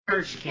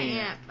church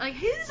camp. Like,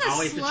 who's a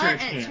Always the slut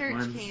church at camp church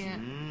ones.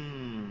 camp?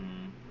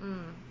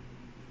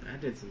 I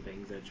did some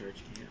things at church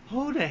camp.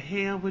 Who the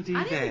hell would do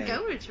that? I didn't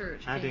go to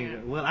church camp. I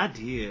didn't. Well, I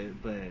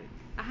did, but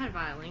I had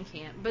violin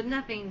camp, but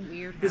nothing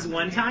weird happened. This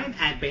one time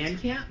at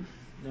band camp?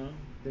 No.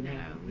 No,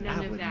 happen. none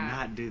I of would that.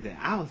 not do that.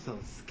 I was so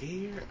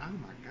scared. Oh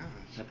my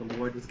gosh. That the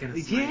Lord was going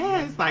to smite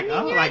Yes, like I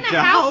mean, you're like in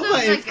the house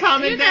Jehovah of, is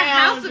coming you're in the down.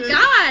 house of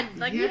God.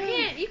 Like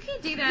Yes. you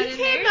can't do that You in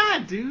there.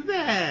 cannot do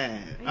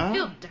that. You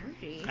feel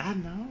dirty. I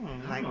know.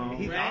 Like Oh,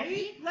 he's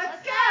right?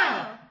 Let's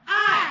go!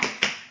 I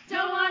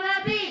don't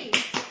wanna be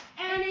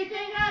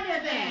anything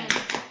other than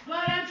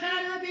what I'm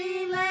trying to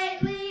be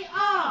lately.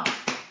 All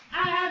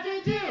I have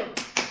to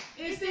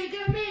do is think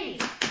of me,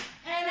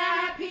 and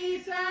I have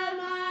peace of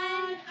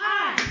mind.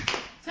 I'm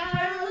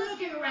tired of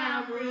looking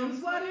around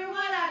rooms, wondering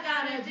what I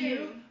gotta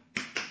do,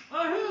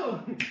 or who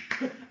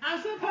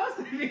I'm supposed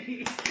to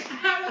be.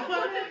 I don't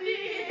wanna be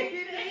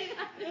anything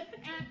other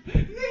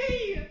than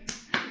me.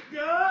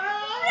 Go!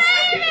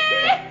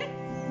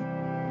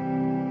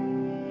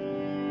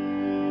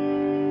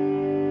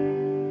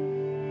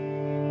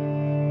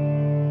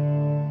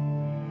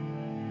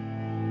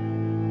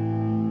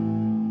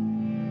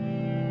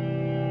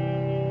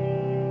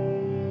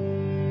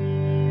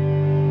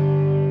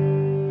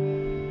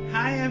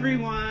 Hi,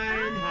 everyone.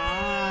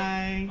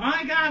 Hi. Oh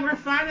my God, we're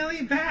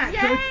finally back.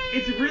 So Yay!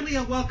 it's really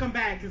a welcome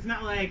back. It's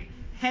not like,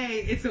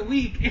 hey, it's a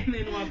week and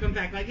then welcome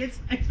back. Like it's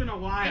been a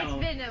while.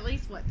 It's been at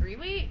least 3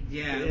 weeks?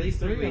 Yeah, at It's least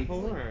 3 3 or weeks.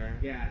 4.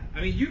 Yeah,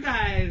 I mean, you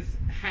guys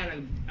had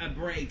a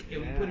break,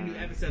 and we put a new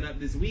Yeah. episode up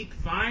this week,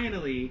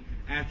 finally,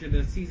 after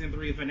the season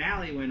 3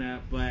 finale went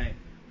up, but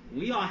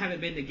we all haven't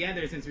been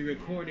together since we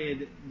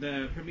recorded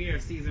the premiere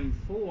of season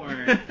 4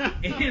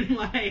 in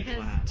like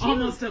Wow.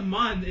 almost a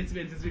month. It's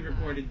been since we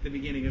recorded the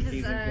beginning of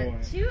Because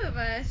season 4. 2 of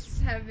us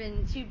have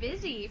been too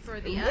busy for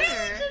the other.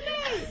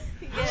 Yes.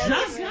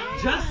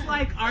 Just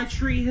like our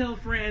Tree Hill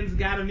friends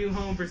got a new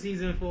home for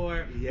season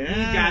 4, we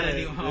got a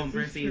new home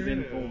for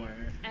season 4.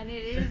 And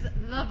it is the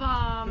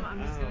bomb. I'm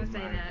just Oh gonna say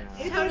my that.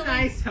 God. It's a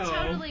nice home.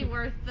 Totally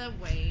worth the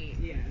wait.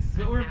 Yes,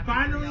 but I'm we're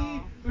happy for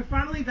y'all.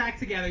 finally back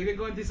together. We've been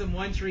going through some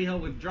One Tree Hill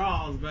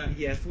withdrawals, but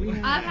Yes, we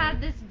have. I've had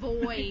this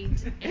void,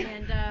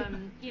 and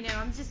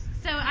I'm just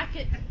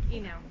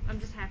I'm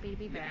just happy to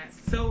be back.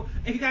 So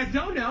if you guys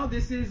don't know,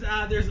 this is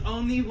there's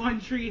only one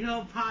Tree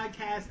Hill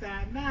podcast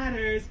that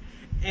matters,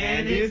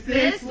 and it's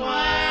this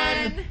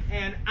one.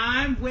 And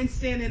I'm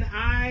Winston, and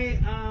I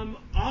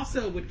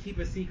also would keep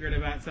a secret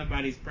about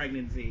somebody's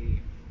pregnancy.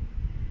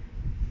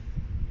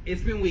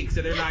 It's been weeks,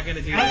 so they're not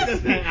gonna do I this.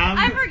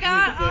 I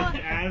forgot.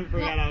 I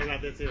forgot all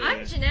about this too.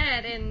 I'm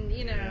Jeanette, and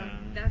Yeah.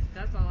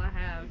 that's all I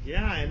have.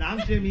 Yeah, and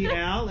I'm Jimmy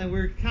L, and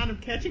we're kind of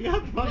catching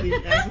up on these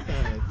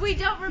episodes. We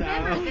don't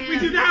remember So- them. We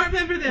do not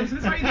remember them, so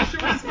this might be the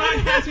shortest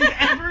podcast we've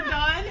ever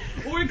done,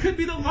 or it could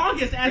be the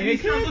longest as we It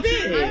struggle could be.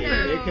 to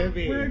remember. It could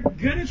be. We're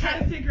gonna try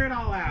to figure it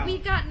all out.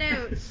 We've got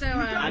notes, so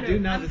I do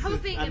know I'm this is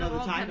hoping it'll another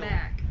all come title.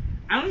 back.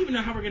 I don't even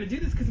know how we're gonna do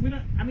this because we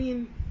don't. I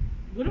mean,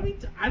 what do we?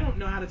 I don't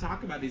know how to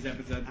talk about these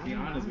episodes. To be I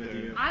don't honest with either.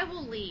 you. I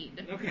will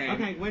lead. Okay.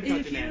 Okay, wait till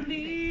If you Jeanette.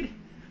 lead,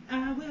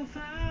 I will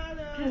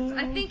follow. Because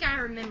I think I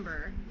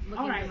remember looking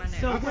All right. through my notes.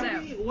 So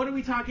Okay. what are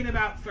we talking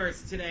about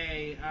first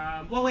today?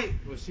 Well, wait.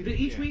 Well, she Each did,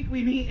 yeah. week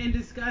we meet and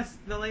discuss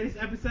the latest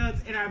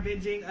episodes in our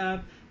binging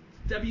of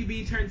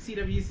WB turned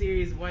CW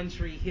series One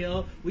Tree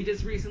Hill. We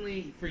just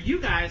recently, for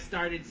you guys,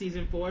 started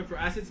season 4. For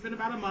us, it's been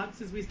about a month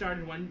since we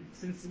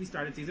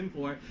started season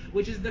 4,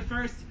 which is the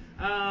first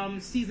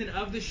season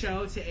of the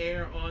show to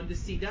air on the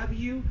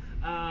CW.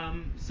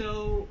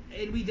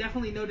 And we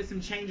definitely noticed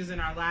some changes in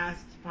our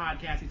last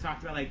podcast. We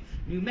talked about like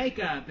new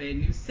makeup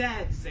and new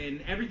sets,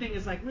 and everything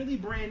is like really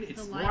brand.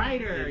 It's The lighting.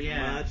 brighter, It's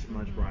yeah.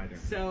 much brighter.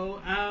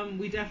 So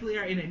we definitely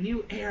are in a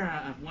new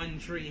era of One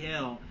Tree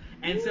Hill.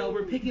 And so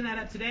we're picking that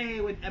up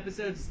today with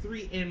episodes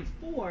 3 and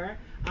 4.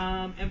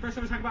 And first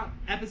I'm going to talk about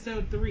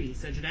episode 3.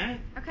 So Jeanette?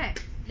 Okay,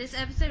 this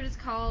episode is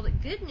called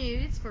Good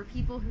News for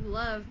People Who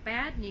Love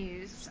Bad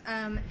News.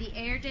 The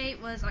air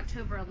date was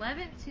October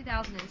 11th,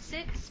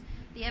 2006.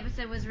 The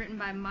episode was written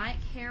by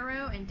Mike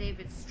Harrow and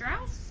David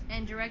Strauss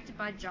and directed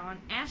by John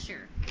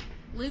Asher.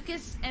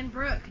 Lucas and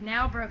Brooke,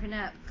 now broken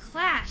up,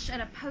 clash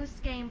at a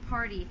post-game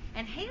party,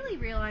 and Haley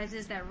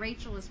realizes that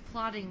Rachel is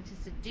plotting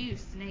to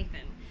seduce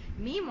Nathan.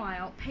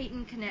 Meanwhile,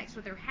 Peyton connects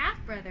with her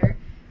half-brother.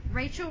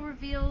 Rachel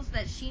reveals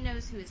that she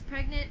knows who is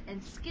pregnant,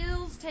 and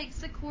Skills takes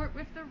the court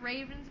with the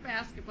Ravens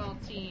basketball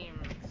team.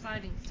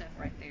 Exciting stuff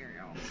right there,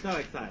 y'all. So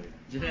excited.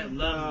 Jeanette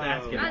loves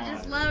basketball. I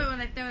just love it when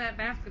they throw that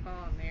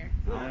basketball in there.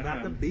 All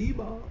about the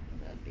b-ball.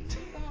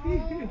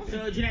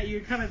 So Jeanette,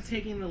 you're kind of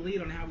taking the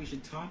lead on how we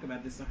should talk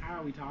about this. So how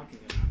are we talking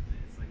about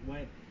this? Like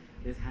what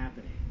is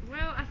happening?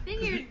 Well, I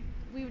figured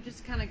we would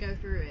just kind of go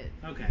through it.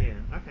 Okay.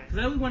 Yeah, okay. Because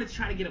I know we wanted to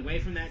try to get away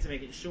from that to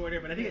make it shorter,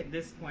 but I think at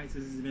this point,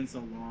 since it's been so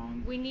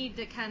long, We need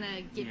to kind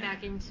of get Yeah.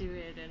 back into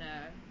it, and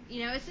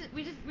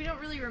we don't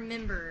really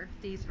remember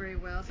these very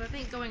well. So I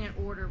think going in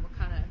order will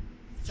kind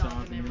of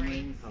jog the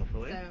memory.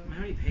 Hopefully. So How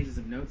many pages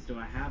of notes do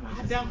I have on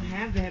I this don't one?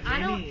 have that I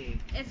don't. many.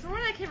 As far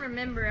as I can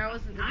remember, I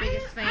wasn't the I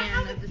biggest have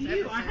fan a of this few.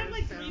 episode. I have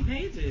like so 3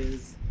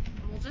 pages.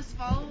 We'll just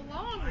follow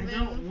along. I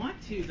then. don't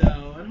want to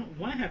though. I don't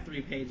want to have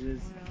 3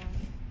 pages.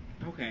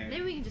 Well, Okay.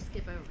 maybe we can just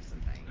skip over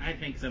something. I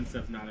think some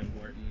stuff's not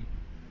important.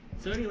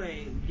 So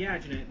anyway, yeah,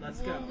 Jeanette, let's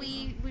go. Well,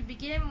 we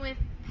begin with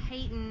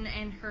Peyton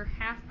and her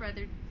half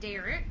brother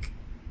Derek,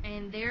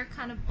 and they're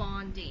kind of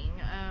bonding,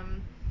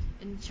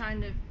 and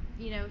trying to,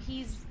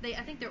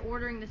 I think they're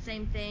ordering the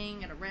same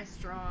thing at a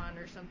restaurant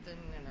or something,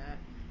 and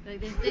they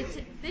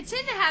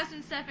tend to have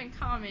some stuff in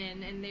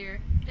common, and they're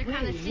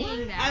kind of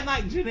seeing that. I'm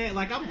like, Jeanette,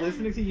 like, I'm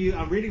listening to you,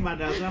 I'm reading my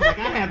notes, and I'm like,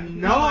 I have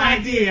no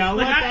idea what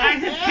Like, I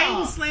the have hell.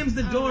 Peyton slams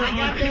the door I on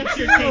got that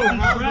too. picture taking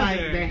I was brother.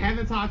 like, they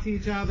haven't talked to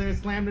each other,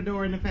 slammed the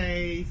door in the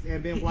face,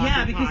 and been watching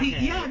Yeah, because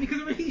podcasts.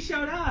 because when he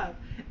showed up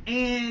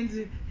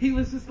and he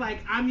was just like,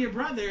 I'm your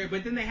brother,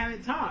 but then they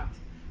haven't talked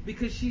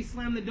because she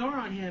slammed the door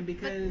on him But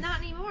because not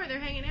anymore. They're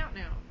hanging out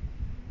now.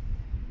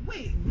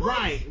 wait,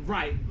 what?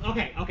 Right.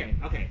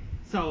 Okay.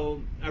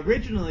 So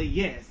originally,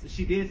 yes,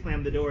 she did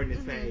slam the door in his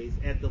Mhm. face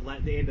at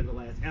the end of the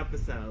last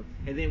episode,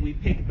 and then we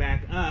picked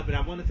back up, and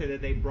I want to say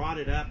that they brought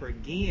it up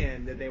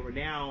again that they were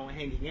now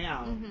hanging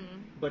out, Mhm.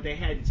 but they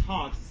hadn't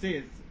talked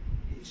since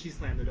she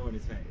slammed the door in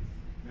his face.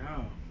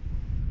 No.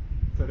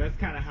 So that's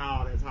kind of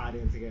how that's tied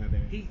in together.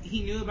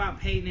 He knew about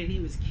Peyton and he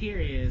was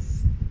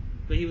curious,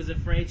 but he was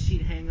afraid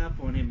she'd hang up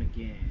on him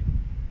again.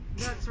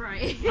 That's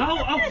right.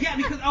 Yeah,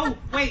 because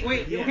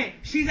wait, Yeah. okay,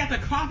 she's at the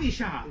coffee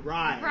shop.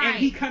 Right. Right. And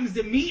he comes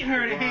to meet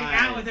her to hang Right.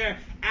 out with her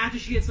after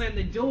she had slammed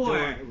the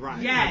door.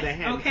 Right. Yes. They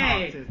hadn't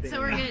Okay. talked since then. So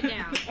we're good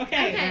now.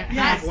 Okay. Yes.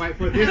 Yes. Wait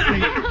for this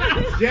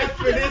scene. Just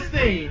for this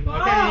scene. Okay.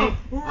 Oh,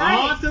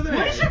 right. On to the What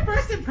next. is your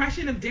first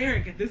impression of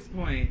Derek at this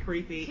point?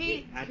 Creepy.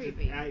 He's I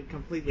creepy.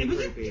 completely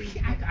But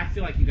creepy. I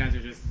feel like you guys are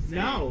just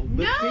saying. No,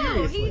 but No,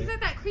 seriously. he's got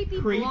that creepy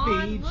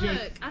blonde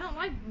look. I don't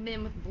like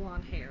men with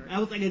blonde hair. I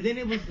was like, and then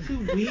it was too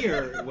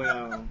weird.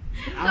 Well,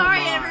 I don't Sorry,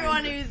 mind.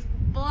 everyone who's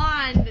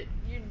blonde.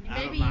 I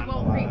don't Maybe you mind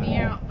won't blonde. creep me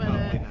out,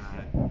 Probably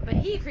but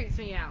he creeps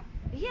me out.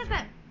 He has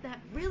that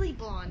really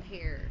blonde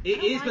hair. I It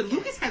don't is, like but it.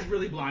 Lucas has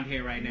really blonde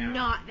hair right now.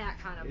 Not that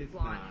kind of It's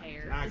blonde not.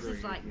 hair. I This agree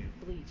is like with you.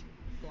 bleach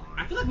blonde.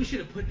 I feel like we should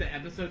have put the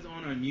episodes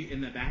on mute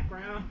in the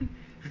background.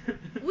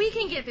 We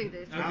can get through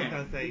this. I was Okay,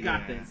 gonna say, we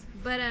got yeah. this.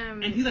 But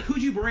And he's like,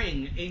 "Who'd you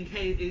bring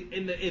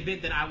in the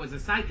event that I was a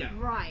psycho?"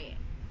 right.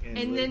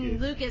 And then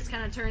Lucas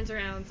kind of turns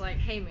around and is like,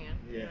 "Hey, man."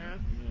 Yeah. You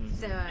know? Mhm.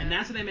 So. And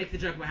that's when they make the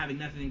joke about having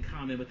nothing in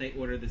common, but they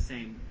order the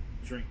same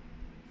drink,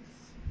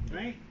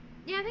 right?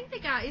 Yeah, I think they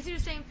got either the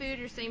same food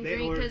or same They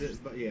drink ordered because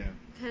it, but yeah.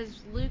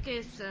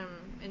 Lucas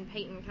and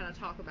Peyton kind of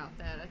talk about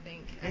that. I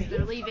think And as he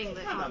they're was leaving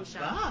the kinda coffee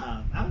shop.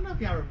 buff. I don't know if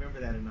y'all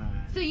remember that or not.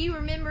 So you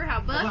remember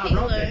how buff Well, I he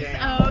wrote that looks?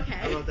 down. Oh, okay.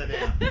 I wrote that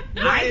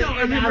down. I don't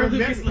And remember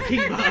Lucas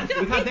looking buff.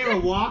 because they were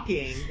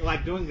walking,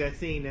 like doing that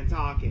scene and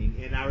talking,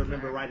 and I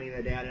remember Right. writing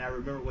that down, and I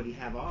remember what he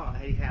had on,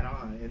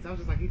 and so I was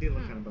just like, he did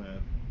look kind of buff.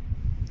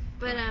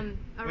 But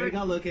Way to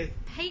go, Lucas.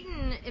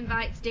 Peyton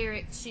invites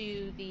Derek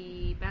to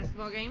the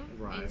basketball game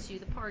Right. and to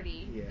the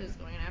party Yeah. that's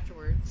going on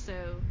afterwards. So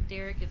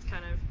Derek is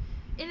kind of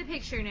in the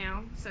picture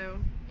now. So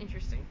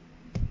interesting.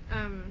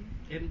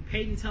 And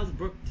Peyton tells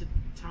Brooke to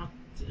talk.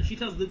 She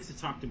tells Lucas to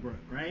talk to Brooke,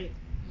 right?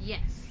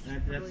 Yes. I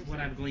That's believe what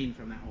so. I've gleaned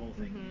from that whole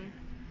thing.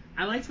 Mhm.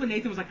 I liked when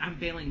Nathan was like, "I'm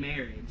failing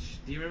marriage."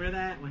 Do you remember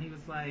that when he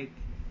was like,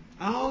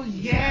 Oh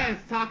yes,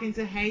 talking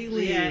to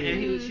Haley. "Yeah,"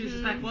 and she was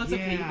just like, "Well, it's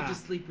okay. You Yeah. can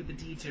just sleep with the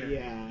teacher."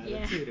 Yeah,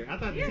 Yeah. the tutor. I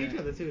thought the Yeah. teacher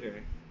or the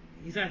tutor.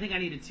 He said, "I think I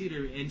need a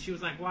tutor," and she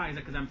was like, "Why?" He's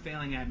like, "Because I'm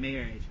failing at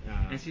marriage,"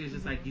 and she was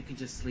just like, "You can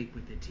just sleep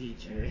with the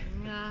teacher."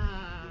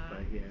 Ah. It's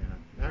like, yeah,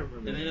 I remember.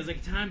 And then that. it was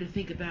like, "Time to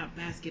think about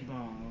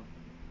basketball."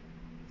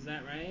 Is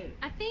that right?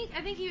 I think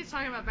he was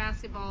talking about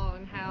basketball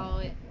and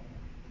how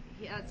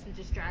that's the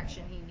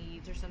distraction he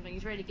needs or something.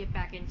 He's ready to get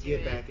back into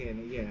Get it. back in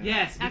it, yeah.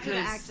 Yes, After the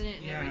because- accident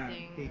and yeah.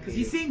 everything. Because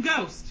he's seeing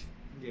ghosts,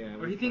 Yeah.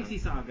 or he thinks he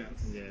saw a ghost.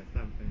 Yeah,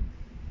 something.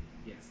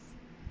 Yes.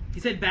 He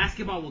said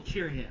basketball will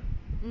cure him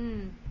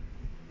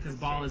because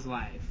That's ball true. is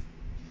life.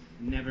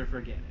 Never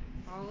forget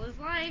it. All is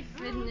life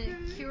and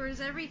it cures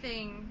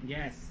everything.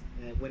 Yes.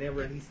 And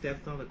whenever he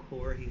steps on the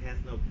court, he has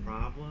no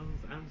problems.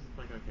 I'm just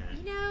like, okay.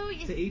 You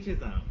know, To each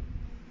his own.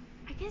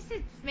 I guess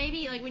it's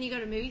maybe like when you go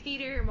to a movie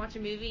theater and watch a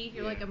movie,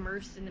 you're Yeah. like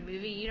immersed in the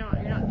movie. You're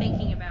not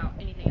thinking about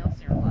anything else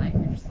in your life.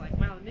 You're just like,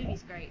 wow, the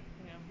movie's great.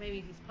 You know, maybe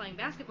if he's playing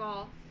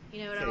basketball, it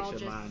Takes all your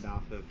just mind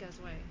off of. goes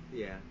away.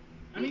 Yeah.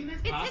 I mean, that's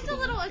It's possible. a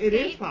little It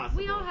escape. is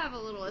possible. We all have a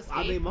little escape.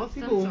 I mean, most of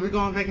people some when we sort. go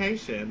on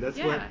vacation, that's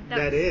what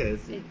that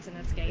is. It's an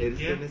escape It's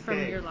Yeah. an escape.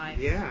 from your life.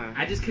 Yeah.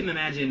 I just couldn't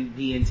imagine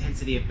the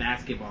intensity of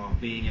basketball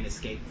being an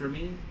escape for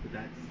me. But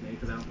that's maybe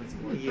because I don't play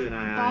sports. You and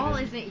I. Ball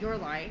isn't your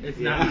life. It's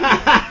Yeah.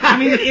 not. I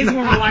mean, it is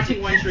when we're watching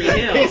One Tree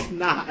Hill. It's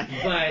not.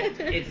 But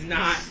it's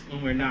not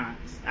when we're not.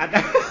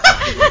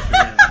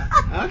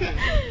 Okay.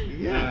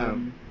 Yeah.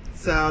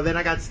 So then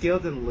I got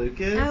Skills and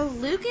Lucas. Oh,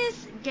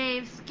 Lucas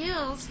gave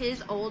Skills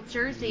his old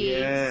jersey.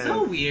 Yeah.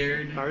 So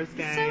weird. First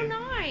game. So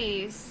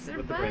nice. They're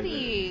with the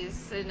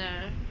buddies, and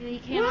he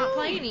cannot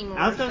play anymore.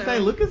 I was gonna so. say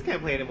Lucas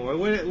can't play anymore.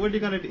 What are you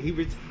gonna do? He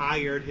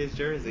retired his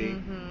jersey,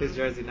 Mhm. his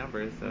jersey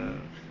number. So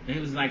And he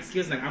was like,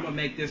 Skills like, I'm gonna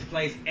make this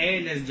place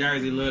and this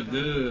jersey look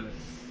good.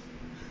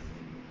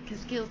 Because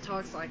Skills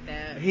talks like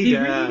that. He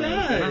really And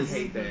I does.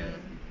 hate that.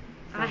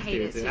 I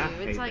hate it too. I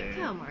hate It's like,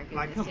 that. oh my goodness,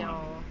 Like, come on.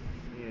 y'all.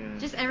 Yeah.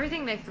 Just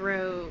everything they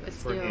throw at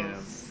For him,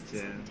 Skills.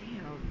 yeah.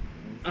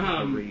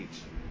 Damn. The reach.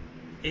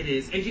 It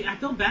is. And I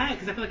feel bad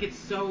because I feel like it's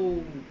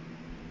so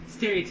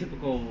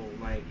stereotypical.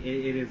 Like,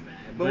 it is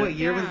bad. But what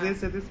year was Yeah.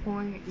 this at this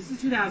point? This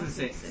is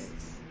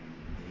 2006.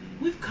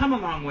 We've come a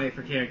long way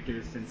for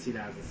characters since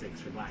 2006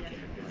 for black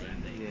Definitely. characters,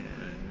 I think.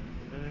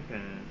 Yeah.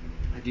 Okay.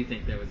 But I do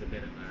think there was a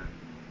bit of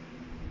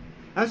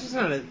I was just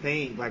trying to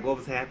think, like, what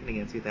was happening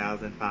in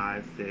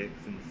 2005, 6,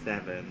 and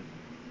 7,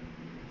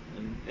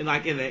 and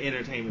like in the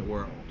entertainment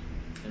world.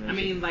 And I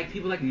mean, like,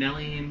 people like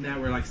Nelly that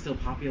were, like, still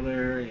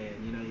popular,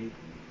 and, you know,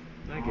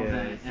 I all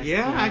guess. that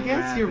Yeah, I STL guess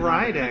rap you're and all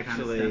right, that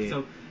kind of actually.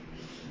 stuff.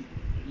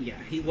 So,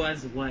 he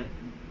was what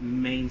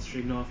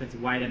mainstream, no offense,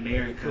 white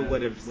America Who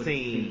would have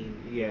seen,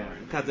 yeah.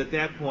 Because at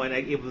that point,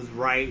 like, it was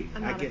right.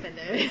 I'm I not guess,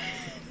 offended.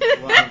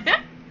 Well,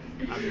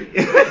 I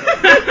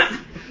mean,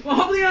 Well,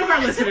 hopefully none of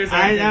our listeners are I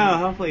offended. know,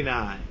 hopefully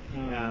not.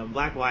 Oh.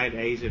 Black, white,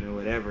 Asian, or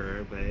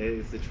whatever, but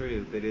it's the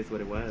truth. It is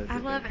what it was. I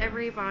at love that time.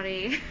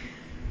 everybody.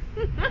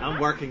 I'm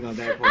working on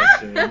that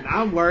portion.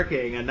 I'm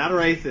working. I'm not a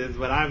racist,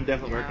 but I'm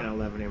definitely Yeah. working on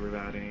loving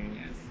everybody.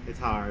 Yes. It's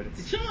hard.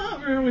 Did y'all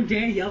remember when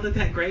Dan yelled at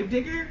that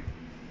gravedigger?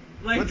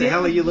 Like, What the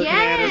hell are you looking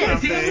at or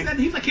Yes. something?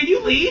 He's like, can you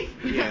leave?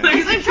 Yeah. Like,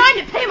 He's like,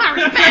 trying to pay my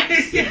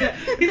respects. Yeah.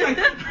 He's like,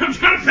 I'm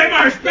trying to pay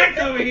my respect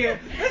over here.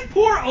 This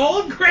poor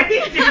old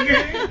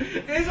gravedigger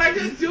is like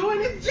just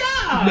doing his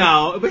job.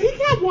 No, but he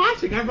kept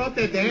watching. I wrote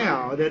that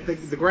down. That the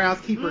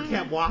groundskeeper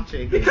kept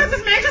watching. Because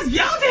this man just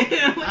yelled at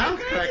him. Like, I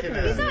was cracking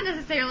up. He's not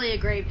necessarily a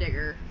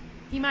gravedigger.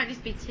 He might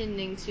just be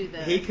tending to the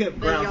He could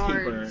the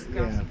yards, groundskeeper.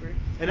 groundskeeper.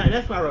 Yeah. And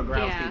that's why I wrote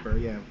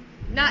groundskeeper. Yeah.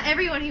 Not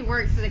everyone who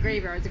works in the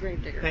graveyard is a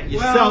gravedigger.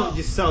 You're Well-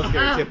 so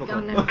stereotypical.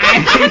 God, no. Just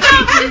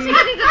because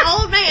he's an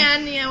old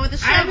man, you know, with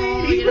a I shovel.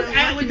 mean, he you was.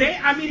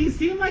 know, He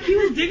seemed like he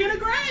was digging a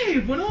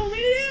grave. What do you want me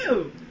to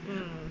do?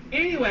 Mm.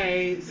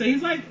 Anyway, so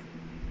he's like,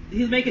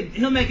 he'll make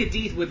a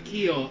deed with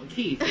Keith.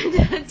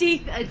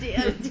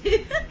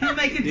 He'll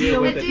make a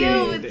deal with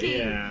Keith.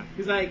 Yeah.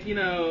 He's like, you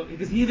know,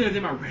 because neither of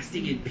them are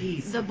resting in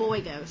peace. The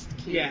boy ghost.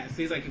 Keith. Yeah, so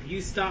he's like, if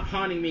you stop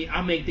haunting me,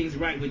 I'll make things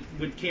right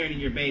with Karen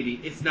and your baby.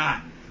 It's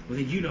not. Well,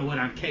 then you know what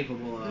I'm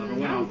capable of, or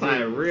what I I'll was like,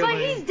 do. It's really? like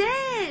he's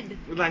dead.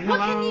 Like, What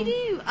hello? can you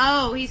do?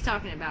 Oh, he's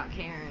talking about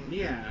Karen.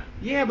 Yeah.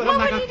 Yeah, but What I'm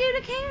like, would you do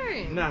to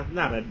Karen?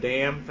 not a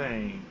damn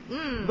thing.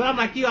 Mm. But I'm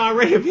like, you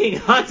already being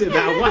hunted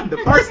by one, the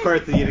first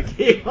person you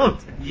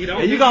killed. You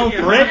don't And you get gonna to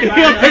get threaten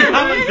hunted him by and another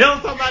come and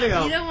kill somebody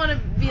else. You don't want to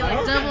be like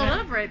Okay. doubled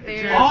up right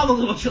there. All the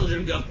little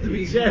children go to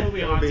be Jeff will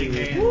be will haunting be-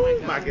 man. Woo,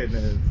 my my gosh.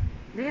 goodness.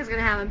 Dan's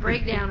gonna have a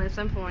breakdown at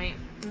some point.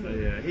 So,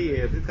 yeah, he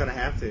is. He's gonna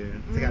have to.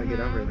 He's gotta get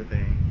over Mhm.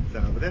 everything. So,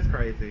 but that's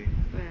crazy.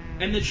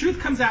 And the truth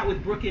comes out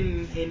with Brooke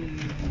and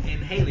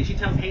Haley. She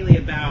tells Haley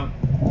about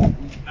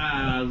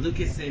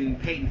Lucas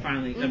and Peyton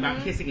finally about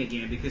Mhm. kissing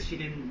again because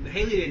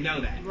Haley didn't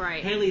know that.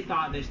 Right. Haley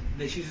thought that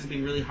she was just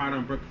being really hard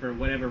on Brooke for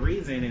whatever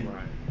reason, and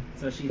Right.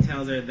 so she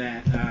tells her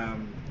that.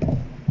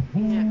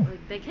 Yeah,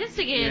 like they kissed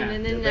again, Yeah,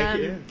 and then yeah,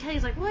 they did.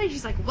 Kelly's like, "What?"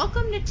 She's like,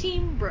 "Welcome to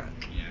Team Brooke."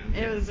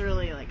 Yeah. It was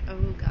really like, oh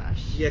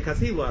gosh. Yeah, because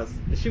she was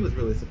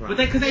really surprised. But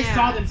because they Yeah.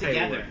 saw them Taylor.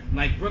 together,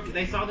 like Brooke,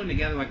 they saw them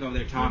together, like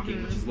they're talking,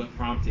 Mhm. which is what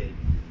prompted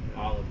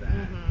all of that.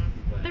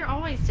 But- They're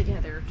always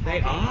together. They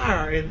talking.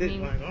 are, and then, I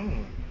mean, like, oh.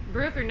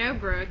 Brooke or no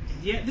Brooke.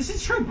 Yeah, this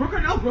is true. Brooke or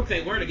no Brooke,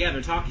 they were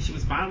together talking. She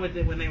was fine with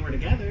it when they were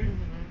together.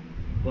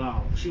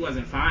 Well, she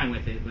wasn't fine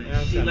with it, but Yeah, I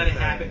was she trying let to it say.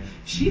 happen.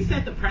 She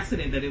set the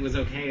precedent that it was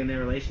okay in their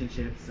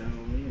relationship, so,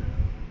 you know.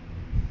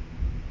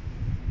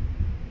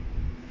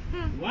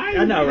 Why?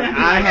 I know, you right?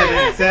 laughing I like haven't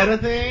that? said a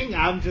thing.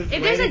 I'm just.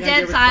 If there's a waiting on dead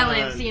your silence,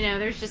 response. you know,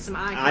 there's just some eye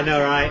contact. I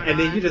know, right? going And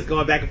then on. you're just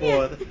going back and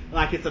forth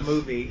like it's a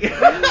movie.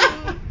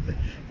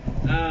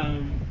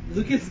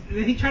 Lucas,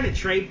 then he tried to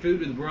trade food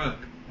with Brooke.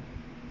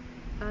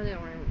 I don't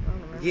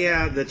remember.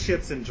 Yeah, the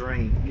chips and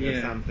drink or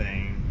Yeah.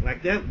 something.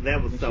 Like that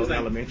was And so she was like,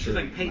 elementary. She's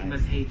like, Peyton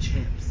must hate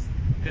chips.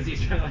 Because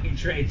he's trying to like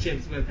trade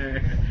chips with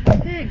her.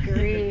 Good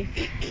grief.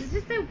 It's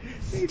just so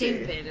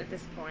stupid at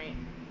this point.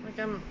 Like,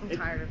 I'm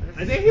tired of this.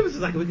 And then he was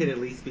just like, we could at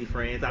least be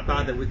friends. I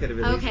thought that we could have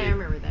at least Okay, I been-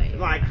 remember that. Yeah.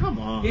 Like, come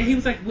on. Yeah, he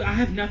was like, well, I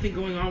have nothing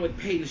going on with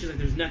Peyton. She's like,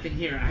 there's nothing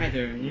here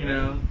either, you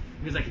know?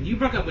 He was like, you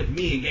broke up with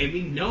me and gave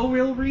me no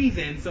real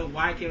reason, so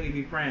why can't we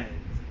be friends?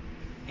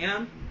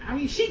 And I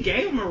mean, she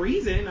gave him a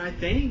reason, I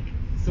think,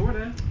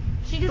 sorta.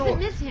 She doesn't Sort.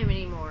 miss him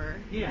anymore.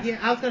 Yeah. Yeah,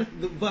 I was gonna,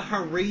 but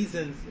her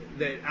reasons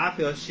that I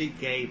feel she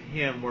gave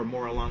him were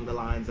more along the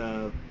lines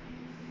of,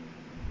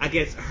 I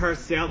guess,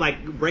 herself,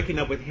 like breaking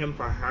up with him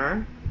for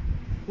her.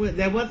 Well,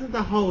 that wasn't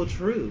the whole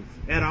truth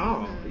at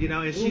all, you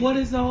know. And Well, she, what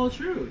is the whole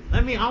truth?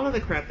 I mean, all of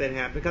the crap that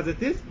happened. Because at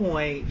this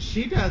point,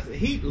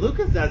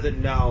 Lucas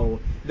doesn't know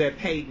that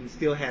Peyton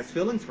still has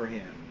feelings for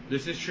him.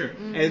 This is true.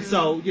 And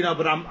so,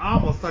 but I'm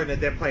almost certain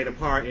that played a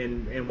part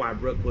in why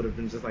Brooke would have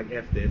been just like,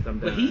 F this, I'm done.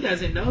 But he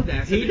doesn't know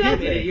that. So He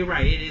doesn't. You're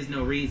right. It is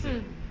no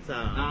reason. So,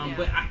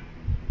 But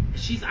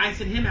she's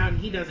icing him out and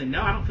he doesn't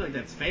know. I don't feel like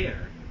that's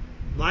fair.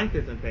 life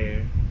isn't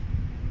fair.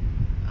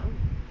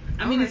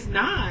 I mean, it's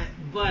not,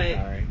 but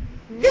Sorry.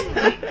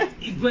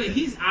 but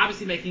he's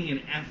obviously making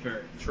an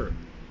effort. True.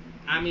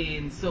 I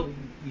mean, so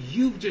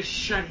you've just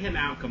shut him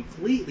out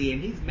completely,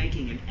 and he's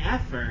making an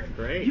effort.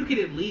 Great. You could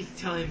at least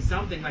tell him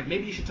something, like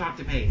maybe you should talk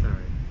to Peyton. Sorry.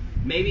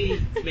 Maybe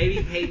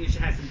Peyton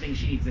should have some things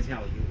she needs to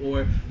tell you,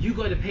 or you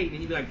go to Peyton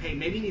and you be like, Peyton,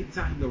 maybe you need to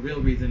tell him the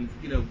real reason,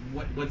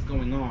 what's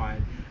going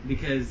on,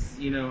 because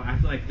I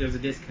feel like there's a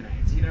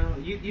disconnect.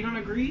 You don't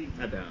agree?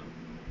 I don't.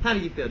 How do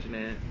you feel,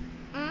 Jeanette?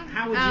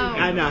 How would you?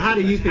 I know. How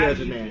do you feel, How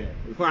do you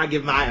Jeanette? Before I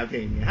give my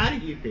opinion, how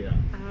do you feel?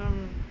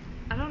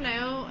 I don't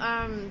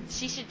know.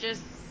 She should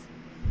just.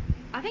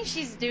 I think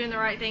she's doing the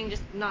right thing,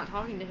 just not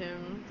talking to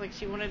him. Like,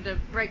 she wanted to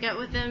break up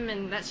with him,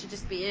 and that should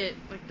just be it.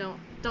 Like,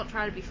 don't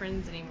try to be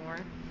friends anymore.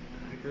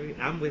 I agree.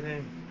 I'm with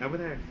him. I'm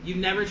with her. You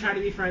never try to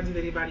be friends with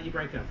anybody you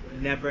break up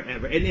with. Never,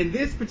 ever. And in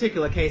this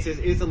particular case,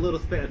 it's a little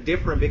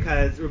different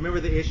because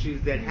remember the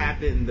issues that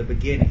happened in the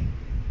beginning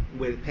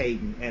with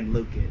Peyton and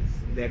Lucas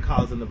that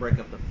caused them to break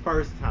up the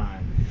first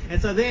time.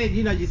 And so then,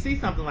 you see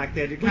something like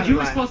that. But you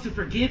were supposed to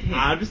forgive him.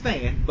 I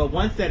understand. But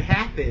once that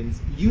happens,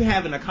 you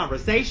having a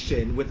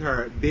conversation with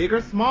her, big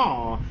or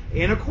small,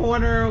 in a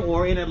corner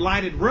or in a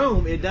lighted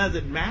room, it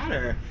doesn't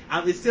matter.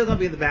 It's still going to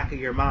be in the back of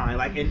your mind.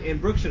 Like,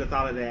 and Brooke should have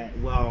thought of that,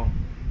 well,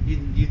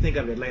 you think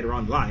of it later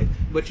on in life,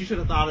 but you should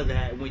have thought of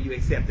that when you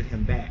accepted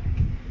him back.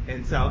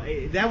 And so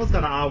that was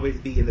going to always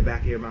be in the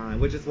back of your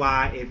mind, which is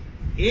why if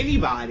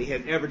anybody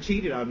has ever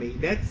cheated on me,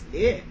 that's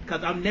it.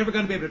 Because I'm never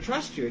going to be able to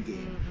trust you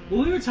again.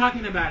 Well, we were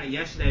talking about it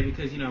yesterday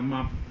because,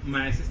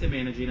 my assistant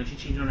manager, she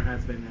cheated on her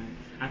husband. And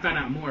I found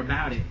out more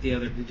about it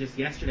just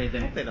yesterday. I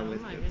hope they don't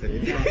listen to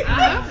this.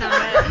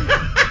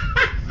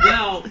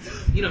 Well,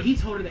 he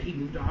told her that he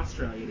moved to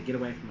Australia to get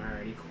away from her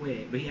and he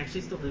quit. But he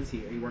actually still lives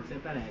here. He works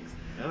at FedEx.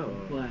 Oh.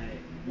 But,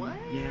 What?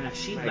 yeah,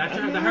 she Like, left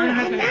her. I Her know, and her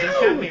husband I had know.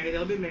 just got married.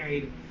 They'll be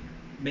married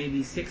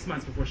maybe 6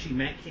 months before she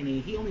met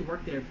Kenny. He only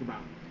worked there for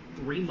about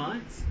 3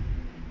 months.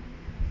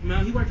 No,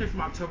 he worked there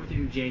from October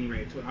through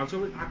January.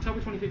 October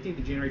 2015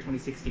 to January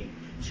 2016.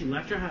 She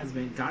left her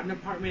husband, got an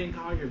apartment in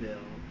Collierville,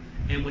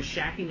 and was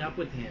shacking up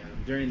with him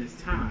during this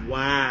time.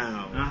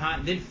 Wow.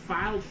 Then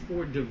filed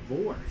for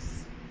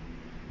divorce.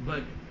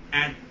 But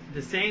at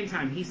the same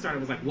time, he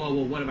was like, whoa,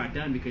 what have I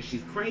done? Because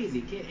she's crazy.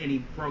 And he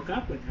broke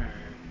up with her.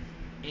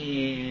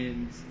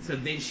 And so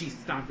then she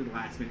stopped at the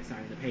last minute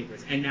signing the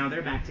papers. And now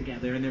they're back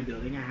together and they're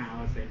building a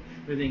house and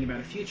they're thinking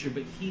about a future.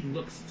 But he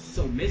looks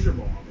so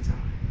miserable all the time.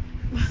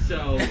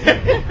 So,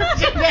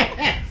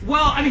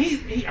 well, I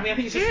think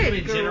it's just him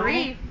in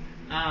general.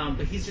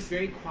 But he's just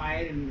very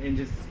quiet and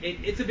just,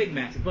 it's a big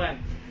mess. But,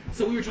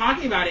 so we were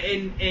talking about it,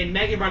 and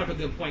Megan brought up a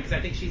good point, because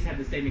I think she's had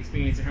the same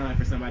experience in her life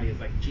where somebody has,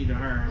 like, cheated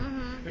on her.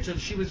 And so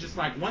she was just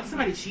like, once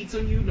somebody cheats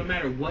on you, no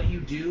matter what you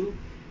do,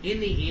 in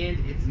the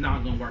end, it's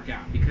not going to work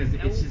out, because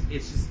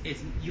it's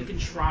you can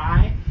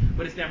try,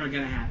 but it's never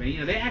going to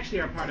happen. They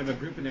actually are part of a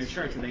group in their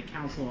church where they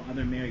counsel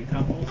other married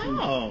couples who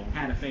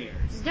had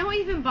affairs. Don't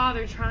even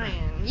bother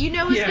trying. You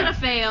know it's gonna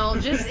fail.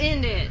 Just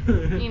end it.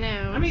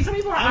 I mean, some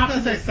people are I was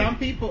going to say optimistic. some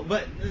people,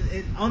 but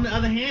on the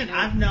other hand,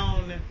 I've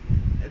known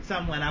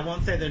someone, I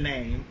won't say their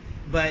name,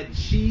 but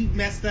she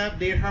messed up,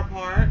 did her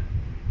part.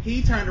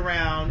 He turned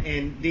around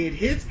and did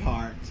his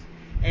part,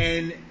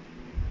 and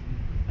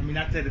I mean,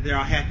 not to say that they're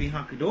all happy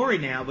hunky-dory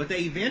now, but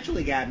they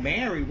eventually got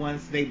married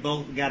once they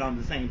both got on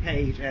the same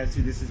page as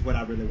to this is what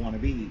I really want to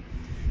be.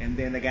 And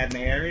then they got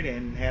married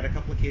and had a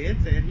couple of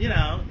kids, and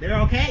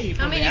they're okay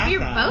from the outside. If you're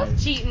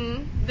both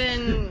cheating,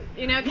 then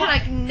kind of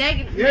like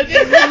negative, Yeah,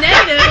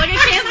 like it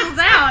cancels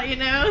out,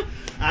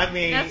 I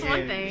mean, That's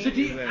one thing. So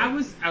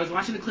I was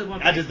watching the clip on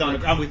Facebook. I just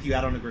don't. I'm with you.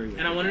 I don't agree with.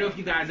 And I want to know if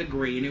you guys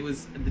agree. And it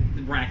was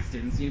the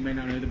Braxtons. You may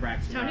not know who the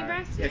Braxtons Toni are.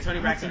 Braxton? Yeah, Toni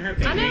Braxton. Her I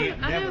baby.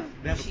 know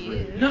that was she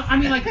rude. is. No, I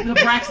mean like the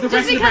Braxton. The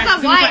Just rest of the because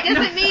I'm Braxtons. white Like,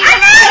 doesn't mean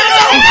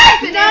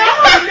No.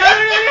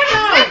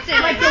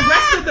 Like the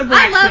rest of the I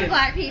Braxtons. love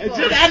black people.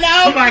 I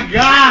know. Oh my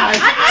God.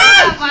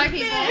 I love black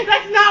people.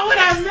 That's not what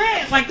I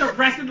meant. Like the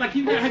rest of have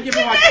you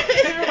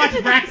ever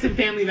watched Braxton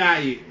Family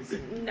Values?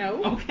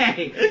 No.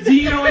 Okay. Do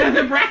you know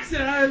another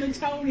Braxton other than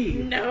Tony?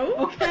 No.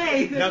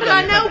 Okay. No, But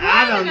I know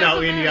I don't one know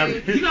that's any other.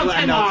 You know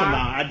I know Tamar.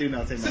 Tamar. I do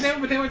know Tamar.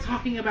 So they were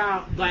talking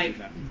about like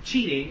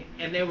cheating,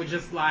 and they were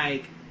just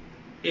like,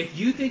 if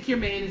you think your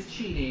man is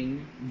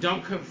cheating,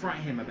 don't confront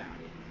him about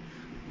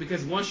it,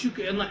 because unless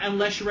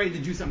you're ready to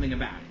do something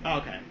about it.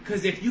 Okay.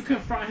 Because if you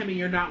confront him and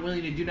you're not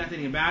willing to do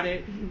nothing about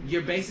it,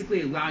 you're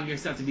basically allowing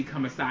yourself to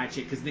become a side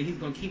chick. Because then he's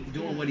gonna keep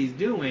doing what he's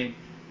doing,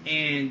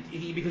 and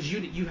because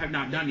you have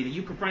not done anything.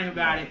 You confront him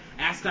about it,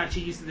 ask about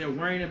cheating, you sit there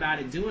worrying about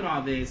it, doing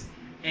all this,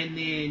 and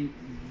then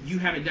you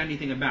haven't done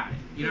anything about it.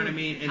 You know what I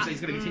mean? And so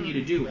he's going to continue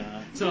to do it.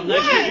 So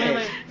unless you're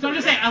willing, I'm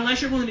just saying,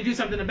 unless you're willing to do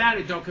something about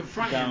it, don't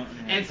confront him.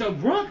 And so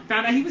Brooke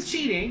found out he was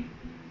cheating,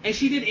 and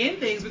she did end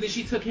things, but then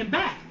she took him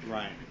back.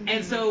 Right.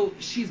 And so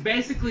she's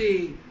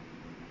basically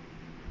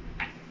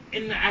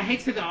and I hate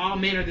to say that all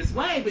men are this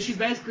way, but she's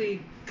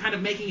basically kind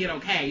of making it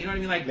okay. You know what I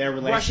mean? Like Their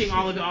brushing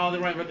relationship. all the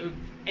right.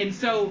 And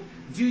so,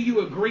 do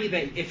you agree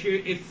that if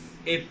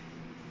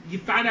you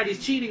find out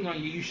he's cheating on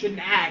you, you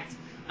shouldn't act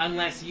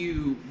unless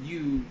you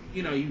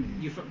know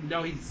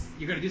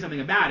you're gonna do something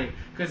about it?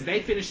 Because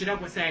they finished it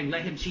up with saying,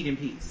 let him cheat in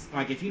peace.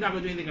 Like, if you're not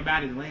gonna do anything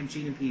about it, then let him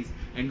cheat in peace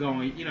and go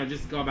on,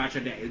 just go about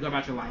your day, go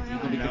about your life. You're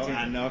gonna be content.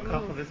 I know a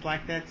couple that's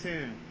like that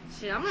too.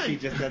 Shit, I'm gonna, She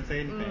just doesn't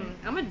say anything.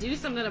 I'm gonna do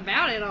something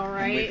about it, all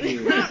right. I'm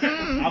with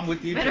you. I'm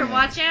with you, Better Jen.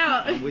 watch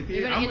out. I'm with you.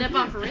 You're gonna I'm end with up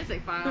on you.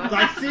 Forensic Files.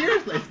 Like,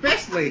 seriously,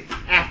 especially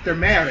after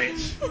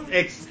marriage.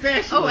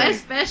 Especially. Oh,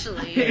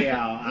 especially.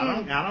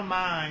 Yeah, I don't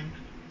mind.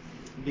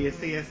 Be a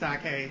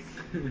CSI case.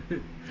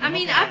 I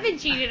mean, Okay. I've been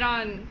cheated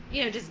on,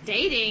 just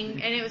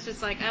dating, and it was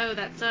just like, oh,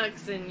 that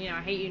sucks, and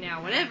I hate you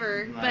now,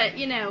 whatever. Right.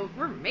 But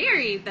we're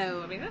married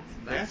though. I mean,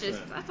 that's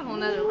a whole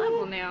nother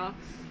level now.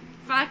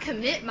 If I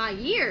commit my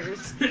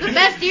years, the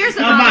best years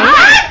of my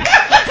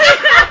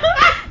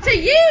life, to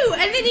you,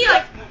 and then you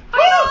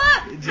follow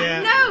up.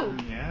 Yeah. No.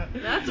 Yeah.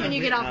 That's when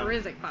you get off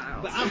Forensic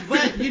Files.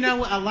 But you know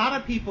what? A lot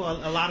of people,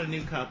 a lot of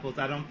new couples,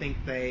 I don't think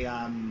they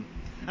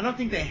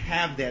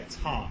have that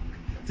talk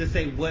to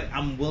say what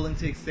I'm willing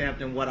to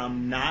accept and what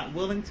I'm not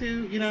willing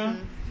to,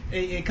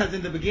 Because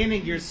in the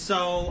beginning you're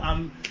so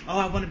I'm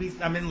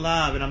in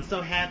love and I'm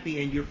so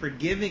happy and you're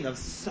forgiving of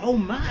so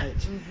much,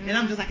 and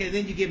I'm just like, and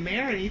then you get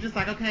married and you're just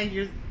like,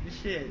 okay,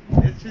 shit,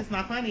 it's just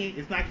not funny,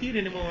 it's not cute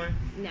anymore.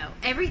 No,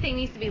 everything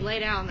needs to be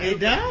laid out. It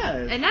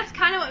does. And that's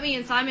kind of what me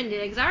and Simon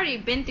did, because I already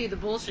been through the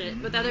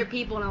bullshit with other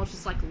people, and I was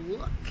just like,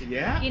 look,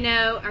 Yeah.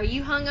 Are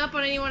you hung up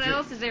on anyone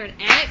else? Is there an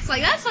ex?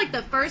 Like, that's like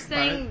the first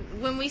thing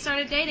when we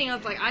started dating. I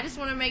was like, I just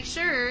want to make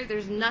sure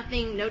there's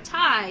nothing, no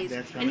ties.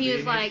 That's gonna And he be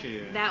was an like,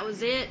 issue. that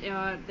was it.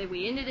 That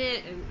we ended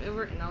it,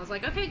 and I was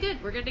like, okay,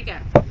 good, we're good to go.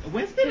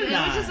 Winston And and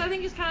it was just, I I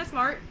think it's kind of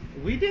smart.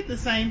 we did the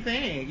same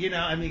thing,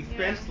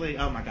 especially,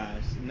 oh my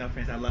gosh, no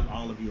friends, I love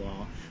all of you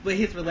all. But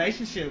his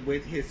relationship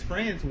with his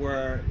friends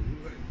were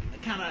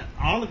kind of,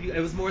 all of you, it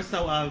was more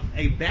so of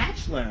a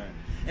bachelor.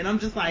 And I'm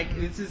just like,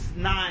 this is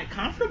not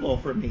comfortable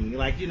for me.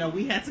 Like,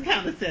 we had to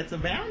kind of set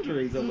some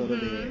boundaries a little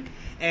bit.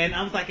 And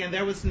I was like, and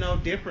there was no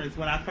difference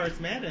when I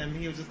first met him.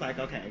 He was just like,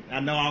 okay, I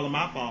know all of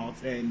my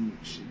faults, and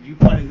you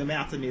pointing them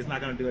out to me is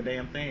not going to do a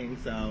damn thing,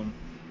 so...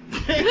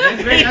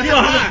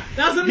 That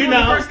was one of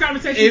the first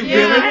conversations. It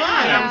really was.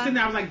 I was sitting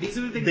there. I was like, "These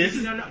are the things that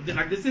you don't know.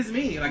 Like, this is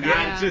me. Like,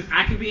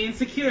 I can be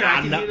insecure.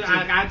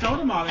 I told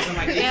him all this. I'm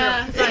like,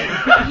 it's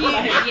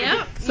like,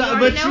 yep. So, you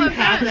but know you it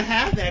have does. to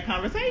have that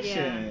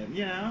conversation.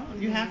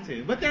 You have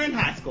to. But they're in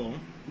high school.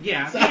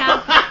 Yeah. So. They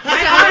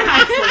are in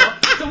high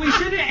school, so we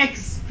shouldn't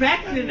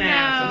expect them to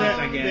have so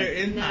much, I guess. They're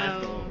in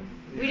high school.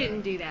 We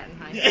didn't do that in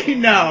high school.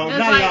 No, It was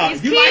not like, at all.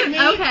 is You Kim-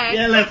 like me? okay.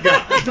 Yeah, let's go.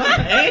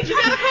 And you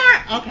got a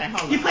car? Okay,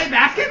 hold on. You play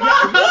basketball?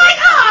 Oh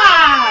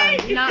my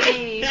God! Not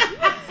me.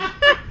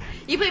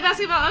 You play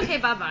basketball? Okay,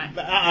 bye-bye.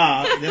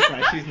 That's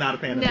right. She's not a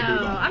fan No, of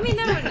the I mean,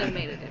 that wouldn't have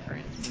made a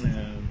difference.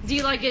 No. Do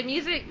you like good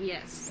music?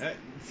 Yes.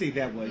 See,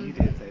 that way you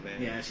did say that.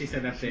 Yeah, she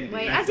said that shit.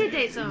 Wait, I did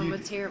date someone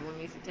with terrible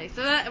music taste.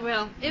 So that,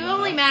 it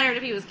only mattered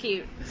if he was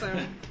cute. So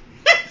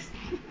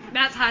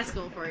that's high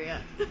school for you.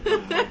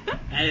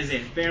 That is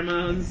it.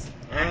 Pheromones.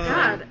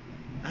 God.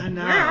 I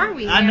know. Where are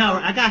we I now? know.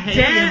 I got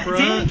Dan bro.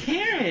 and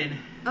Karen.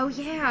 Oh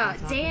yeah,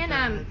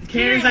 Dan.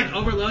 Karen's like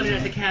overloaded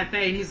at the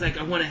cafe, and he's like,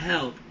 I want to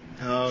help.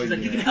 Oh, She's like,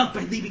 yeah. you can help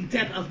by leaving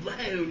Deb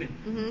alone.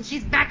 Mm-hmm.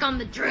 She's back on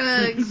the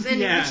drugs, and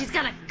Yeah. she's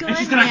got a gun And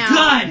she's got now. a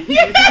gun.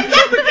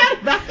 I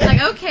forgot about that.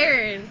 Like, oh,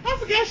 Karen. I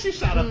forgot she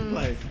shot up the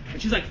place.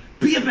 And she's like,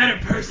 be a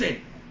better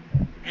person.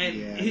 And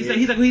Yeah, he's yeah.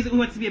 like, he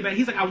wants to be a better.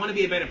 He's like, I want to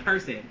be a better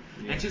person.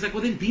 Yeah. And she's like,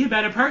 well, then be a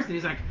better person.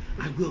 He's like,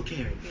 I will,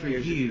 Karen, for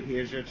you.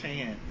 Here's your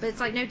chance. But it's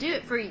like, no, do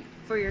it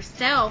for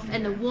yourself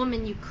and the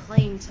woman you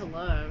claim to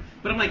love.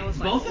 But I'm like, I was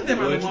both of them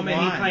are Which the woman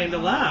one? he claimed to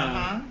love.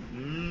 Uh-huh.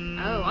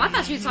 Oh, I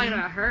thought she was talking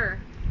about her.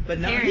 But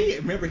no,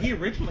 Karen. he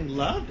originally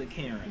loved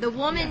Karen. The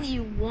woman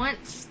you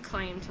once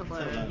claimed to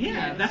love. love.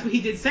 Yeah, that's what he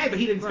did say, but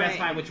he didn't Right.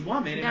 specify which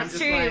woman. And That's I'm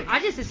just true. like, I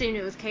just assumed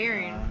it was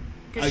Karen.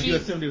 You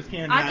assumed it was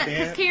Karen, not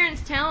Because Dad?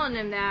 Karen's telling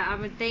him that, I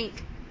would think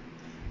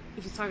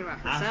she's talking about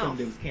I herself. assumed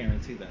it was Karen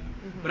too, though.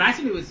 But I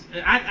assumed it was.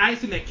 I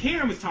assumed that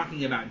Karen was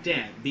talking about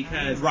Deb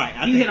because Right,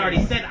 I he think had it already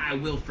was. said, "I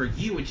will for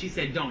you," and she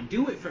said, "Don't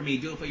do it for me.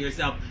 Do it for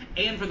yourself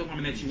and for the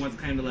woman that you once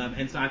claimed to love."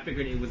 And so I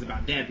figured it was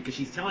about Deb because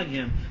she's telling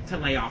him to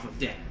lay off of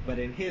Deb. But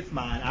in his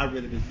mind, I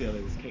really did feel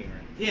it was Karen.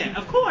 Yeah,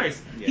 of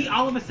course. Yeah. He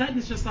all of a sudden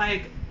is just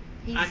like,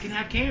 I He's- can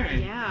have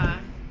Karen. Yeah.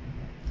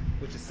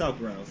 Which is so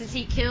gross. Since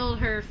he killed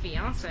her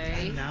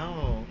fiance.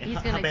 No. And He's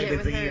her gonna baby get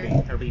with her.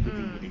 deity. Her baby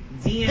deity.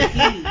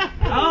 DMP.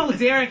 Oh,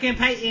 Derek and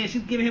Peyton.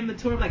 She's giving him the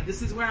tour of like,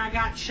 this is where I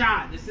got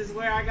shot. This is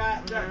where I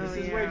got. This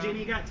is where yeah.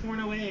 Jenny got torn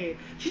away.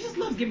 She just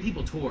loves giving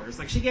people tours.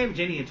 Like she gave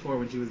Jenny a tour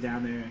when she was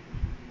down there.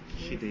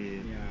 She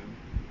did.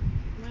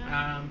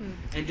 Yeah.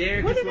 And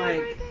Derek What is did I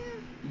like, write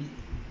down?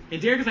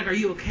 and Derek is like, are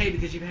you okay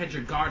because you've had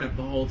your guard up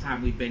the whole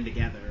time we've been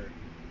together?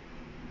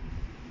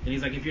 And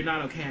he's like, if you're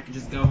not okay, I can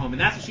just go home. And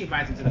that's when she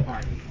invites him to the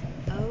party.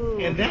 Oh, Oh,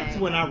 And that's okay.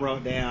 when I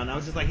wrote down. I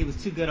was just like, he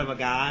was too good of a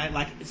guy.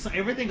 Like, so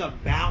everything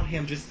about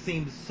him just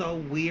seemed so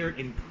weird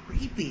and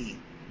creepy.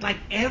 Like,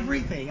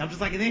 everything. I'm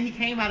just like, and then he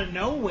came out of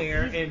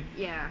nowhere, and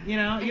Yeah. you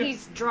know, And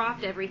he's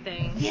dropped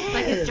everything. Yes.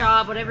 Like his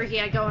job, whatever he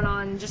had going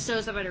on, just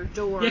shows up at her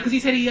door. Yeah, because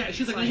he said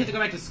she was like, Like- you have to go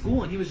back to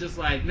school, and he was just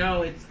like,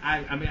 no,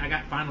 I mean, I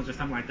got finals or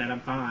something like that. I'm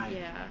fine.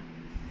 Yeah.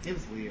 it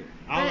was weird.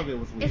 All But of it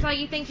was weird. It's like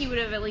you think he would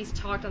have at least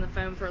talked on the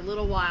phone for a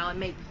little while and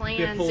made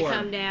plans Before. to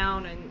come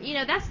down, and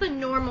that's the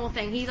normal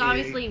thing. He's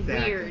obviously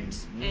Exactly. weird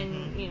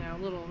and Mhm.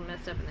 a little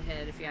messed up in the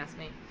head, if you ask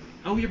me.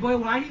 Oh, your boy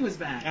Whitey was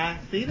back. I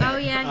see that. Oh,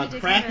 yeah, he a did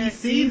crappy come back.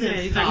 season.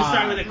 He's like, you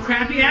started with a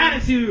crappy Mhm.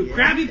 attitude, Yeah.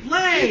 crappy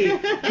play,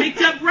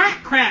 picked up rat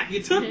crap,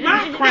 you took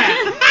my crap.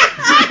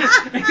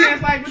 And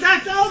it's like, but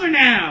that's over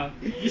now.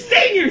 You're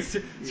seniors.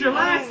 It's your Oh,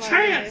 last my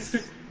chance.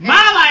 goodness. My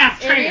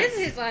last It chance. is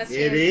his last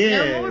It chance.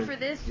 is. No more for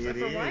this It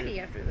for is.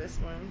 Whitey after this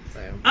one.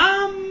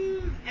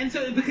 So. And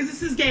so, because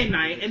this is game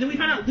night, and then we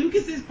found out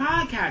Lucas is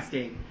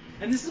podcasting.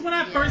 And this is when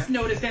I first Yes.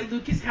 noticed that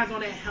Lucas has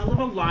on a hell of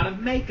a lot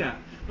of makeup.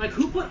 Like,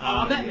 who put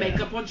all Oh, that yeah.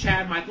 makeup on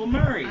Chad Michael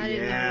Murray? I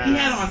didn't Yeah. know. He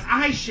had on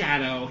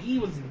eyeshadow. He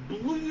was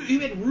blue. He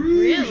had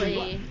rouge.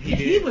 Really? Yeah,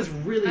 he was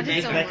really I just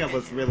His don't makeup. makeup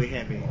was really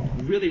heavy.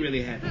 Really,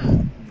 really heavy.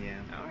 Yeah.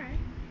 All right.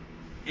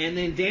 And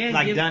then Dan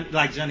Like gives-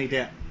 like Johnny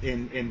Depp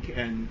in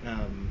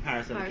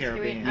Pirates of the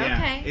Caribbean. Yeah.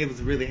 Okay. It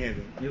was really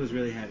heavy. It was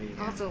really heavy.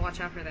 I'll have to watch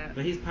out for that.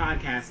 But he's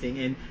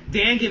podcasting, and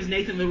Dan gives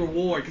Nathan the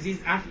reward because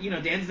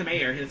Dan's the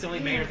mayor. It's the only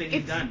mayor thing he's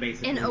It's done,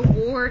 basically. An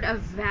award of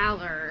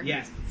valor.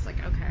 Yes. It's like,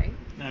 okay.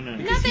 No. Not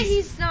Because that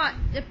he's not,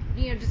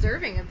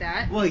 deserving of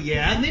that. Well,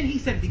 yeah. And then he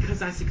said,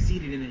 because I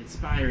succeeded in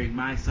inspiring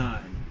my son.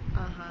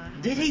 Uh-huh.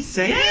 Did he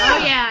say Yeah. that?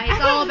 Oh, yeah.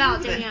 It's I all don't about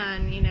remember that.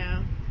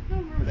 Dan, I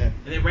don't remember that.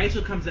 And then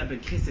Rachel comes up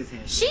and kisses him.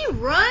 She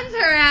runs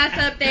her ass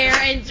up there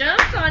and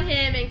jumps on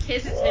him and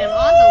kisses him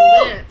on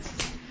the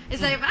lips.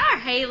 It's like, if I were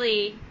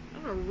Haley,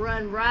 I'm going to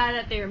run right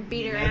up there and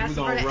beat her Maybe ass we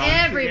in front of gonna run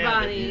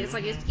everybody. together. It's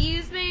like,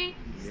 excuse me?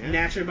 Yeah.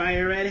 Snatch her by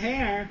her red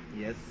hair.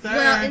 Yes, sir.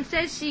 Well,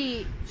 instead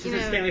she, She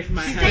said, "Stay away from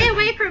my stay husband."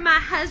 away from my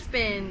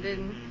husband.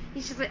 And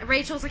she's like,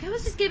 Rachel's like, I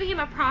was just giving him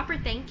a proper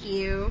thank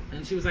you.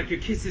 And she was like, your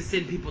kisses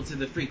send people to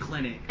the free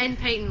clinic. And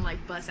Peyton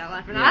busts out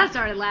laughing. Yeah. I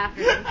started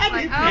laughing. Like,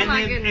 oh and my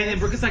then, goodness. And then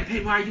Brooke is like,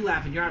 Peyton, why are you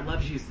laughing? Your I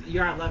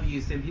love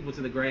you send people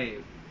to the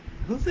grave.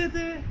 Who said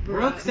that?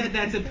 Brooke said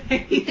that to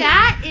Peyton.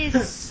 That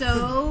is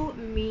so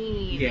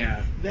mean.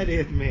 Yeah. That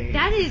is me.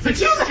 That is But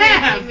you extremely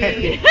laugh.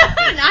 mean.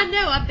 I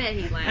know. I bet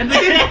he laughed.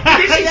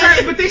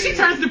 And but then she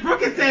turns to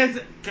Brooke and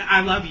says, I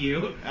love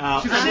you.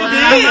 Oh, She's like, she well,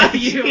 did. I love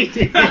you. She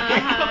did.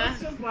 I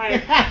was just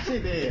like, She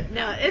did.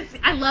 No,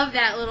 I love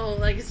that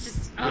little it's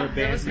just Their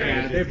that was banter.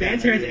 yeah, great. their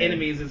banter as Yeah.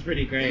 enemies is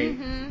pretty great.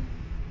 Mhm.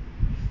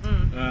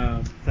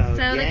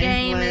 So the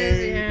game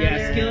is,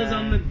 Yeah, Skills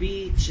on the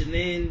beach, and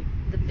then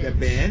The bench. The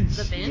bench.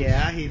 The bench.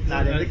 Yeah, he's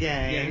not in the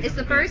Yeah, game. It's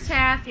the first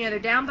half. They're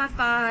down by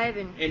 5,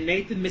 and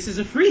Nathan misses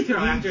a free throw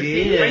He after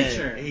did. seeing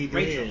Rachel. He did.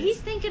 Rachel. he's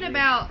thinking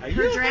about Are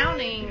her you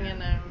drowning, okay?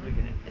 and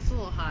Okay. it's a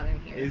little hot in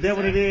here. Is that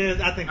what it is?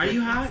 I think. Are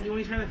you hot? You want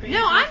me to turn the fan?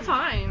 No, I'm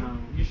fine.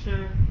 Oh, you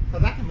sure?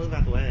 Because I can move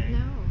out the way. No,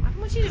 I don't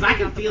want you to. Because I move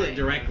can out the feel way. it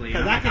directly.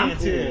 'Cause I'm I like, can I'm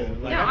cool. too.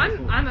 Like, No,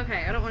 I'm I'm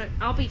okay. I don't want to.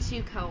 I'll be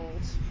too cold.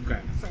 Okay.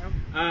 So,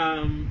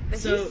 but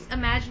So, he's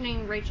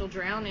imagining Rachel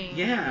drowning.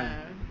 Yeah.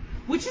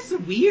 which is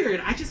weird.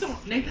 I just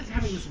don't. Nathan's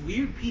having this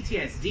weird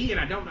PTSD, and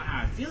I don't know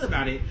how I feel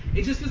about it.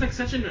 It just feels like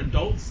such an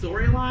adult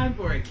storyline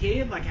for a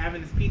kid, like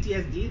having this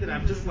PTSD, that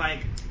I'm just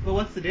like, But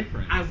what's the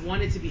difference? I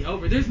want it to be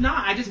over. There's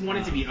not. I just want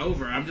it to be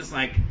over. I'm just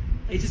like,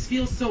 it just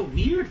feels so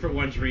weird for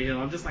One Tree Hill.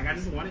 I'm just like, I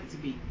just want it to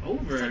be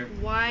over. It's like,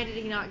 why did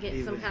he not get some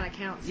Even. kind of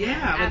counseling?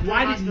 Yeah, like, after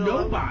why the did hospital?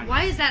 nobody?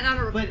 Why is that not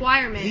a But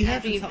requirement he after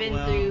hasn't you've ta- been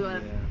well, through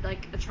yeah.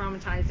 a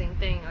traumatizing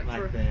thing? Like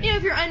Like for, that.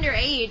 if you're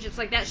underage, it's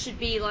like that should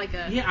be like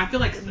a Yeah, I feel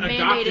like a mandated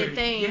doctor,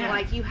 thing. Yeah.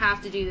 Like you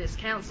have to do this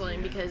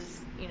counseling Yeah. because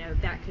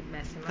that could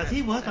mess him up. Because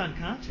he was so.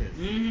 unconscious.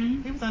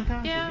 Mm-hmm. He was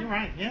unconscious. Yeah. You're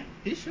right. Yeah,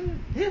 he should.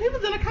 He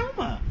was in a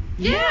coma.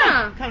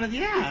 Yeah. Kind of.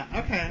 Yeah.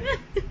 Okay.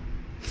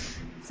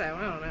 So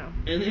I don't know.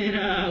 And then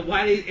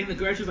Whitey in the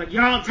grocery was like,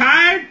 y'all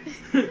tired?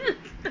 And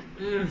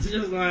it's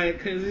just like,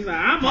 because he's like,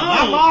 I'm old.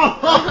 I'm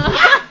old.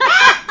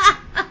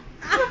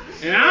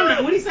 And I'm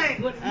not, what do you say?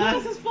 What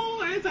was this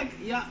for? It's like,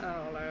 I y'all,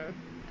 don't know.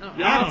 I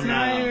don't I y'all don't know.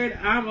 tired,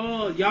 I'm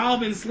old. Y'all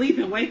been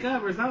sleeping, wake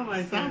up, or something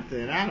like that.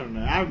 Something. I don't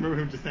know. I remember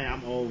him just saying,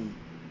 "I'm old."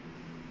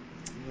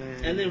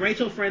 Man. And then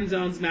Rachel friend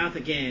zones Mouth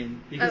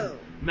again. Because Oh.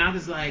 Mouth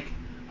is like,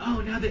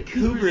 oh, now that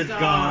Cooper's Cooper's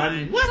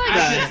gone. What It's I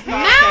like, just thought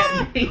Mal,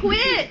 that maybe-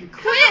 quit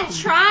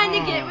trying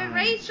to get with on.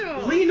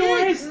 Rachel. Lee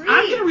Norris, Good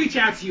I'm grief. going to reach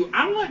out to you.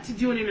 I want to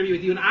do an interview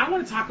with you, and I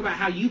want to talk about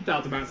how you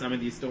felt about some of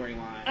these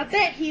storylines. I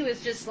bet he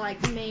was just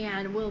like,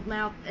 man, will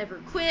Mouth ever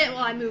quit? Will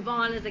I move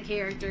on as a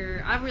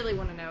character? I really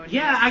want to know. What he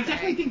Yeah, has to I say.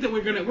 definitely think that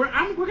we're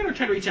gonna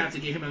try to reach out to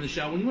get him on the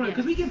show.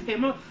 Because we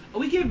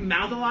give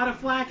Mouth a lot of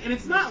flack, and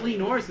it's not Lee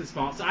Norris's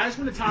fault. So I just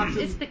want to talk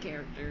to It's the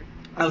character.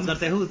 I was gonna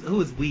say,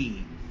 who is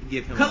we?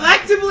 Give him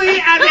collectively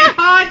as a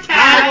podcast.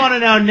 I want to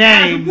know as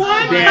names.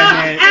 one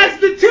Damn it. as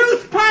the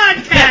Tooth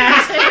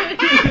Podcast.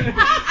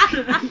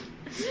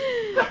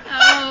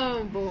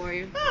 Oh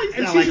boy. Oh, you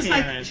And sound she's like just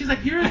Karen. she's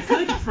like, you're a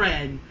good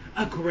friend,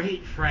 a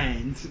great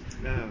friend.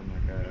 Oh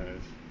my gosh.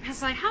 I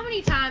was like, how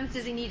many times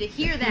does he need to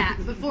hear that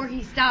before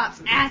he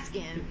stops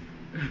asking?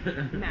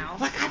 Mouse.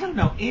 Like, I don't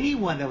know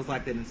anyone that was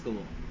like that in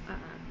school.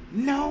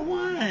 No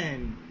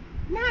one.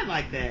 Not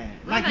like that.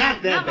 Like,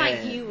 not that Not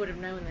bad. like you would have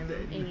known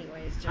them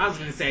anyways, Johnny. I was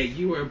gonna say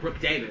you were Brooke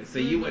Davis, so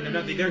you wouldn't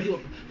have nothing.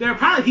 There are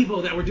probably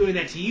people that were doing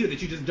that to you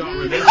that you just don't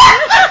remember.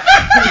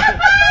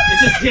 They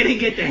just didn't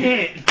get the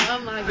hint. Oh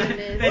my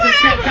goodness. They just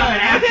kept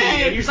coming after you.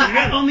 Okay. And you're just like,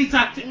 I only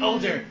talk to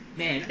older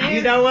men.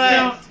 You know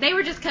what? They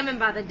were just coming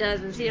by the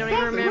dozens. You don't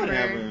even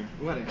remember.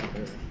 Whatever.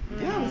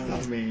 Y'all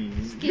was so mean.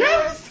 Skills.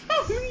 Y'all was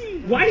so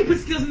mean. Whitey put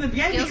Skills in the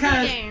game Skills in the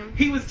because game.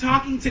 he was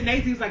talking to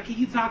Nathan. He was like, "Can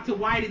you talk to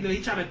Whitey?" And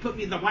he trying to put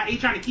me in the He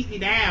trying to keep me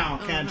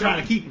down. I'm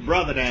trying to keep your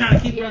brother down. Trying to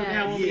keep brother Yeah.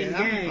 down when we in the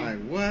I was game. like,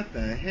 what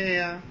the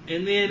hell?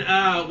 And then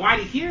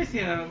Whitey hears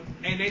him,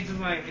 and they just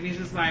like, and he's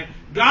just like,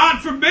 "God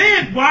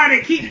forbid,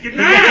 Whitey, keep you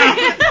down."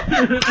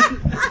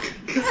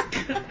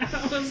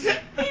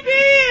 He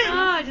did.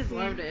 Oh, I just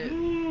loved it.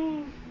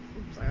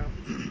 So.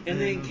 And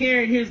then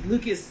Karen hears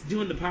Lucas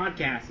doing the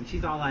podcast, and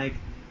she's all like,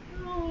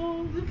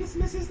 "Oh, Lucas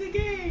misses the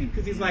game,"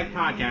 because he's like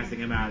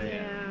podcasting about it.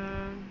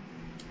 Yeah.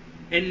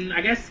 And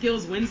I guess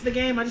Skills wins the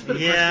game. I just put a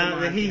question Yeah,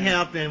 mark. he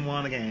helped and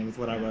won the game is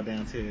what I wrote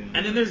down too.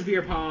 And then there's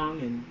beer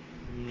pong,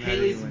 and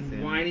Haley's went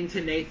in. whining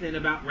to Nathan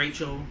about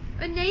Rachel.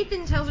 But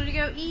Nathan tells her to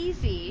go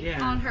easy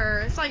Yeah. on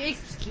her. It's like,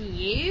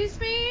 excuse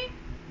me?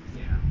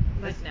 Yeah,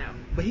 But no.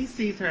 But he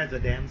sees her as a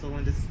damsel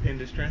in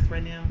distress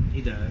right now.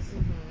 he does.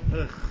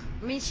 Ugh.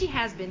 I mean, she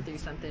has been through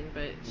something,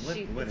 but it's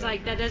Whatever.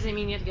 like, that doesn't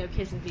mean you have to go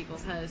kissing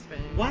people's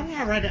husbands. Why did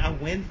I write a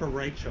win for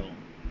Rachel?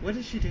 What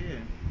did she do?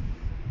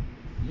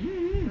 I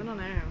Mm-hmm. don't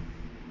know.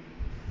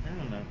 I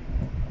don't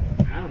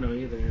know. I don't know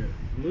either.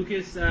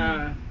 Lucas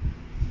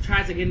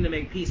tries to get him to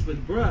make peace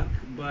with Brooke,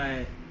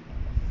 but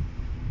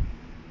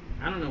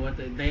I don't know what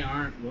they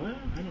aren't. What?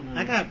 I don't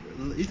know.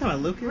 You talking about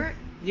Lucas?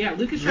 Yeah,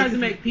 Lucas tries to Lucas-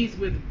 make peace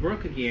with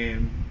Brooke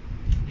again.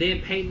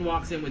 Then Peyton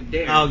walks in with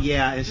Derek. Oh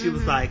yeah, and she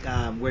was Mhm.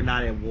 like, "We're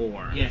not at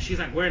war." Yeah, she's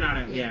like, we're not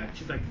at. Yeah, Yeah.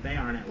 she's like, they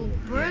aren't at Well, war.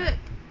 Brooke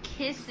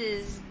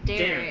kisses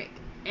Derek,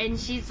 and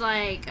she's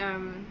like,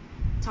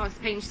 talks to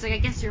Peyton. She's like, I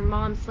guess your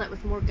mom slept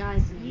with more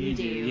guys than you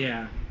do.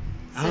 Yeah.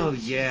 Oh,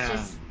 she's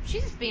yeah.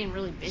 She's just being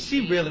really bitchy.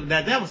 She really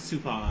that was too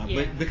far,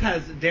 Yeah. but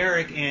because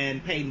Derek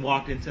and Peyton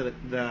walked into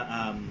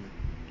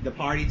the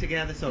party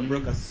together, so Mhm.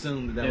 Brooke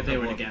assumed that That they her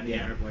were boy- together. Yeah,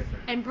 her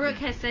boyfriend. And Brooke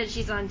has said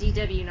she's on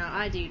DW, not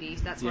I duty,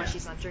 so that's why Yeah.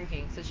 she's not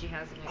drinking, so she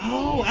has an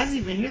Oh, I excuse. didn't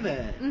even hear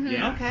that. Mhm.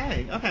 Yeah.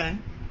 Okay.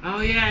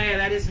 Oh yeah,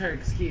 that is her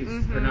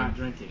excuse for Mhm. not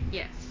drinking.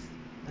 Yes.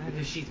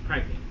 Because she's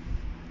pregnant.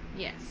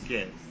 Yes.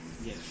 Yes.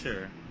 Yes.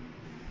 Sure.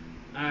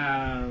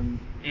 And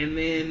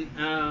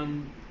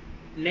then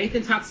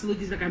Nathan talks to Luke.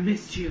 He's like, I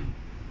missed you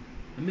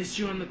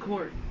on the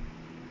court.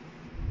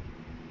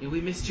 Yeah,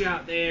 we missed you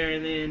out there.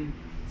 And then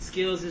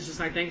Skills is just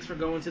like, thanks for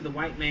going to the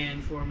white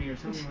man for me or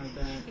something like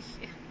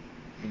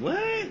that. What?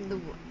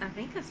 I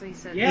think that's what he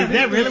said. Yeah, Is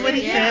that really what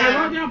he yeah, said?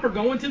 I wrote down for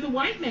going to the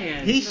white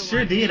man. He The sure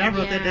white did. I man,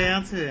 wrote that yeah.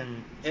 down too.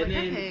 And like,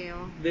 then, okay.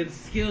 then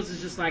Skills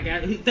is just like,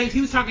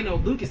 he was talking to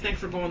Lucas, thanks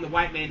for going to the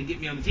white man to get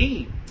me on the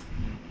team.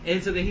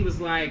 And so then he was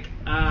like,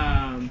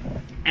 and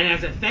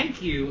as a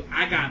thank you,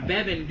 I got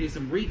Bevan to do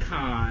some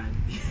recon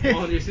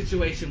on your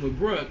situation with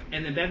Brooke.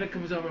 And then Bevan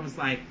comes over and was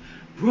like,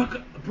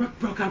 Brooke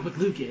broke up with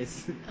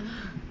Lucas.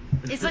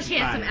 It's like she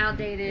has some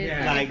outdated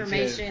Yeah. Like,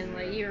 information. just,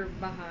 Like, you're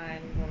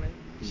behind, woman.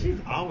 She's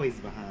always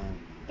behind.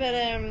 But,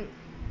 And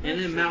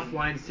then Mouth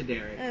whines to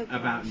Derek Oh,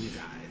 about gosh. you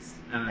guys.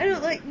 I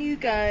don't like new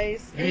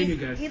guys. Hey, new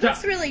guys. He Stop.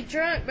 looks really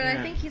drunk, but Yeah.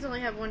 I think he's only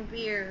had one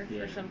beer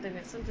Yeah. or something.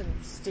 It's something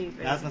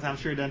stupid. I was gonna say, I'm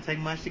sure it doesn't take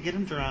much to get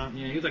him drunk.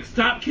 Yeah, he was like,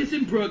 stop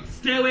kissing Brooke,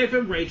 stay away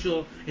from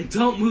Rachel, and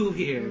don't move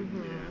here.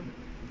 Mhm.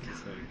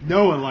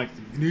 No one likes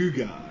new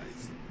guys.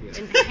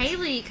 And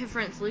Haley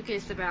confronts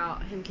Lucas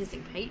about him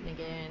kissing Peyton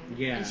again.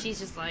 Yeah. And she's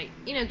just like,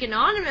 getting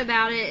on him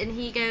about it. And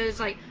he goes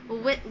like, well,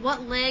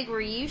 what leg were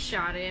you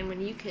shot in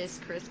when you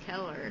kissed Chris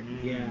Keller?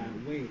 Yeah,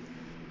 wait.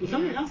 Well,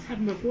 something else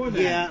happened before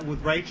that. Yeah,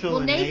 with Rachel Well,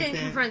 and Nathan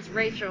Nathan. confronts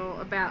Rachel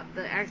about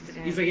the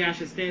accident. He's like, yeah, I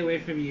should stay away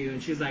from you.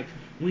 And she's like,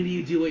 when do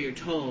you do what you're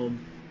told?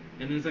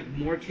 And there's like,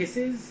 more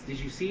kisses? Did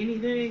you see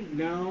anything?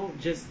 No,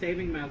 just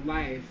saving my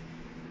life.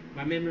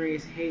 My memory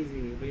is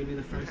hazy, but you'll be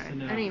the first Okay. to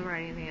know. I didn't even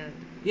write anything else.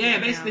 Yeah,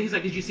 basically, down. he's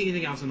like, did you see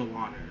anything else in the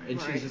water?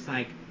 And Right. she's just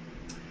like,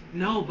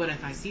 no, but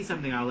if I see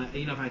something, I'll let,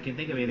 if I can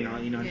think of anything, I'll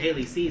let you know. And Yeah.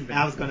 Haley sees that.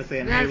 I was gonna say,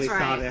 and That's Haley saw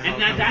right. that whole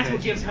And that's what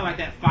conversation. gives her like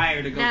that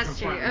fire to go That's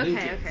confront true. Okay,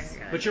 Lucas. okay,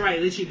 got it. But you're right,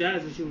 at least she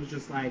does, and she was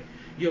just like,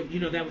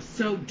 that was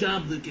so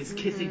dumb, Lucas,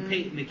 kissing Mhm.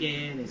 Peyton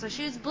again. And So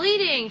she was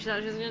bleeding. She thought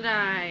she was gonna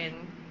die,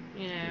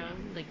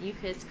 and like you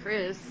kissed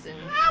Chris, and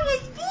I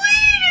was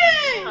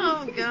bleeding.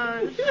 oh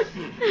gosh.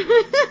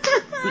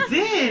 But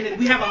then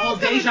we have a whole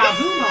deja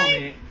vu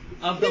moment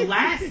of the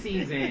last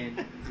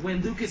season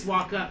when Lucas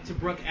walked up to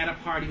Brooke at a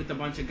party with a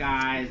bunch of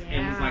guys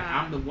and was like,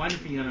 Yeah. I'm the one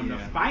for you and I'm Yeah.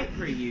 gonna fight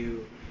for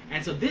you.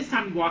 And so this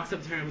time he walks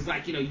up to her and was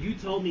like, you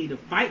told me to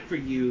fight for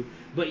you,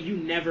 but you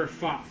never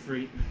fought for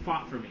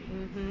me.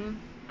 Mhm.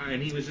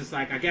 And he was just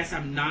like, I guess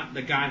I'm not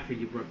the guy for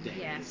you, Brooke Davis.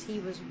 Yes, he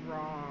was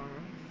wrong.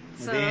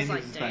 And So then I was he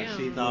like, was just like, damn.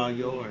 she's all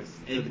yours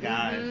to the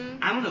guys. Mhm.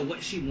 I don't know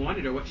what she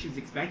wanted or what she was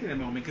expecting at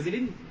the moment because it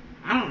didn't.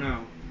 I don't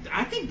know.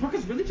 I think Brooke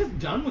is really just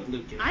done with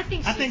Lucas. I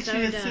think I she's think so she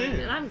is done,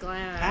 too. and I'm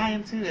glad. I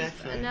am too, Just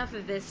actually. enough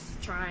of this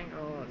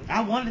triangle.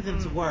 I wanted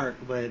them to work,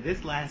 but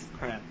this last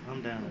crap,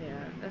 I'm done. Yeah,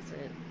 that's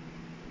it.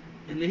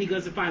 And then he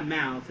goes to find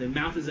Mouth, and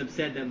Mouth is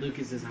upset that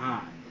Lucas is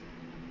hot,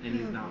 and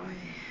he's Oh, not. boy.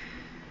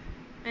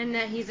 And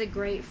that he's a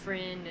great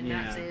friend, and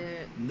Yeah. that's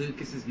it.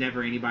 Lucas is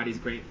never anybody's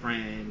great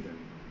friend.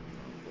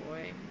 Oh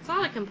boy, it's a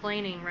lot of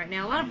complaining right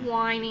now. A lot of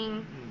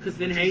whining. Because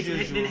then, Which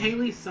is then usual.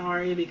 Haley's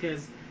sorry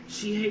because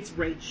she hates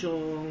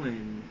Rachel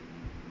and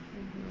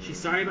she's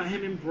sorry about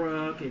him and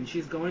Brooke and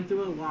she's going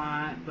through a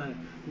lot. But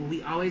will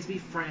we always be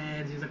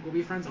friends? He's like, we'll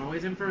be friends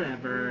always and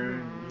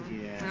forever.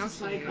 Mhm. Yeah. That's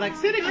like, cute. Like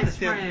sitting on the Best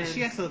step, friends.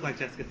 she actually looked like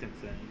Jessica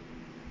Simpson.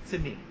 To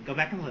me, go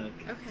back and look.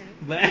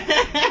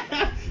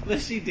 Okay.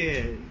 But she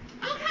did.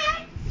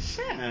 Okay.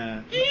 Shut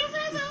up. You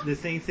say so? The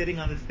scene sitting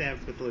on the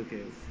steps with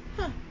Lucas.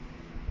 Huh.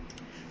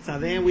 So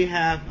then we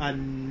have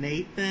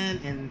Nathan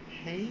and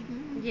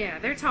Peyton. Yeah,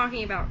 they're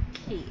talking about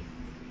Keith.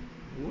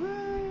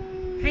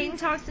 What? Peyton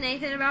talks to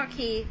Nathan about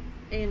Keith,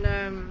 and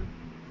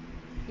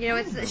you know,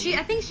 it's she.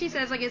 I think she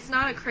says like it's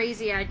not a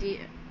crazy idea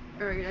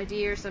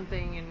or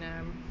something,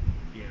 and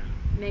Yeah.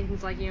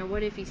 Nathan's like, you know,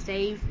 what if he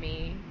saved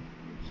me?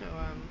 So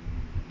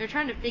they're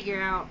trying to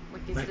figure out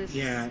like is Like, this?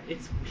 yeah,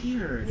 it's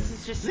weird. This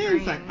is just Then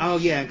strange. it's like, oh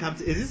yeah,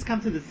 is this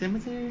come to the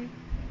cemetery?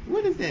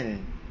 What is that?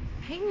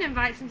 Peyton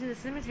invites him to the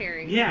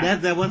cemetery. Yeah.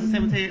 That was a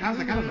cemetery. I was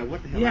like, I don't know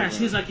what the hell. Yeah, that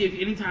she's was. like, if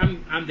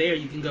anytime I'm there,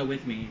 you can go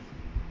with me.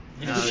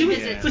 And Oh, so she was,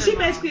 yeah. so she Her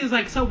basically mom. was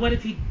like, so what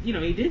if he,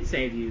 he did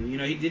save you?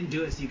 He didn't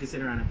do it so you could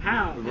sit around and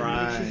pout. And then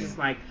Right. she's just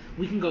like,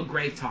 we can go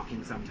grave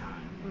talking sometime.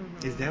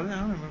 Mhm. Is that what I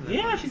don't remember? That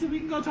Yeah, part. she said we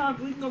can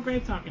go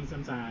grave talking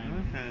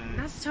sometime. Okay.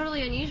 That's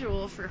totally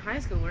unusual for high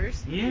schoolers.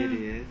 Yeah. It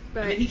is.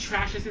 But And then he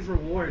trashes his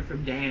reward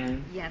from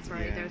Dan. yeah, that's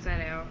right. Yeah. Throws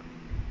that out.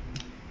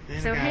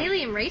 Then So we got-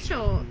 Haley and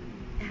Rachel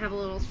have a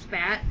little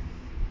spat,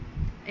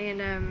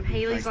 and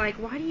Haley's like,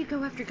 "Why do you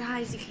go after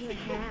guys you can't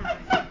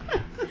have?"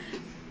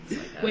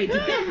 Wait, did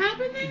that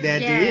happen then?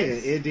 That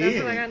Yes, did. It that's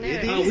did. what I got It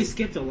noted. did. Oh, we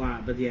skipped a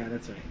lot, but yeah,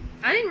 that's right.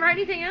 I didn't write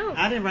anything else.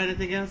 I didn't write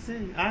anything else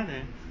in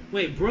either.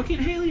 Wait, Brooke and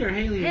Haley or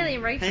Haley? Haley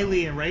and Rachel.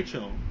 Haley and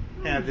Rachel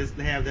have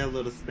their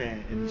little spat,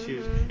 and she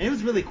was, Mhm. and it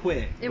was really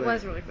quick. It but-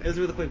 was really quick. It was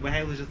really quick, but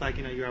Haley was just like,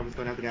 you're always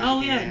going after guys.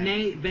 Oh you yeah, can't have.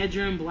 Nate,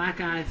 bedroom, black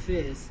eye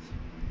fist.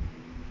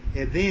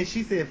 And then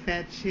she said,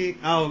 "Fat chick."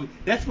 Oh,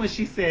 that's when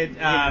she said,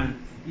 Yeah.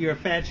 "You're a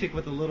fat chick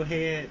with a little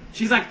head."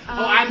 She's like,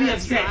 Oh, I'd be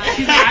that's upset. right.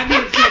 She's like, I'd be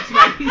upset too.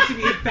 I used to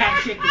be a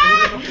fat chick with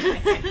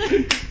a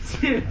little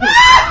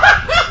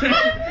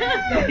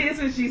That is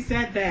when she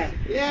said that.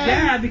 Yeah.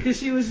 Yeah, because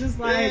she was just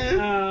like,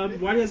 Yeah.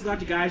 why do you go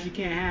to guys you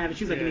can't have? And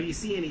she was like, Yeah. if you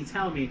see any,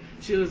 tell me.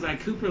 She was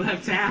like, Cooper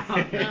left town.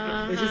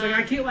 And she's like,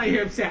 I can't let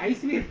you upset. I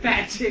used to be a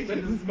fat chick with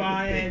a small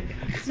head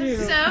too.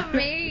 So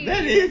mean.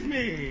 That is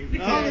me.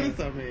 All of Yeah. it is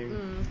so mean.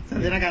 Mm. So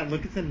then I got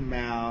Lucas in the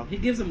mouth. He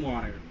gives him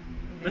water.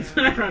 That's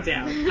Yeah. what I wrote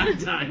down. I'm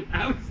done.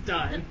 I was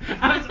done.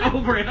 I was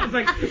over it. I was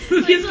like, Like,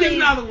 Lucas gives please.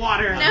 him all the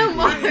water. No I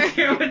more. don't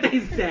care what they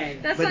say.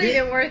 That's But not then,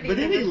 even worth but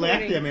then even he left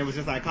recording. him and was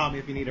just like, "Call me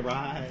if you need a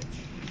ride."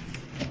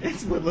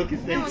 That's what Lucas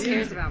said. No one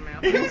cares about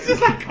Mouth. It was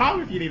just like, "Call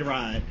me if you need a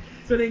ride."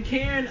 So then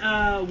Karen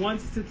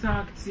wants to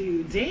talk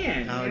to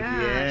Dan. Oh,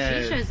 Yeah,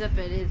 yes. she shows up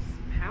at his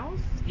house.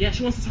 Yeah,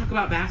 she wants to talk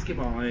about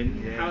basketball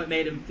and Yeah. how it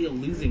made him feel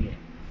losing it.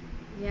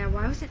 Yeah,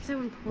 why was it so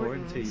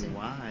important? Important to you, And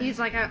why? He's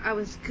like, I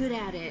was good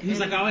at it. He was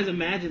and- like, I always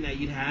imagined that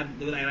you'd have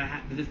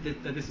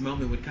that this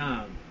moment would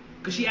come.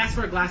 Because she asked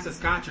for a glass of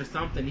scotch or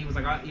something. He was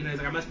like, he's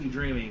like, I must be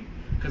dreaming.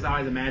 Because I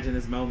always imagined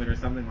this moment or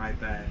something like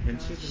that. And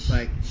she's just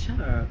like, shut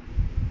up.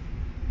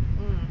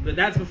 Mm. But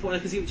that's before,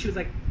 because she was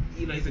like,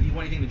 he's like, you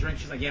want anything to drink?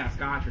 She's like, yeah,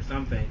 scotch or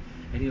something.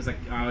 And he was like,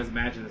 I always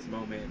imagined this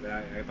moment, but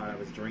I thought I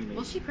was dreaming.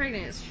 Well, she's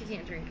pregnant, so she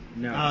can't drink.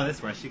 No. Oh,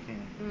 that's right. She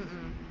can.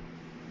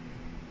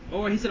 Mm-mm.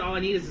 Or he said, all I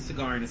need is a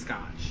cigar and a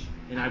scotch.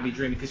 And I'd be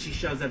dreaming, because she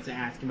shows up to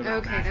ask him about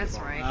Okay, that's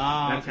basketball. right.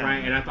 Oh, That's okay.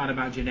 right. And I thought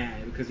about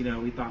Janae, because,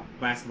 we thought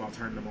basketball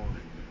turned them on.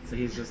 So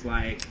he's just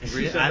like, and she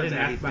Really? shows I up didn't to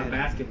know ask he about said that.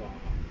 basketball.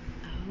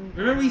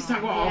 Remember we used to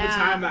talk about all the Yeah.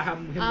 time about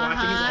him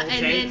watching his old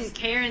and tapes? then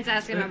Karen's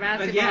asking about But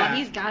basketball. yeah.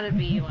 He's got to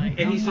be like,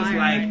 And on he's just fire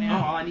like, right oh,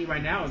 now. all I need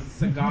right now is a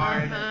cigar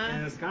Uh-huh.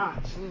 and a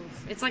scotch.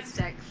 Oof. It's like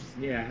sex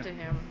Yeah. to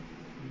him.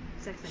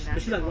 Sex and basketball.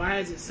 But she's like, why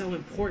is it so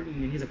important?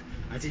 And he's like,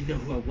 I didn't know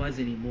who I was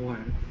anymore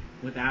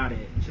without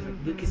it. And she's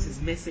like, Lucas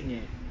is missing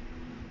it.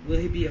 Will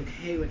he be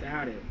okay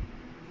without it?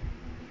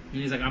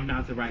 And he's like, I'm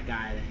not the right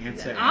guy to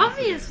answer.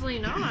 Obviously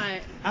not.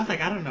 I was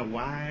like, I don't know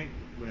why.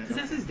 Because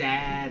that's his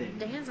dad. And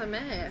Dan's a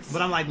mess.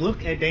 But I'm like,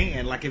 look at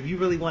Dan. Like, if you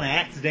really want to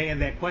ask Dan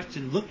that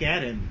question, look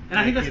at him.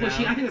 I think Like, that's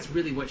I think that's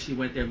really what she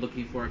went there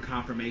looking for, a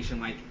confirmation.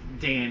 Like,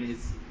 Dan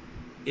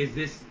is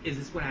this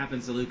what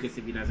happens to Lucas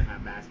if he doesn't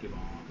have basketball?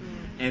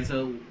 And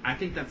so I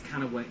think that's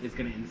kind of what is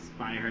going to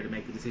inspire her to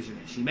make the decision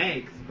that she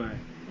makes. But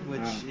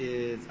Which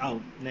is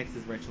next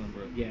is Rachel and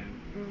Brooke. yeah,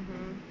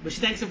 Mm-hmm. but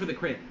she thanks him for the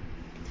crib.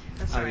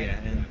 That's Oh right. yeah,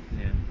 and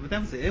yeah. But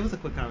that was it. It was a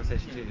quick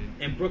conversation too.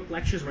 And Brooke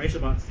lectures Rachel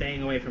about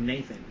staying away from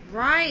Nathan.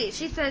 Right.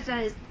 She says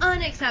that is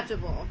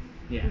unacceptable.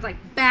 Yeah. It's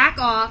like, back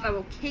off, I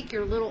will kick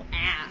your little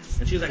ass.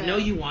 And she was like, So- no,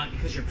 you won't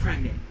because you're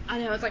pregnant. I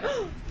know, it's like,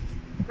 oh,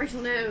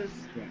 Rachel knows.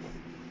 Yeah.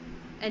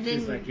 And then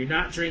She's like, you're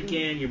not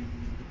drinking, you're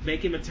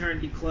making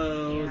maternity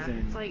clothes, yeah,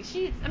 and it's like,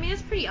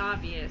 it's pretty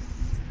obvious.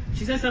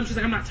 she says something. She's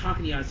like, I'm not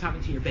talking to you, I was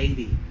talking to your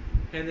baby.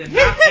 And then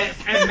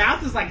and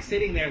Mouth is like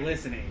sitting there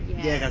listening.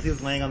 Yes. Yeah, because he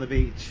was laying on the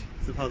beach,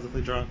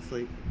 supposedly drunk,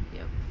 asleep.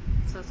 Yep.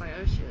 So it's like,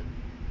 oh shit.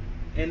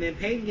 And then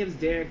Peyton gives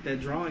Derek the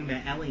drawing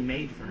that Ellie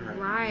made for her.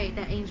 Right,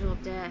 that angel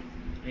of death.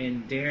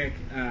 And Derek,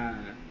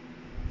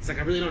 it's like,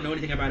 I really don't know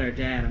anything about our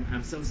dad.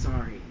 I'm so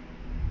sorry.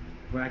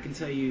 But I can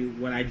tell you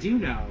what I do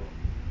know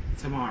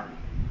tomorrow.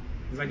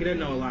 He's like, he doesn't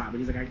know a lot, but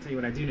he's like, I can tell you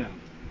what I do know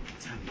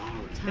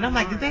tomorrow. And I'm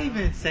like, did they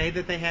even say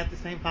that they had the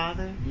same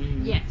father?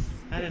 Mhm. Yes.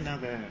 I didn't know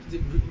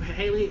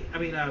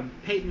that.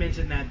 Peyton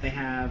mentioned that they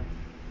have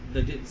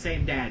the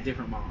same dad,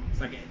 different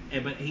moms. Like,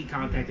 but he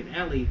contacted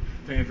Ellie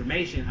for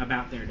information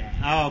about their dad.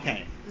 Oh,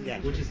 okay. Yeah.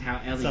 Which is how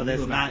Ellie So knew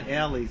that's about not it.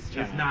 Ellie's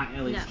child. That's not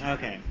Ellie's No. child.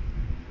 Okay.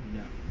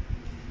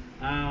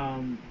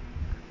 No.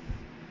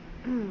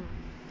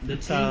 The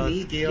team So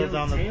needs Skills Gil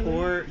on the Taylor.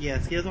 court. Yeah,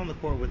 Skills on the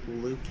court with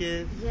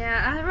Lucas.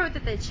 Yeah, I wrote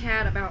that they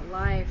chat about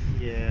life.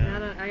 Yeah.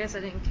 And I guess I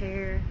didn't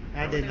care.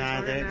 I about what didn't they were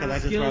talking either, 'cause about. I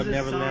just Skills wrote is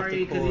never left sorry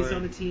the because he's court.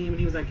 on the team, and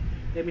he was like,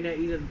 maybe not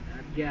either.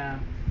 Yeah.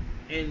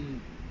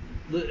 And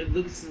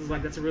Lucas was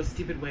like, that's a real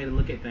stupid way to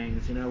look at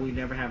things. You know, we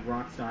never have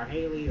Rockstar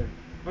Haley,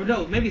 or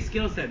no, maybe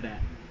Skills said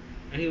that,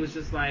 and he was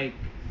just like,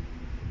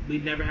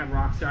 we'd never have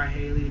Rockstar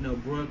Haley, no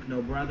Brooke,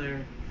 no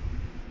brother.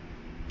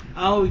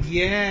 Oh,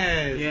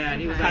 yes. Yeah,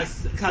 and he was Okay. like,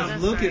 Because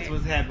That's Lucas right.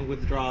 was having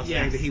withdrawals,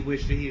 saying Yes. that he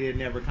wished that he had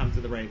never come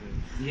to the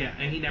Ravens. yeah,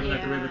 and he never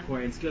left the Yeah. River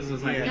Court. And Skills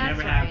was like, Yeah. we That's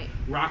never right. have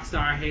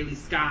Rockstar Haley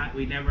Scott.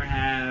 We never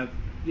have,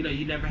 you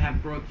never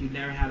have Brooke. You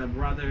never had a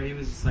brother. He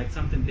was just like,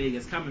 something big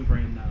is coming for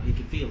him though. He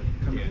could feel it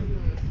coming. Yeah.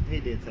 Mhm. He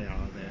did say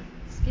all of that.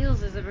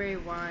 Skills is a very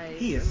wise.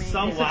 He is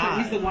so He's,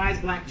 wise. he's the wise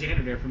black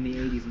janitor from the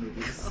 80s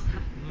movies.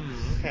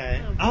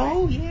 Okay. Oh, boy.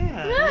 Oh,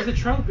 yeah. It was a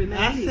trope in the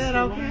I 80s. said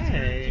the wise black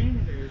okay.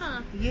 janitors.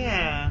 Huh.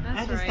 Yeah, That's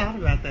I just right. thought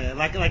about that.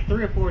 Like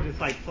 3 or 4 just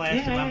like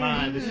flashed in Yeah, my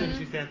mind as mhm. soon as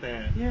you said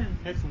that. Yeah.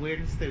 That's weird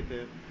and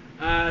stupid.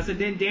 So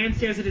then Dan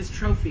stares at his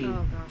trophy, Oh,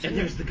 gosh. and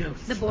there's the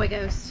ghost. The boy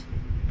ghost.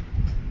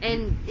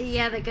 And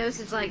yeah, the ghost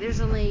is like, there's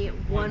only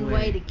one way.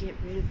 way to get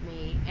rid of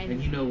me.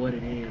 And you know what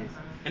it is.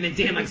 Uh-huh. And then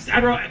Dan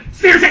I wrote,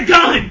 stares at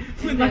gun!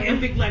 With like Mhm. in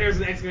big letters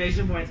with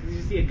exclamation points because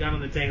you see a gun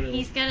on the table.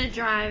 He's gonna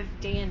drive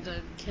Dan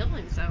to kill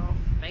himself,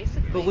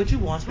 basically. But would you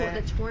want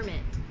that? The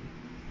torment.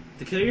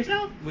 To kill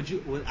yourself? Would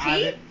Keith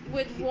either,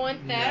 would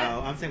want that.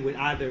 No, I'm saying would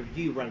either of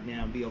you right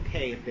now be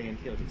okay if Dan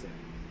killed himself?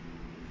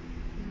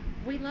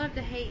 We love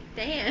to hate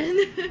Dan.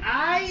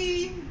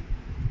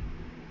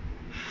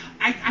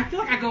 I feel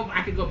like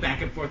I could go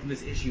back and forth in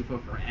this issue for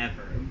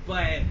forever,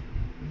 but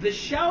the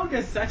show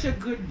does such a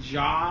good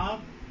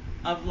job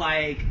of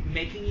like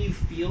making you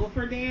feel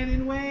for Dan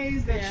in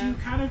ways that Yeah. you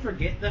kind of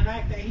forget the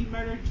fact that he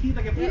murdered Keith.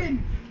 Like if we Yep.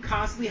 didn't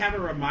constantly have a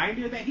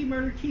reminder that he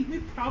murdered Keith, we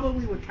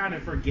probably would kind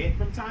of forget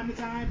from time to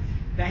time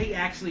that he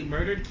actually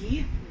murdered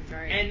Keith.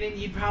 Right. And then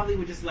you probably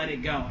would just let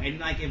it go. And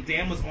like if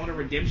Dan was on a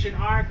redemption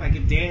arc, like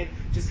if Dan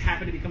just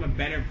happened to become a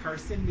better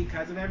person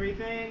because of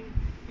everything,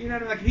 you know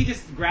what I mean? Like if he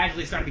just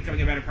gradually started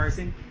becoming a better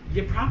person,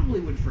 you probably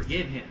would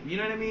forgive him. You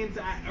know what I mean?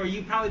 Or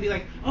you'd probably be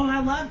like, oh,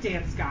 I love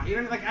Dan Scott. You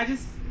know what I mean? Like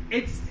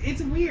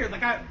it's weird.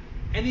 Like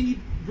and then you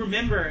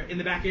remember in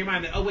the back of your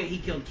mind that, oh wait, he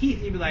killed Keith,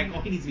 and you'd be like,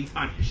 oh, he needs to be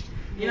punished.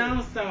 You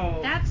know? So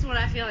That's what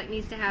I feel like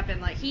needs to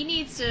happen. Like, he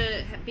needs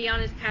to be on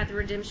his path of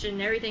redemption,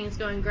 and everything's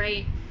going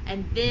great,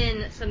 and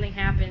then something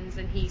happens,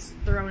 and he's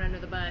thrown under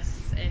the bus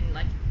and,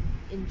 like,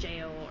 in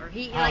jail, or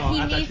he I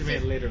needs thought you to,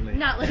 meant literally.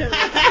 not literally,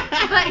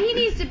 but he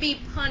needs to be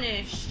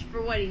punished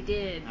for what he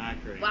did. I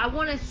agree. Well, I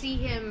want to see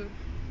him,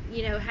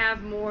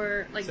 have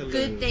more, like, To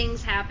good lose.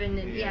 things happen,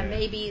 and Yeah.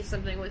 maybe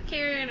something with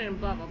Karen and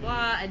blah blah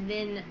blah, and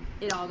then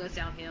it all goes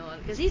downhill,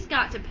 because he's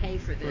got to pay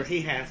for this. Or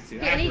he has to.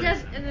 Yeah, I and he agree.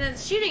 does, and then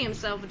shooting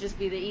himself would just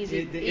be the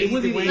easy. It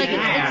would be way like to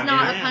it's have,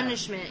 not yeah. a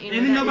punishment. and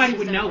then that nobody it's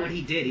would just know over. what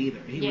he did either.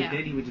 Yeah.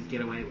 Then he would just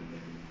get away with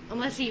it.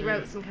 Unless he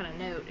wrote some kind of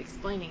note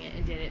explaining it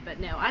and did it. But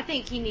no, I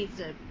think he needs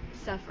to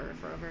suffer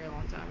for a very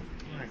long time.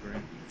 I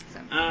agree. So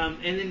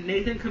And then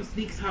Nathan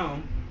sneaks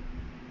home.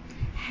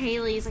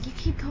 Haley's like, you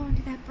keep going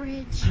to that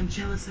bridge. I'm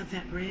jealous of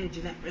that bridge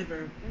and that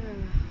river. Ugh.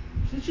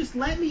 She was just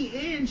let me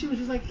in. She was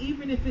just like,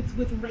 even if it's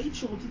with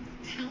Rachel,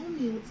 just tell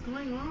me what's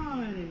going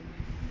on. And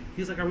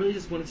he was like, I really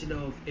just wanted to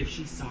know if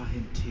she saw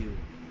him too.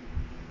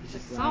 He's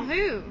just Saw like,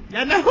 who?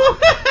 I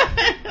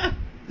know.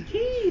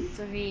 Keith.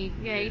 So he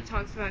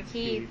talks about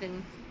Keith,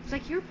 and he's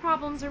like, your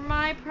problems are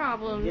my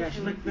problems. Yeah,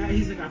 she's like,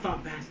 he's like, I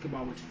thought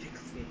basketball would fix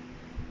me.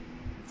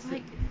 It's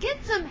like, get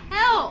some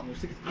help.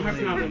 She's like, Get our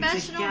some problems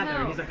professional together. And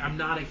help. he's like, I'm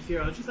not a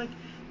hero. And she's like,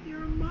 you're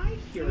my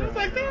hero. I was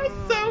like, they're so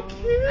Oh.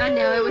 cute. I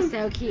know, it was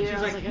so cute. She's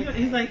I was like, okay.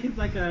 he's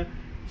like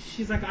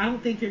she's like, I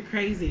don't think you're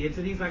crazy. And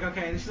so he's like,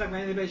 okay. And she's like,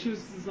 laying in bed. She was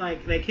just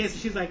like, they kiss.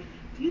 And she's like,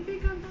 do you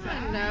think I'm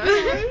fat? I know.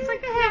 It's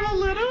like they have a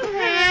little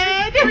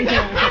head. It's like,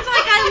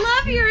 I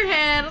love your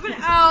head. I was like,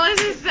 oh,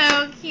 this is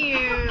so cute.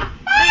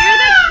 They're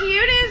the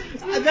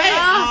cutest. They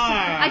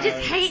are. I just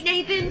hate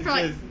Nathan for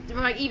like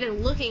like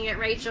even looking at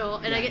Rachel,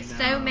 and I Yeah, get no.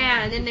 so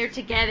mad, and then they're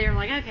together. I'm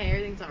like, okay,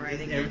 everything's all right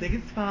again. Everything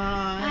is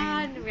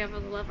fine. God, we have to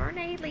love our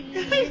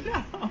Nayli.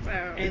 No. So.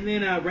 And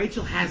then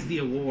Rachel has the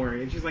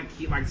award, and she's like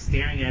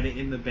staring at it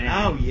in the bag.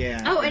 Oh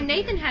yeah. Oh, and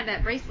Nathan had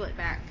that bracelet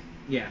back.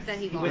 yes. that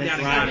he he lost. went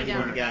down That's and right. got He it.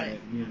 went and got it. it.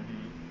 Yeah.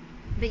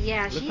 But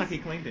yeah, Looks she's like he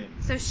cleaned it.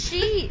 so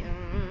she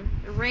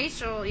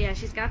Rachel, yeah,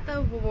 she's got the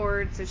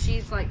award, so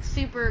she's like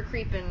super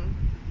creeping,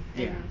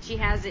 and Yeah. she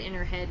has it in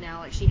her head now,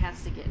 like she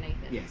has to get Nathan.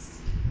 Yes.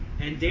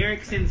 And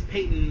Derek sends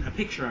Peyton a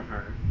picture of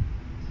her,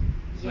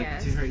 like,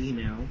 Yes. to her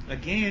email.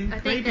 Again, I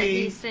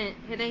creepy. think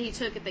that he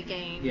took at the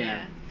game.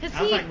 Yeah. Because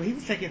I was like, well, he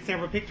was taking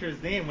several pictures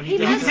then when he He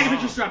He dropped was does- her taking off.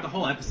 pictures throughout the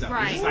whole episode.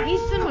 right, It's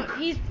just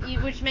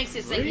like, which makes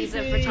it say he's a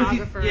Creepy.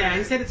 photographer. yeah,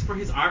 he said it's for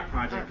his art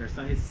project or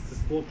something. His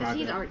school project.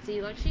 He's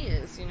artsy like she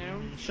is, you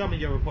know. Show me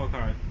your report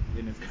card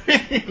in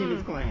this, in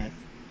this class.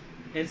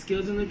 And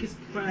Skills and Lucas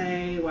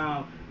play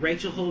while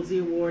Rachel holds the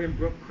award and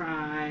Brooke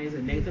cries,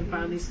 and Nathan Mm-hmm.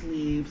 finally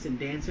sleeps, and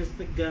Dan sets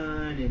the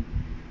gun, and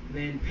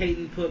then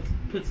Peyton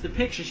puts the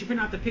picture. She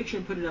printed out the picture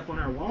and put it up on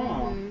her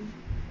wall. Mhm.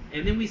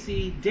 And then we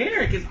see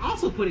Derek is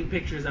also putting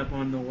pictures up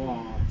on the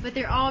wall. But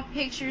they're all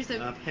pictures of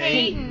A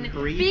Peyton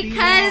creepy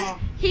because wall.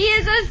 he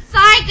is a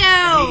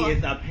psycho. He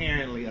is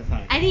apparently a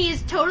psycho. And he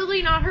is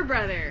totally not her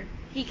brother.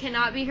 He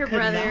cannot be her Could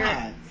brother.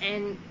 not.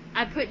 And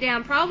I put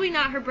down probably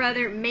not her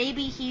brother.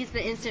 Maybe he's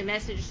the instant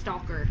message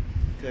stalker.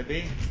 Could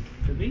be.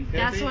 Could be. Could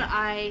That's be. what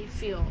I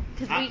feel.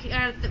 Because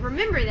we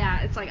remember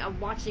that. It's like I'm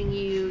watching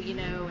you, you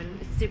know, and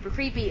it's super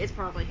creepy. It's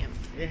probably him.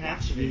 It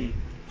has to be.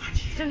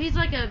 So he's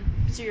like a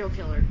serial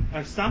killer.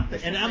 Or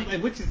something. And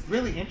Something. which is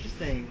really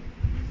interesting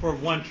for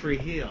One Tree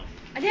Hill.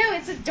 I know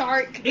it's a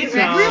dark. It's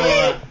direction.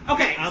 really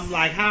okay. I'm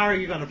like, how are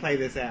you going to play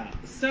this out?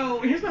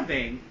 So here's my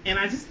thing, and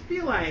I just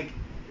feel like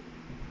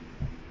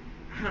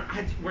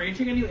we're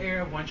entering a new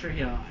era of One Tree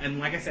Hill, and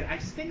like I said, I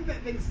just think that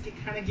things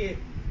kind of get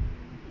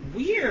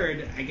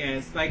weird, I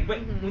guess. Like, but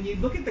Mhm. when you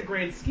look at the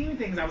grand scheme of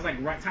things, I was like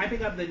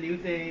typing up the new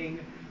thing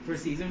for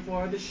season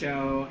 4 of the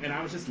show, and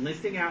I was just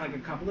listing out like a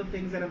couple of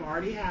things that have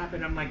already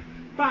happened. I'm like,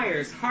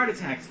 fires, heart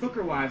attacks,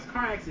 hooker wives,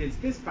 car accidents,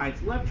 fist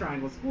fights, love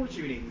triangles, school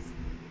shootings.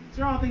 These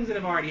are all things that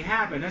have already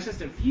happened. That's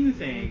just a few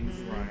things.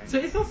 Mhm. Right. So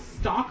is the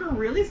stalker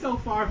really so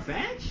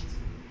far-fetched?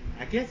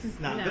 I guess it's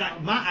not. No,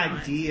 but my it's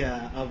not.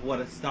 idea of what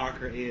a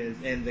stalker is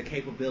and the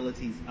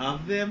capabilities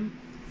of them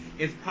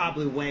is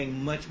probably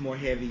weighing much more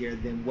heavier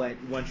than what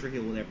One Tree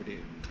Hill will ever do.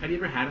 Have you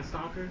ever had a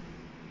stalker?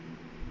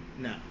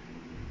 No.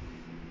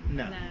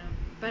 No.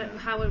 But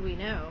how would we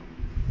know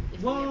if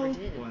we Well- ever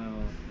did? Well,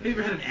 Have you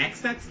ever had an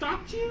ex that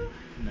stalked you?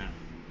 no.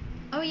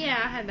 Oh yeah,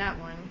 I had that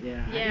one.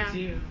 Yeah, I Yeah. did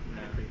too.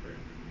 Had a creeper.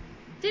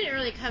 Didn't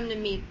really come to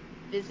me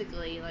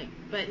physically, like,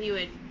 but he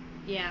would.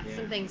 Yeah, Yeah.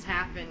 some things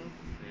happen.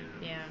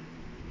 Yeah.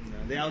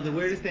 No. The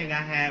weirdest thing I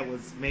had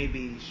was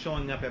maybe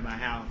showing up at my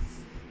house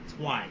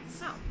twice.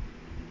 Oh.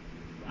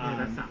 Yeah,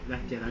 that's not that.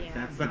 Yeah, that's, Yeah.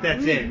 that's But not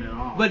that's it. at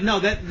all. But no,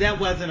 that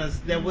wasn't a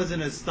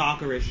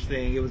stalkerish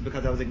thing. It was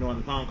because I was ignoring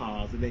the phone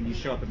calls, and then you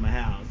show up at my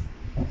house.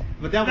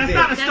 But that was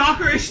that's it. not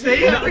a stalkerish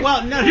thing. No,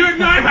 well, no. You're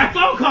ignoring my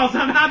phone calls.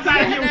 I'm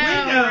outside of your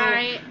No, window.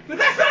 right. But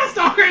that's not a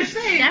stalkerish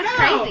thing. That's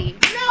no. crazy.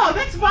 No,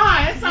 that's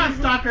fine. It's not a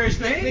stalkerish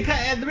thing. Because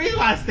and the reason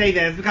why I say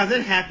that is because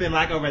it happened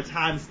like over a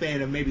time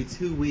span of maybe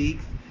 2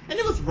 weeks, and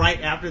it was right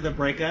after the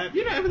breakup.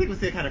 You know, everything was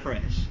still kind of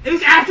fresh. It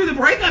was after the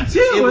breakup too.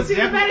 It was It's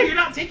even definitely- better. You're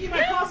not taking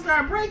my calls to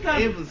our breakup.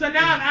 It was- So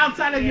now I'm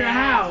outside of your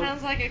house.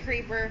 Sounds like a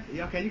creeper.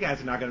 Yeah, okay, you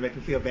guys are not gonna make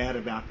me feel bad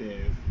about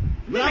this.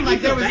 But But I'm like,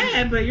 like, there was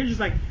bad, but you're just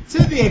like,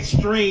 to the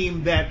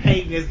extreme that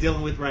Peyton is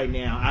dealing with right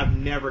now. I've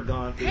never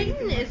gone through Peyton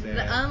anything is like the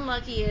that.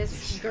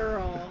 unluckiest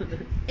girl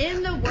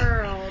in the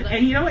world.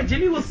 and you know what?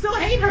 Jimmy will still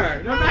hate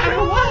her no matter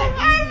know, what.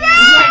 I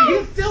It's know.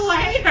 like, you still will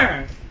hate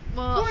her.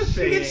 Well, Poor She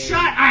thing. gets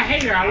shot. I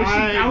hate her. I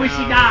wish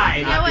she know. died.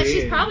 you know I what? did.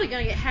 She's probably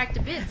gonna get hacked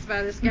to bits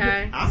by this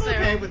guy. I'm so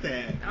okay with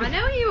that. I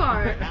know you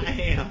are. I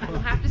am. We'll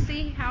have to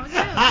see how it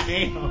I goes.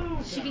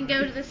 am. She can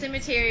go to the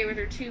cemetery with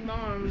her 2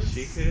 moms.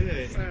 She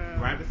could. So-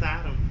 Right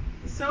beside him.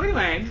 So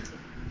anyway,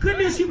 good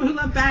news, people who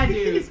love bad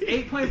news.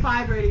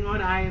 8.5 rating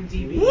on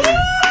IMDb. Woo!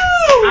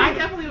 I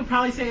definitely would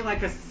probably say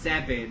like a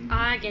 7.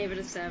 I gave it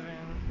a 7.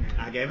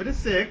 I gave it a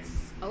 6.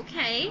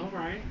 Okay. All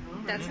right.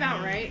 That's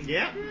about right.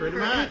 Yeah, pretty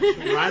much. Right.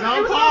 Right It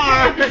on was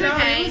par. okay. It's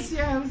okay. It's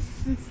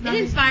It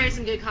nothing, inspired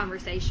some good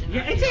conversation.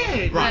 Yeah, I it feel.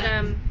 did. Right.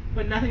 But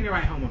but nothing to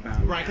write home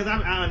about. Right, because I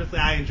honestly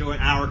I enjoyed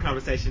our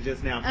conversation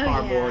just now Oh,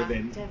 far yeah, more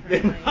than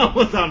definitely. what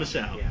was on the show.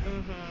 Yeah.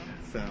 Mhm.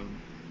 So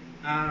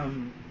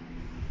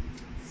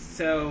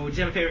So, do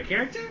you have a favorite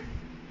character?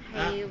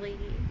 Haley.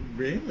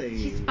 really,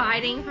 She's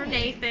fighting for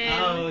Nathan.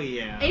 Oh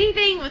yeah.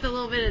 Anything with a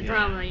little bit of Yeah.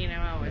 drama, you know,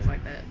 I always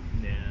like that.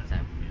 Yeah. So.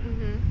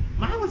 Mhm.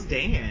 Mine was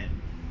Dan.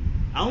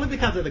 Only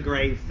because of the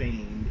grave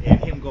scene and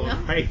him going No.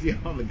 crazy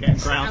on the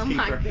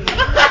groundskeeper. goodness.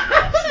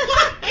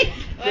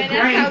 The Wait,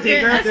 grave how good-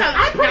 digger. that's how-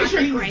 I'm pretty not sure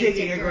the he was grave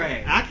digging a digger.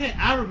 grave.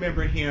 I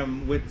remember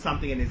him with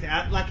something in his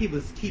hand, like he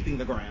was keeping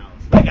the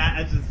grounds. Like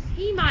I just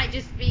He might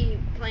just be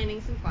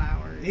planting some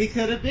flowers. he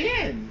could have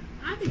been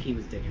I think he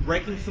was digging.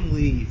 breaking some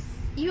leaves.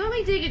 You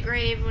only dig a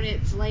grave when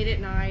it's late at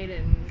night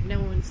and public.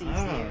 No one sees you.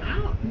 I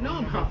don't know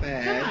about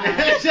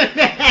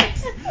that.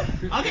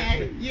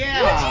 Okay,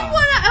 yeah.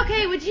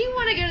 Would you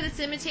want to go to the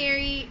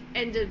cemetery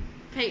and to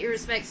pay your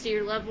respects to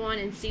your loved one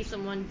and see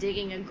someone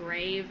digging a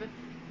grave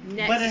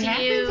next But it to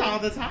happens you? all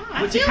the time.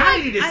 But you feel kind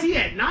of like need to I- see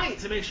it at night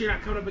to make sure you're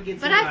not coming up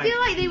against. But any, I feel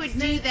like they would do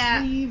snakes,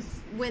 that leaves.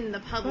 when the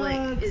public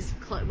bugs. is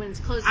when it's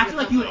close to I the feel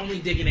like you would public.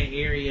 only dig in an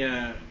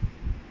area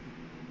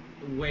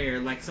where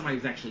like somebody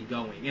was actually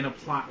going in a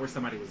plot where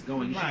somebody was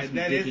going. You should Right, just be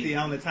that is digging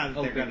the only time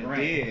that they're open gonna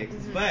grave. dig.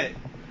 Mhm.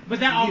 But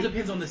that all you-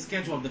 depends on the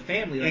schedule of the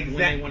family, like when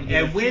Exact- they want to do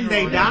and a when funeral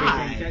they and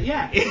die. everything.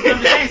 Yeah, so I'm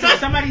just saying, so if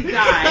somebody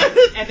died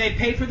and they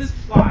paid for this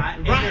plot,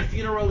 and Right. their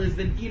funeral is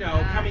then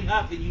coming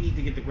up, then you need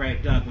to get the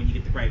grave dug when you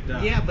get the grave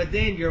dug. yeah, but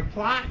then your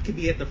plot could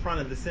be at the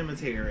front of the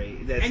cemetery.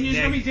 That's And you're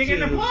just gonna be next digging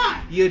to- the plot.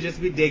 You'll just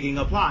be digging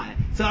a plot.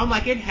 So I'm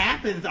like, it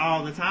happens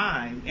all the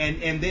time.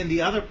 And then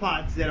the other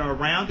plots that are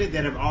around it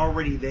that are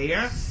already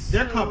there,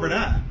 they're covered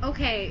up.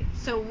 Okay,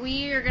 so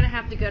we are gonna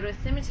have to go to a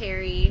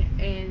cemetery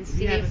and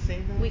see haven't if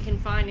seen that? we can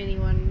find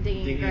anyone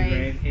digging Digging a a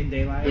grave. grave in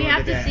daylight. We During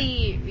have the to day.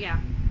 see. Yeah,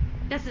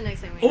 that's the next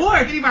thing we. Or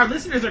if any of our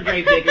listeners are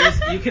grave diggers,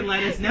 you can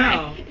let us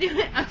know.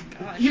 Oh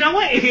gosh. You know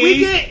what?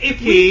 If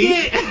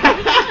Keith,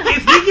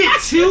 we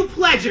get 2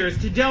 pledgers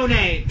to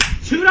donate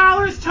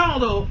 $2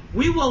 total,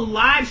 we will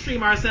live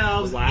stream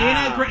ourselves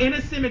Wow. in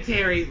a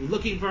cemetery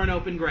looking for an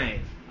open grave.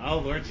 Oh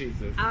Lord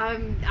Jesus.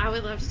 I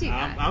would love to do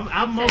that.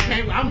 I'm So,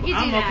 okay. we I'm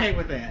can do that. okay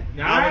with that.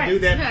 All I right. would do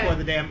that Good. before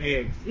the damn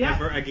eggs. Yeah.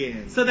 Never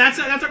again. So that's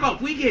our goal.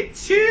 If we get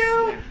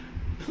 2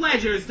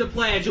 pledgers to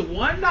pledge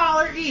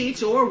 $1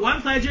 each, or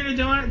one pledger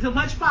to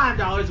pledge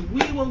 $5,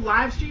 we will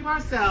live stream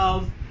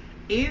ourselves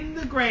in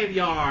the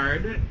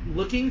graveyard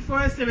looking for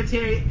a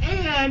cemetery,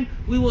 and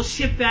we will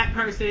ship that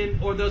person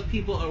or those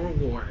people a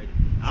reward.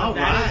 So All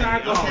that is right. our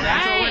goal. Okay.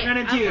 That's what we're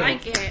gonna do. I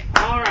like it.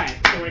 All right.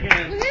 So we're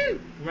gonna. Woohoo!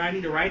 I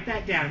need to write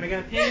that down. Am I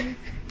gonna pin?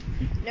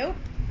 Nope.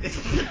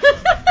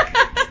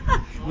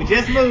 We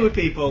just moved,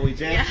 people. We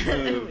just Yeah.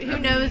 moved. Who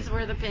knows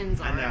where the pins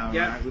are? I know.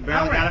 Yeah. Right? We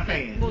barely All right. got a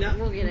fan. We'll get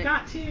We it.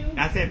 got 2.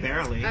 I said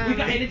barely. We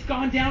got, and it's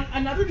gone down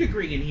another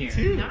degree in here.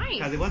 2. Nice.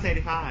 Because it was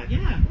 85.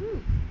 Yeah.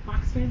 Ooh.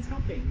 Fox fans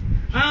helping.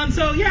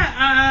 So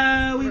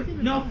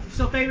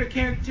favorite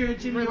character,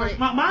 Jimmy. Relate-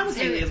 Mine was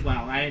Haley as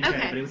well. I didn't say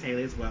Okay. it, but it was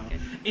Haley as well. Good.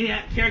 Any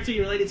character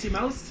you related to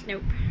most?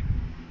 Nope.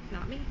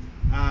 Not me.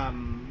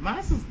 Mine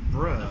was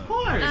Brooke. Of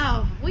course.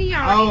 Oh, we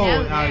already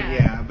know that.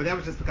 Yeah, but that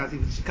was just because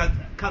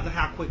because of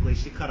how quickly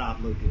she cut off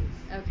Lucas,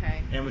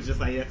 Okay. and was just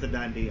like, that's a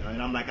done deal.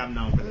 And I'm like, I'm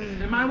known for that.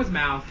 And mine was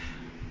Mouth.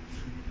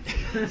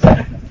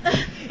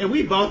 And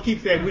we both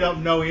keep saying we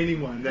don't know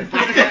anyone. That's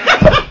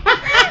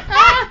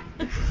I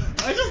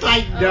just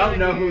like don't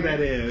know who that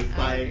is. Oh,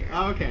 Like, dear.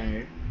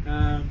 okay,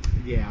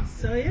 yeah.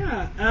 So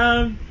yeah.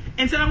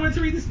 And so I wanted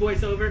to read this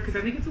voiceover because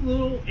I think it's a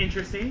little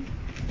interesting.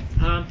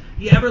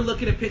 You ever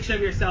look at a picture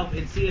of yourself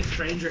and see a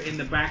stranger in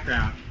the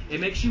background? It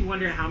makes you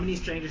wonder how many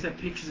strangers have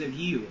pictures of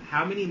you,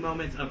 how many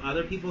moments of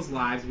other people's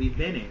lives we've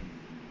been in.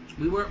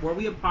 Were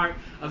we a part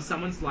of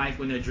someone's life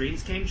when their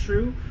dreams came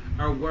true,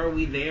 or were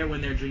we there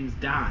when their dreams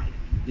died?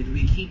 Did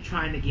we keep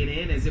trying to get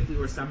in as if we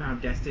were somehow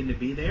destined to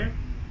be there?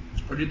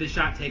 Or did the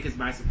shot take us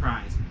by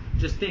surprise?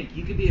 Just think,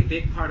 you could be a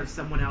big part of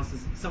someone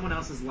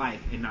else's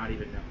life and not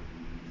even know.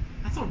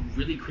 That's a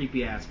really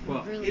creepy ass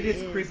quote. Really It is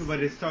is. creepy, but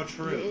it's so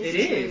true. It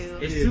It is. true.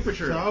 It's It is super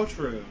true. So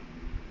true.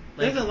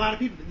 Like- There's a lot of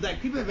people,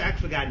 like people have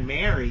actually gotten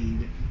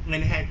married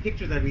and had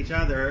pictures of each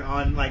other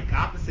on like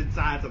opposite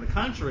sides of the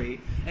country,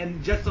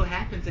 and just so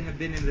happen to have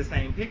been in the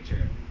same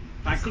picture.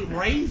 Like I've seen that.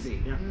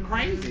 crazy, Yeah.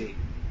 crazy.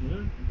 Yeah.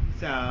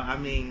 So I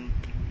mean,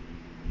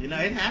 it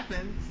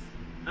happens.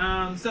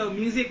 So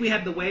music, we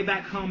have The Way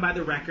Back Home by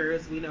The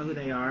Wreckers. We know who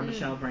they are.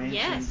 Michelle Branch.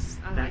 Yes,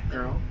 and I that like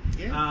girl.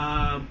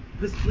 Yeah.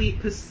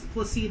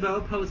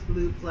 Placebo, Post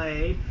Blue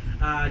played.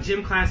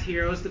 Gym Class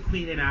Heroes, The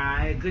Queen and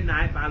I. Good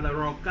Night by La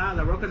Roca.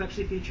 La Roca's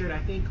actually featured, I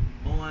think,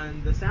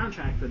 on the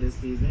soundtrack for this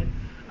season.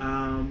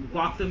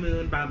 Walk the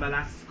Moon by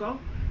Velasco.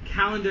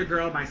 Calendar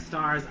Girl by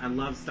Stars. I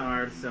love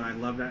Stars, so I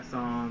love that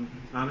song.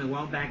 And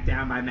Won't Back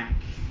Down by Matt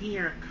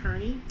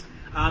Kearney.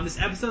 This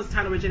episode's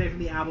title originated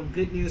from the album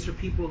Good News for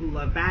People Who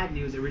Love Bad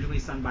News, originally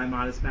sung by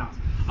Modest Mouse.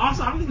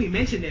 Also, I don't think we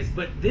mentioned this,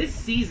 but this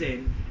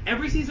season,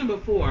 every season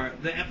before,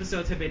 the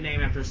episodes have been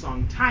named after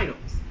song titles.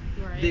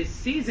 Right. This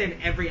season,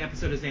 every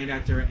episode is named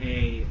after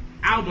a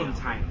album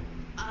title.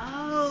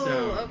 Oh,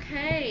 So-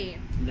 okay.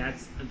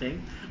 That's a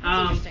thing.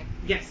 That's interesting.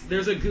 Yes,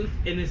 there's a goof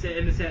in this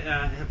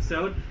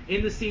episode.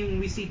 In the scene when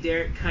we see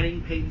Derek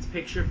cutting Peyton's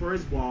picture for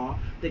his wall,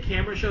 the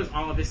camera shows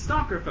all of his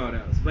stalker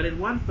photos. But in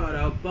one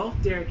photo,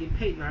 both Derek and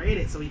Peyton are in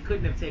it, so he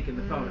couldn't have taken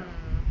the photo.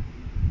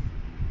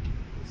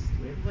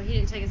 Well, he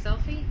didn't take a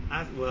selfie?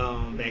 Back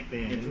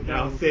then, In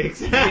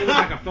 2006. It was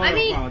like a photo I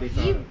mean, quality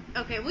photo.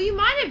 well, you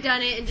might have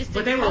done it and just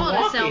But didn't they were call it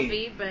a walking.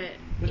 selfie, but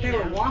But you they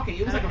were know. walking.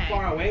 It was like a Okay.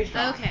 far away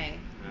shot. Okay.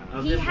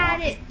 of He them had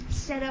walking. it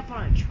set up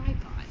on a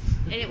tripod,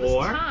 and it was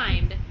Or-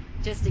 timed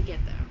just to get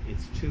them.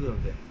 It's 2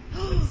 of them.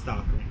 It's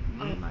stalkering.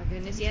 Oh my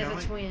goodness, he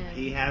has a twin.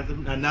 He has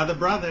another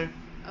brother.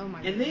 Oh my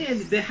And goodness.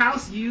 then the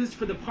house used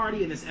for the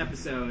party in this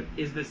episode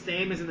is the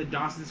same as in the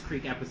Dawson's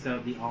Creek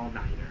episode, The All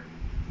Nighter.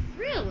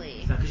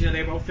 Really? So, because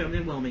they both filmed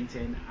in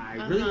Wilmington. I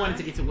really Uh-huh. wanted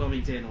to get to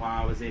Wilmington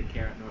while I was in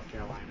North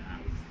Carolina. I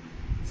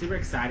was super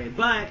excited,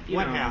 but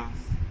What house?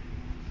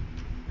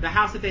 The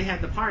house that they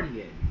had the party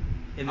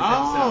in this episode.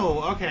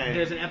 Oh, okay.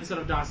 There's an episode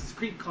of Dawson's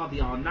Creek called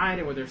The All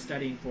Nighter where they're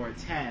studying for a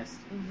test.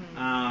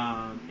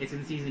 Mm-hmm. It's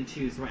in season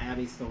 2, so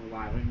Abby's still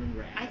alive. I don't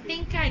remember Abby. I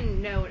think I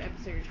know what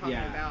episode you're talking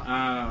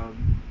about.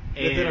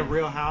 Is it a and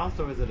real house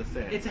or is it a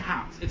set? It's a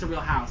house. It's a real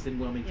house in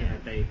Wilmington Yeah.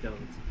 that they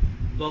filmed.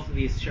 Both of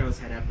these shows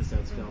had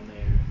episodes filmed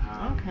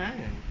there. Okay.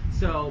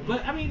 So,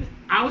 but I mean,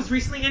 I was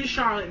recently in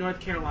Charlotte, North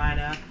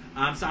Carolina.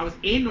 So I was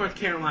in North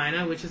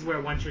Carolina, which is where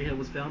One Tree Hill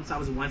was filmed. So I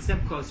was one step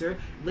closer.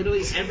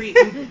 Literally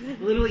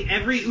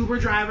every Uber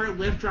driver,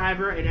 Lyft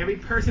driver, and every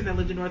person that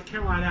lived in North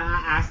Carolina,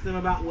 I asked them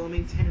about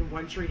Wilmington and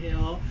One Tree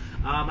Hill.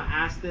 I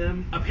asked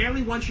them.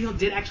 Apparently, One Tree Hill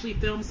did actually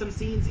film some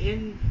scenes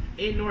in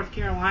North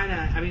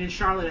Carolina. I mean, in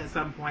Charlotte at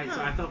some point. So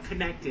I felt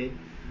connected.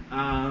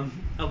 A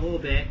little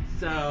bit.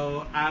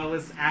 So I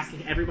was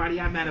asking everybody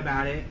I met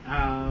about it.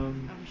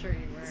 I'm sure you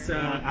were. So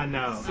I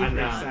know. Super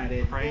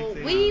excited. Crazy.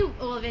 Well, we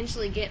will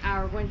eventually get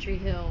our One Tree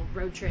Hill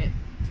road trip.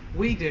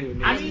 We do.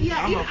 I mean,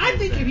 yeah. I'm okay I think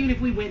with that. even if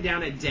we went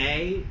down a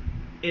day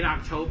in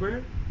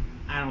October,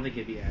 I don't think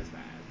it'd be as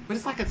bad. But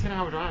it's like a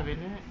 10-hour drive,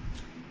 isn't it?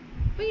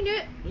 We can do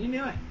it. We can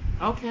do it.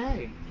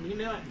 Okay. We can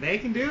do it. They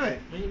can do it.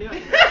 We can do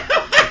it.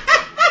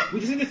 We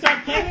just need to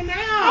start planning now.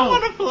 I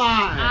want to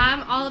fly.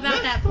 I'm all about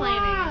Let's that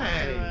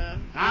planning. fly.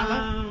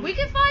 So, we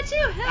can fly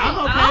too. Hell,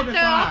 I'm okay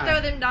I'll to throw fly.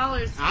 them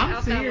dollars I'm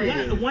out that way.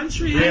 serious. Yeah, One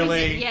Tree I Hill. haven't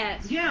Really? seen it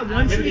yet. Yeah, I'm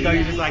One There Tree you go. Hill.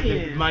 You're just like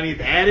the money's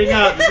adding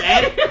up. It's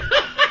adding.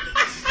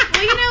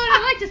 Well, you know what?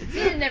 I like to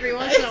spend every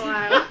once in a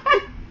while.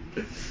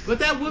 But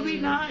that would be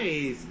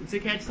nice to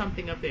catch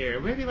something up there.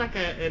 Maybe like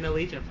an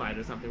Allegiant flight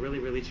or something really,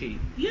 really cheap.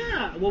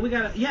 Yeah, well, we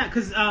gotta. Yeah,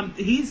 because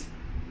he's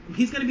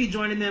gonna be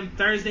joining them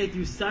Thursday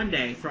through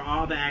Sunday for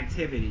all the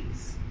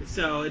activities.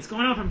 So it's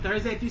going on from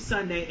Thursday through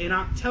Sunday in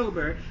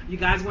October. You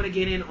guys want to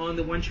get in on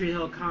the One Tree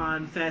Hill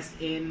Con Fest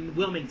in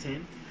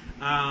Wilmington.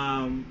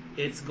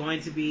 It's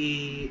going to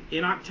be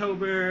in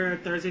October,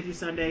 Thursday through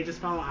Sunday. Just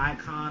follow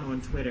Icon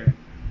on Twitter.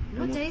 and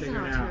What we'll days in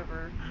figure it out.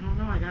 October? I don't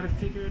know. I gotta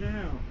figure it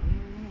out.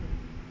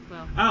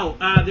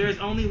 Well, There's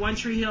only One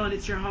Tree Hill and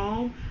it's your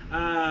home.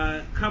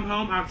 Come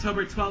home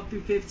October 12th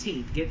through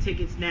 15th. Get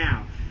tickets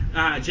now.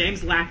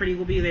 James Lafferty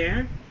will be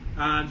there.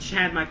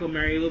 Chad Michael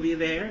Murray will be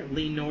there.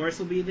 Lee Norris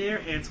will be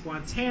there.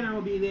 Antoine Tanner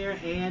will be there.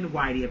 And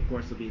Whitey, of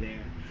course, will be there.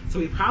 So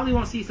we probably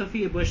won't see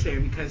Sophia Bush there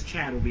because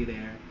Chad will be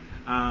there.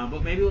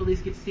 But maybe we'll at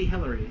least get to see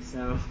Hillary.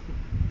 So,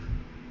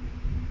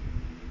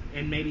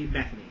 and maybe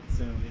Bethany.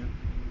 So, yeah.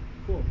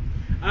 Cool.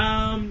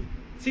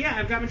 So yeah,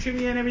 I've got my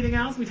trivia and everything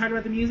else. We talked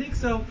about the music,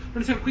 so we're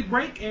gonna take a quick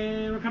break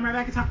and we'll come right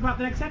back and talk about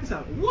the next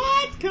episode.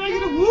 What? Can I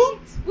get a whoop?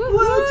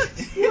 Woot,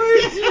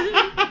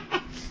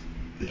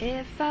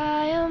 If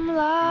I am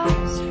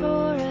lost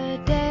for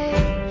a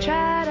day,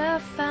 try to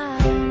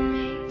find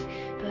me.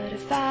 But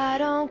if I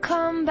don't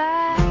come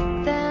back,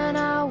 then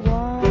I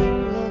won't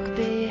look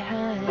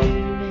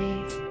behind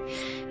me.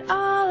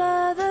 All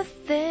of the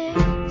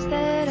things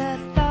that I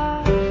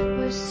thought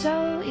were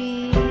so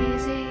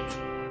easy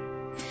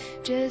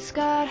just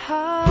got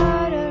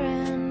harder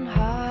and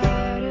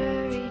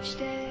harder each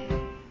day.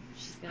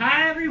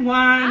 Hi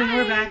everyone, and Hi.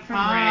 we're back from break.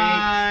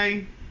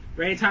 Hi.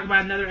 Ready to talk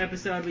about another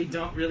episode we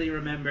don't really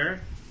remember.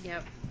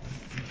 Yep.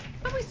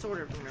 But we sort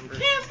of remember.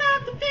 Can't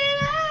stop the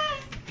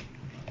feeling.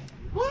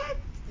 What?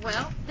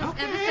 Well, this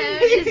Okay.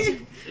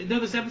 episode is No,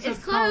 this episode's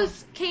it's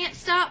close. Can't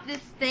stop this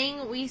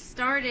thing we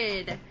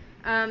started.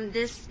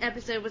 This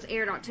episode was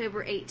aired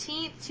October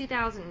 18th,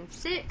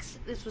 2006.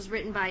 This was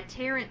written by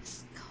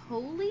Terrence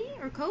Coley,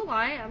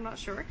 I'm not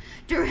sure.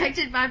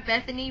 Directed by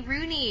Bethany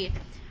Rooney.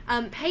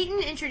 Peyton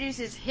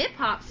introduces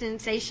hip-hop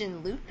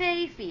sensation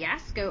Lupe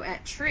Fiasco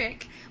at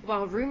Trick,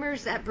 while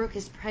rumors that Brooke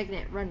is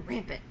pregnant run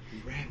rampant.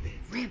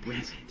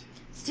 Rampant.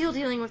 Still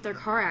dealing with their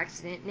car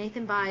accident,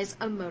 Nathan buys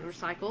a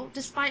motorcycle,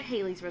 despite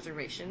Haley's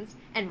reservations,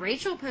 and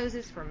Rachel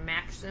poses for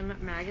Maxim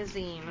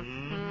magazine.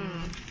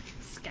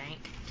 Skank.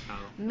 Oh.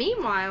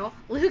 Meanwhile,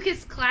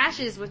 Lucas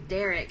clashes with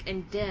Derek,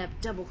 and Deb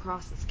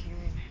double-crosses Karen.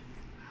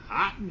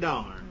 Hot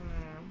darn.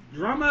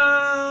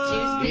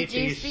 Drama.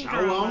 Juicy Show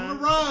drama. on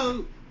the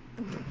road.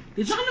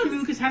 Did y'all know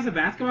Lucas has a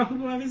basketball hoop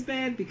above his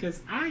bed? Because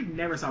I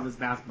never saw this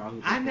basketball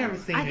hoop. I before. never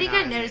seen I it. think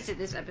I either. noticed it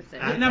this episode.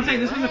 And I'm saying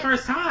this was the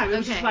first time. It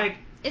was just Okay. like,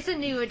 It's a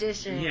new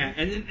addition. yeah,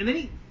 and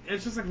then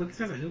it's just like Lucas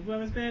has a hoop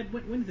above his bed.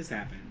 When did this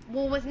happen?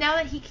 Well, with now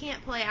that he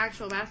can't play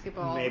actual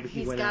basketball, Maybe he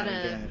he's went got out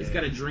and to. got it. He's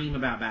got a dream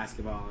about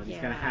basketball, and he's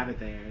got to Yeah. have it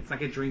there. It's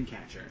like a dream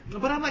catcher.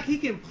 But I'm like, he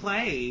can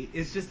play.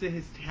 It's just that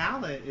his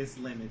talent is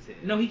limited.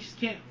 No, he just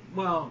can't.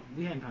 Well,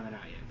 we hadn't found that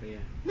out yet, but yeah.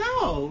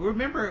 No,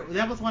 remember,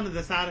 that was one of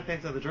the side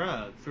effects of the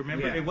drugs.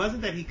 Remember, Yeah. it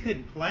wasn't that he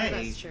couldn't play.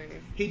 That's true.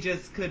 He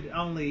just could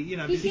only, He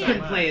do He so can't-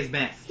 couldn't much. play his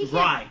best. He can't-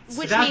 Right.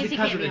 Which That was means he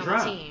because can't of be the on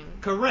drug. the team.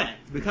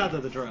 Correct, because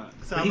of the drugs.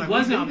 So But I'm he like,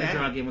 wasn't we on the know that.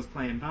 drug and was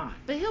playing fine.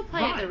 But he'll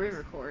play at the Right.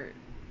 River Court.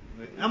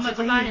 I'm like, Just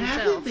well, by he himself.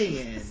 hasn't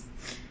been.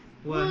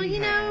 Well, Well, he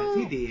you has. know,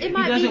 He did. it He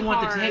might doesn't be want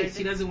hard. the taste.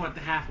 He doesn't want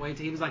the halfway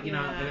taste. He was like,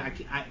 Yeah.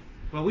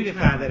 Well, we didn't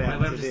find that out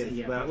Well, to this.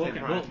 yeah, but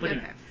okay, well, but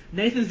Okay.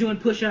 Nathan's doing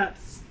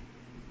push-ups,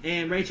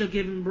 and Rachel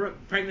giving Brooke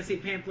pregnancy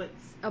pamphlets.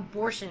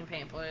 Abortion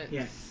pamphlet.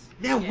 Yes.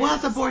 There Yes.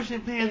 was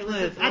abortion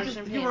pamphlets.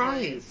 abortion You're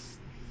right. pamphlets.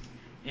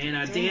 And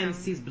Dan Damn.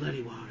 sees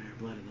bloody water,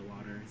 blood in the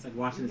water. It's like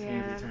washing his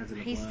hands and it turns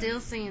into he's blood. still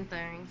seeing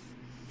things.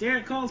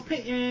 Derek calls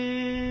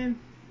Peyton.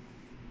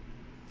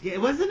 Yeah,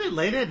 wasn't it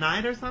late at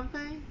night or something?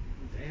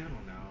 I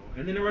don't know.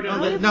 And then I wrote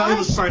No, down, it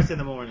was first in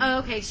the morning. Oh,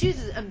 okay. She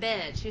was in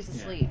bed. She was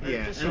asleep.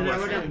 Yeah, Just she and then I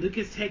was wrote down, asleep.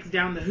 Lucas takes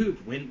down the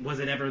hoop. When was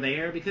it ever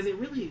there? Because it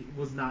really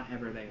was not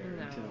ever there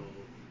No. until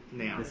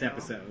Now. this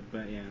episode.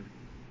 But yeah.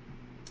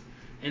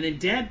 And then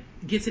Deb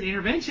gets an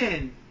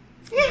intervention.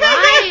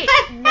 Right.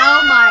 No,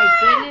 my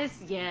goodness.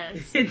 Yes.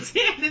 And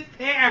Dan is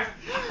there.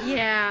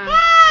 Yeah.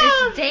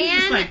 Ah! It's He's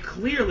just Dan, like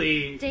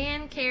clearly.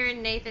 Dan,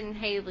 Karen, Nathan,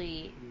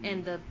 Haley,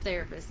 and the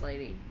therapist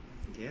lady.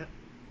 Yep.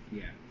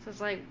 Yeah. So it's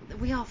like,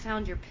 we all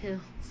found your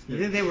pills. And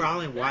then they were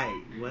all in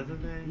white,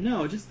 wasn't they?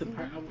 No, just the I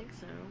part. don't think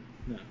so.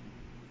 No.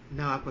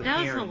 No, I put That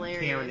was Karen.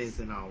 hilarious. Karen is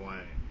in all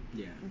white.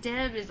 Yeah.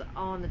 Deb is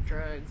on the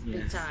drugs big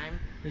Yes. time.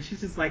 And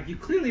she's just like, you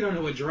clearly don't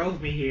know what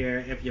drove me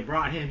here if you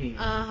brought him here.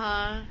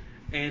 Uh-huh.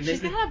 And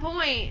She's then, got a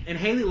point. and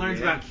Haley learns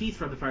Yeah. about Keith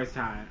for the first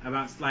time.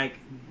 About like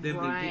the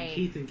Right.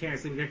 Keith and Karen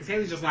sleeping together. Because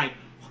Haley's just like,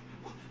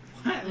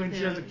 what? When she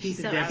No, does with Keith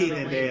she's and so Deb. Keith out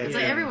and of the loop. Deb, It's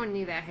yeah. like everyone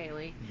knew that,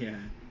 Haley. Yeah.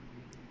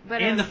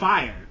 But And the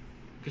fire.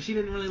 Because she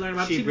didn't really learn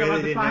about She didn't know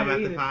really about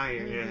didn't know the about fire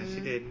the either. fire. Yeah, she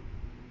Mhm. didn't.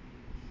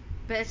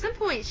 But at some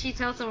point, she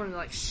tells someone to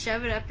like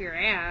shove it up your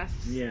ass.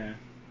 Yeah.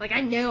 Like,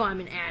 I know I'm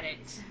an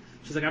addict.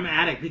 She's like, I'm an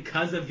addict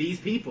because of these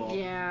people.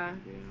 Yeah.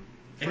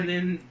 And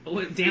then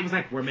Dan was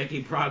like, we're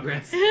making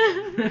progress.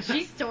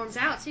 She storms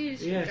out too.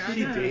 Yeah, drives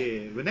She out.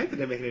 did. But Nathan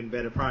didn't make it any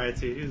better prior to.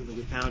 She was like,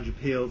 we found your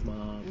pills,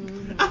 Mom.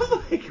 Mhm. I was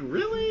like,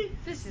 really?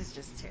 This is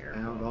just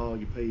terrible. Found all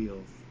your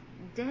pills.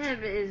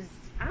 Deb is.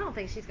 I don't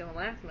think she's gonna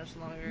last much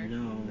longer. No.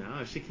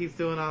 No, if she keeps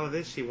doing all of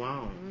this, she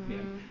won't.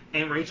 Mhm.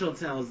 Yeah. And Rachel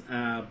tells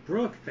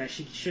Brooke that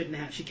she can't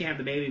have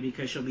the baby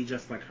because she'll be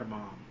just like her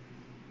mom.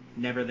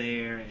 Never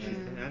there. I And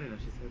didn't know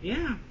she said that.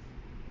 yeah.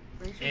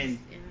 Rachel's, And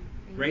yeah.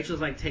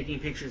 Rachel's like taking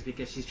pictures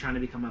because she's trying to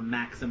become a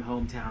Maxim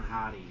hometown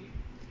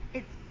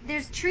hottie.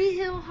 There's Tree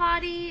Hill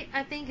Hottie,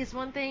 I think, is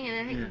one thing, and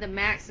I think Yeah. the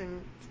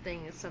Maxim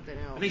thing is something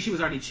else. I think she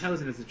was already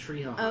chosen as a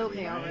Tree Hill hottie.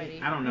 Okay, right?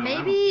 already. I don't know.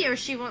 Maybe, or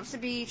she wants to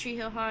be Tree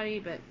Hill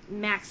Hottie, but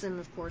Maxim,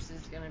 of course,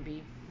 is going to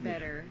be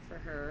better for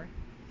her.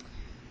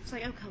 It's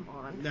like, oh, come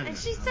on. No, and no,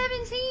 she's no.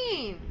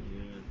 17.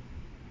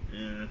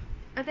 Yeah.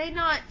 Are they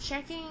not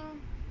checking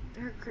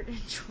her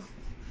credentials?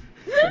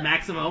 The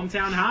Maxim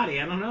hometown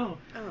hottie. I don't know.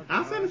 Oh, I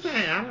was gonna gosh.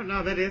 say, I don't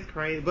know, that is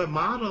crazy. But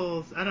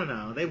models, I don't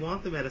know, they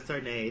want them at a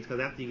certain age because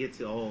after you get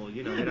too old,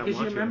 you know, Yeah, they don't because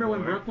want you remember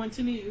when anymore. Brooke went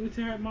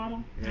to her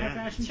model, her Yeah.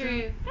 fashion show.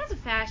 True. That's a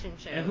fashion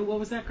show. And what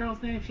was that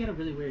girl's name? She had a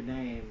really weird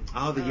name.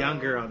 Oh, the young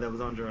Oh. girl that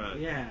was on drugs.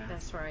 Yeah.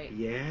 That's right.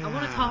 Yeah. I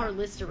want to call her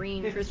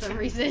Listerine for some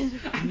reason.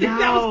 I think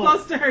that was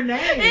close to her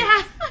name.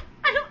 Yeah.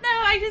 I don't know.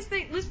 I just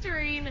think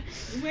Listerine.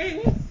 Wait,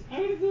 what's?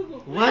 I'm gonna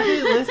Google. Was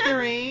it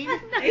Listerine?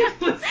 It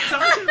was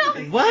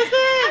something. Was it?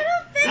 I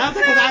don't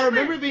think Because so, I but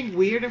remember it being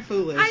weird and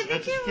foolish. I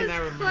think just it was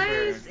cannot remember.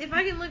 close. If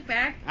I can look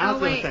back. I was oh,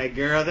 gonna wait. say,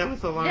 girl, that was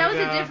so long That was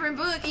ago. a different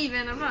book,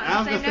 even. I'm not I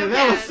was saying gonna say no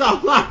that was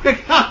so long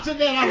ago.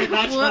 Today I was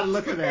not trying to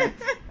look at that.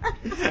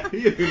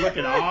 You'd be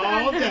looking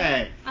all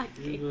day. I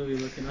You can't. will be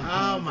looking Oh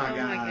up. my Oh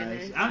my gosh!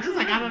 goodness. I'm just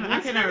like I don't know. I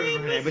What's cannot her name?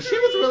 remember her name, but she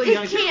was really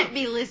young. It can't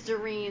be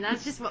Listerine.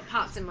 That's just what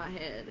pops in my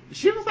head.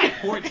 She was like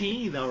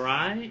 14 though,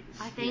 right?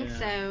 I think Yeah. I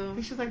so.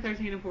 think she was like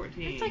 13 or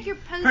 14. It's like you're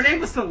posting. Her name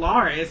was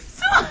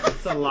Solaris.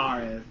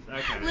 Solaris.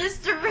 Okay.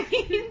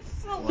 Listerine.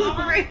 Wow.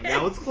 Solaris.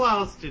 That was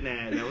close,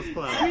 Jeanette. That was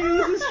close. I mean,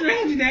 it was a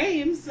strange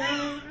name, so.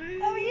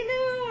 Oh, you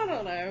know, I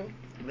don't know.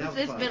 That was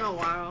It's close. been a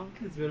while.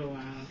 It's been a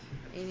while.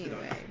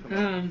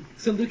 Anyway.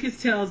 So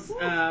Lucas tells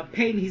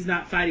Peyton he's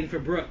not fighting for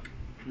Brooke.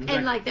 He's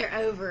And like they're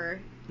over.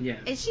 yeah.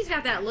 And she's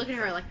got that look at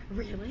her like,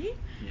 really?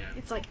 Yeah.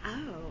 It's like,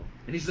 oh.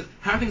 And he's like,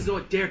 how are things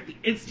going with Derek, the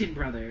instant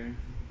brother?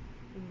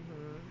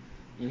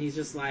 Mm-hmm. And he's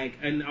just like,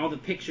 and all the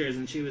pictures,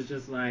 and she was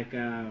just like, I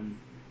don't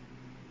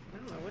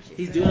know what she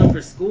he's said. doing them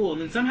for school.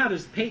 And then somehow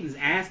there's Peyton's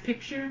ass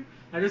picture.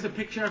 Like there's a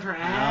picture of her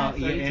ass. Oh,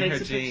 so yeah, he in takes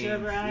her a picture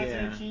of her jeans. ass Yeah.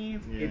 and her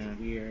jeans. Yeah. It's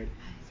weird.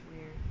 That's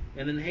weird.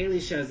 And then Haley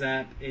shows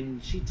up,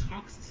 and she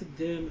talks to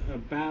them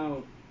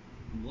about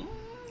what?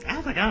 I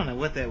was like, I don't know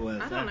what that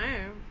was. I don't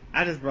know.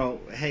 I just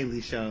wrote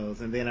Haley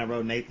shows, and then I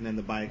wrote Nathan and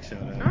the bike show. I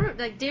remember,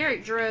 like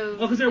Derek drove.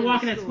 Oh, because they're them to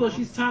walking at school.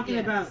 She's talking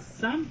Yes. about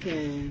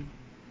something.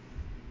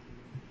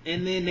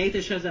 And then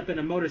Nathan shows up in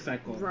a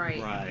motorcycle.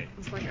 Right. Right.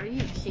 It's like, are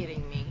you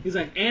kidding me? He's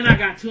like, and I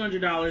got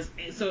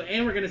 $200,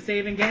 and we're gonna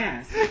save in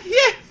gas.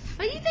 Yes.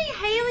 But you think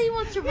Haley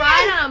wants to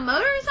ride on a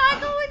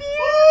motorcycle with you?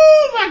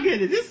 Oh my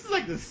goodness, this is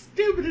like the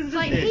stupidest It's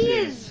like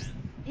decision.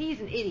 he's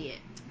an idiot.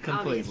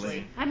 Completely.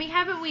 Obviously. I mean,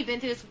 haven't we been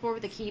through this before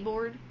with the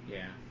keyboard?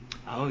 Yeah.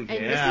 Oh And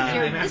yeah.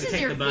 And they have this to is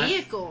take your the bus?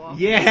 vehicle.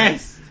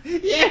 Yes.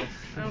 Yeah.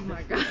 Oh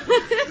my god.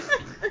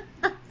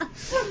 Like,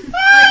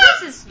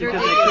 this is Because strictly.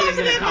 they put him in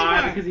a Yes.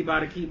 car because he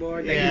bought a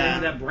keyboard that Yeah. he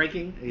ended up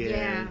breaking.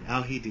 Yeah.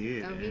 Oh, he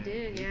did. Oh, he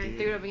did. Yeah, he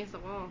threw it up against the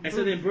wall. And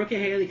so then Brooke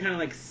and Haley kind of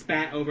like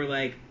spat over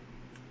like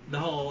the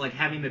whole like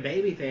having the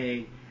baby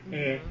thing,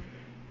 and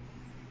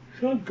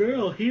some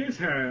girl overhears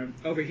her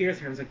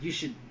and was like, you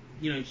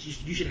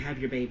should have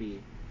your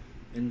baby,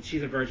 and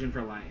she's a virgin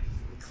for life.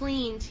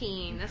 Clean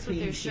teen. That's what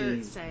Clean their shirts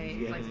teen. say.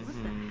 Yes. Like, what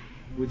the heck?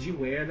 Would you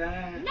wear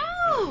that?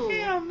 No.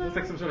 Hell no. It's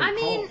like some sort of I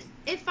mean, cult.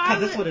 if I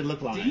Because that's would, what it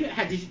looked like. I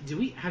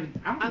don't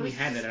think I we was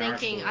had that at our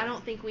thinking, school. I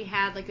don't think we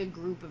had like a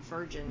group of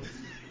virgins.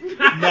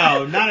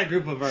 No, not a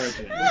group of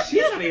virgins. Well,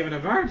 she's not even a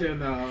virgin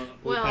though.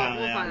 Well, found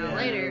we'll out, find out yeah.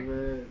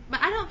 later. But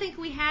I don't think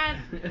we had.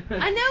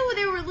 I know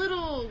there were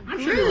little I'm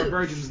groups. sure there were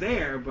virgins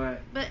there,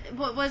 but But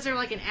was there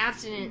like an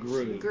abstinence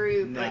Group.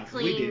 No, like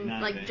we clean, did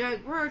not like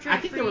then. drug I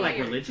think there were like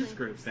free or religious clean?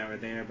 groups that were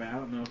there, but I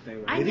don't know if they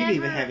were. I We didn't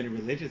even never- have any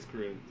religious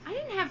groups. I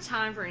didn't have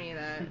time for any of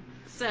that,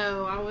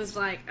 so I was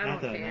like, I don't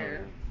thought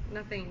care.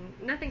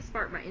 Nothing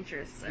sparked my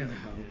interest. So No,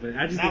 but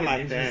I just Not think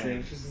like it's that.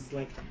 interesting. She's just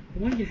like, I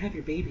want you to have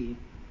your baby.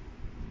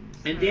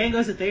 And Dan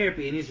goes to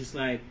therapy, and he's just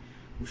like,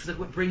 she's like,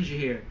 what brings you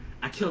here?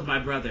 I killed my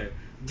brother.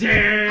 I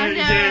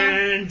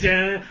know. Dun, dun,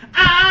 dun.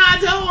 I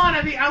don't want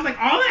to be. I was like,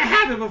 all that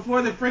happened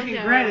before the I freaking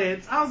know.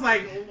 credits. I was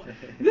like,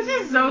 this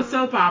is so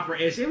soap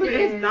opera-ish. It's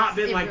is. not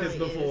been It like this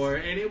really before,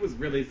 and it was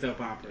really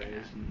soap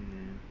opera-ish.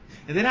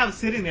 And then I was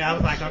sitting there, I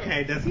was like,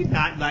 okay, does he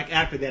not, like,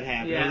 after that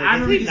happened, Yeah, I was I like,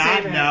 remember does he you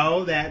saying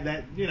not that. know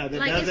that you know, that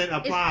like doesn't it's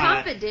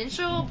apply?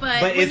 confidential,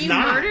 but But when it's you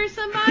not. murder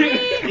somebody,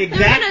 Exactly.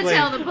 they're gonna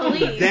tell the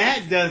police.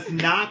 That does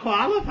not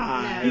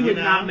qualify. No. He you would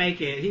know? not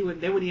make it. They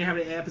wouldn't even have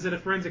an episode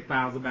of Forensic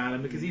Files about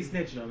him because he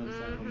snitched on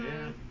himself. Mhm. Yeah.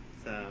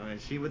 So, and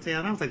she would tell,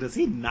 and I was like, does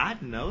he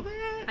not know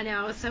that? I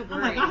know, I was so worried.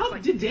 I'm like, I hope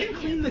It's did Dan damn.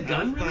 clean the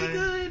gun I was really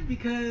fine. good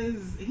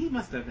because he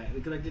must have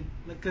had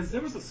because there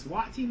was a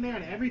SWAT team there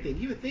and everything.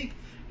 You would think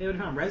they would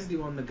have found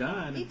residue on the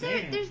gun.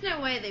 There's no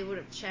way they would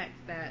have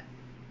checked that.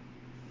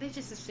 They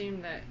just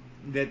assumed that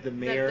That the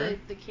mayor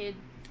the kid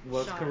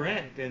was shot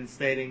correct in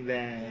stating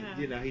that, Yeah.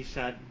 you know, he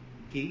shot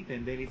Keith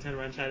and then he turned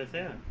around and shot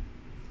himself.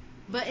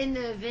 But in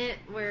the event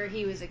where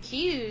he was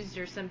accused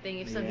or something,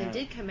 if something Yeah.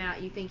 did come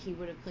out, you think he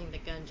would have cleaned the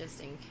gun just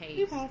in He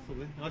case.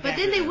 possibly. But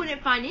then they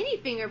wouldn't find any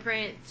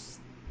fingerprints,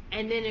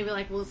 and then they'd be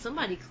like, well,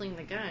 somebody cleaned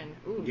the gun.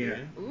 Ooh. Yeah.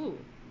 Ooh.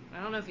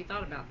 I don't know if he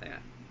thought about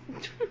that.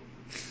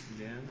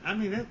 Yeah. I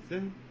mean, that's,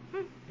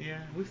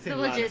 yeah, we've seen The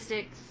a lot of-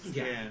 logistics.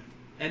 Yeah. Yeah.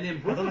 And then I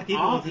Brooke feel of like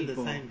even all was it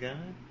people, the same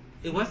gun?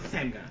 it was the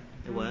same gun.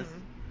 It was. Mhm.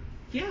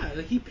 Yeah,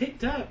 like he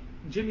picked up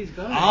Jimmy's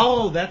gun.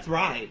 Oh, that's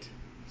right.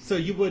 So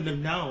you wouldn't have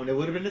known. It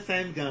would have been the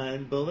same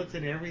gun, bullets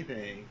and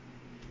everything.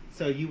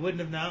 So you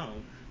wouldn't have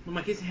known. I'm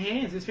like, his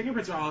hands, his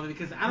fingerprints are all over it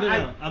because I No,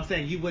 don't. no, I'm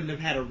saying you wouldn't have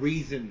had a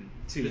reason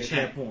to at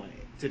check. that point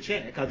to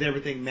check because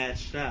everything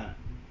matched up.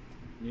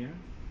 Yeah.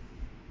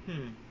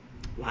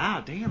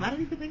 Wow, damn, I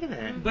didn't even think of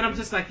that. But I'm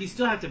just like, you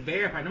still have to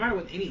verify, no matter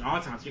what any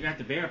autopsy, you're gonna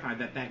have to verify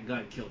that that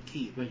gun killed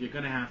Keith. Like you're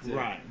gonna have to.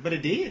 Right, but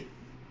it did.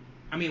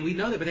 I mean, we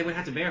know that, but they would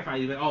have to verify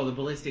you. But the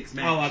ballistics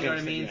match. Oh, I you know what I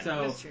get mean? you, yeah.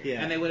 So, That's true.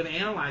 Yeah. and they would have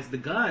analyzed the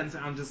guns.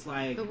 I'm just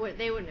like, But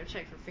they wouldn't have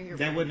checked for fingerprints.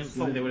 They wouldn't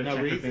have. they would have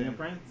no checked for reason.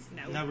 fingerprints.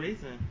 No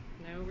reason.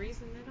 No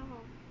reason at all.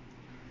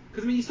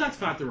 Because I mean, you still have to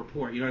file out the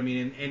report. You know what I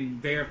mean?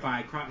 And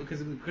verify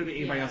because it could have been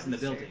anybody Yeah, else in the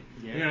that's true. building.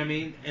 Yeah. You know what I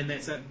mean? And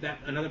that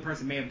another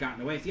person may have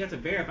gotten away. So you have to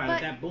verify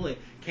But- that bullet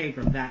came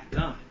from that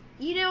gun.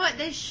 You know what?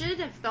 They should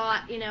have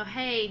thought,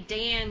 hey,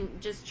 Dan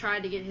just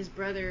tried to get his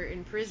brother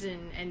in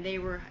prison, and they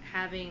were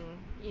having,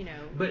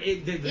 But the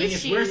thing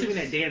is, we're Issues. assuming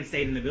that Dan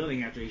stayed in the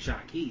building after he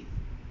shot Keith.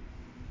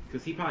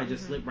 Because he probably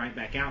just Mm-hmm. slipped right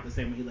back out the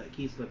same way he let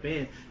Keith slip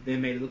in.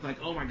 Then made it look like,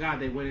 oh my God,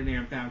 they went in there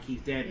and found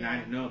Keith dead, and I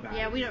didn't know about it.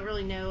 Yeah, we don't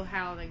really know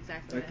how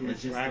exactly Like the that happened.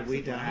 logistics Right, we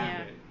of what don't.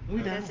 happened. We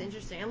don't. That's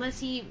interesting. Unless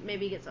he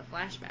maybe gets a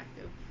flashback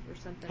or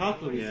something.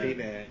 Hopefully we Yeah. see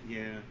that.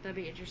 Yeah. That'd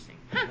be interesting.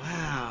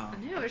 Wow.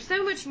 I know. There's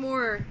so much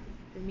more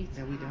than meets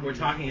Yeah, we don't. We're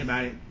talking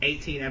about it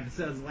 18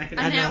 episodes later.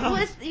 I know. know.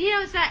 Well,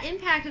 it's that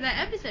impact of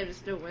that episode is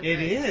still with It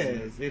us.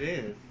 is. It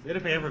is.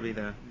 It'll forever be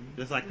though.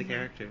 Just like the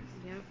characters.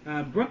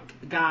 Yep. Brooke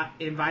got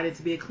invited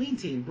to be a clean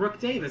team. Brooke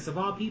Davis, of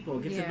all people,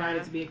 gets Yeah.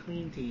 invited to be a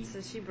clean team. So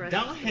she brushed.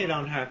 Don't hate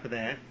on her for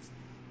that.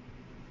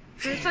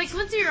 But it's like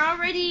once you're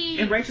already.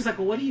 And Rachel's like,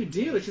 well, what do you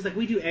do? And she's like,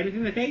 we do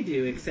everything that they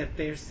do, except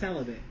they're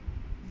celibate.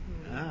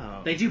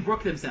 Oh. They do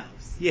Brooke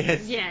themselves.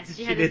 Yes. Yes,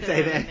 she you had to did throw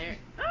say that that. in there.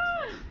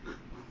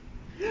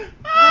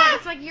 But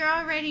it's like you're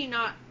already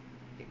not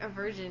a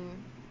virgin,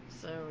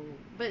 so.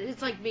 But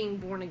it's like being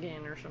born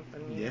again or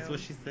something. You That's know? what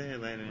she said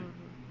later.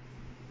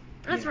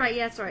 That's Yeah. right.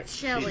 Yeah, that's right.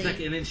 Shelley. She's like,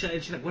 and then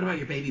she's like, what about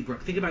your baby,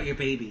 Brooke? Think about your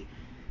baby.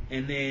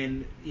 And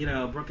then,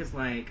 Brooke is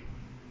like,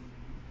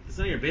 it's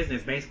none of your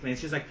business, basically. And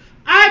she's like,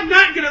 I'm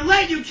not going to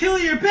let you kill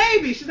your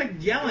baby. She's like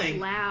It's yelling.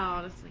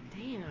 loud. It's like,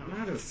 damn. I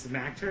might have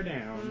smacked her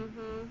down.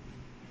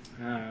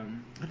 Mm-hmm.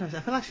 I don't know,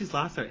 I feel like she's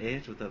lost her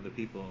edge with other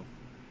people.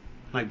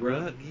 Like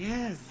Brooke?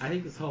 Yes. I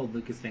think this whole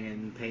Lucas thing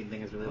and Peyton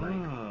thing is really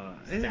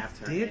it stabbed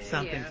her did edge.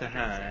 something Yeah, to I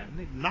her.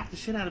 Knocked the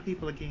shit out of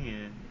people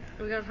again.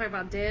 We gotta talk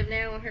about Deb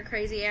now and her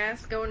crazy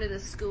ass going to the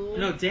school.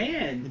 No,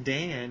 Dan.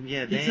 Dan,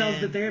 yeah, He Dan. tells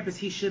the therapist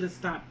he should have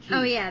stopped Keith.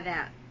 Oh yeah,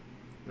 that.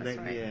 That's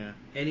right. Yeah.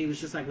 And he was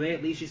just like, they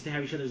at least used to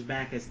have each other's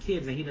back as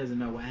kids, and he doesn't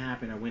know what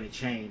happened or when it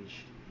changed.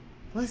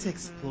 Let's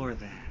explore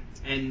that.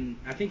 And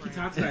I think he Right.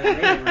 talks about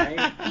it later,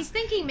 right? He's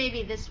thinking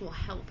maybe this will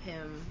help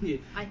him. Yeah,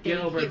 I think get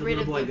over the rid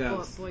little of boy the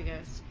ghost. boy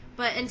ghost.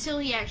 But until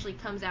he actually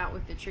comes out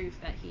with the truth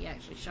that he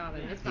actually shot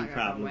him, it's not He going to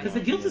go probably away. Because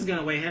the guilt is going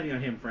to weigh heavy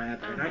on him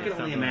forever. And I can only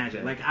Something like imagine.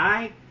 that. Like,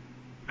 I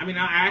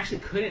actually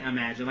couldn't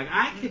imagine. Like,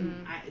 I could,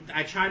 Mm-hmm.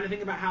 I tried to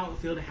think about how it would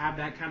feel to have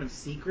that kind of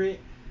secret,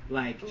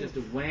 like, just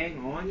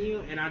weighing on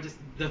you. And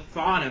the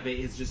thought of it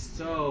is just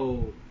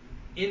so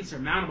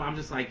insurmountable. I'm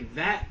just like,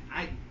 that,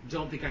 I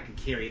don't think I could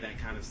carry that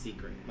kind of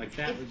secret. Like,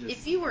 that would just,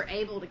 If you were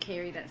able to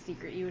carry that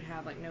secret, you would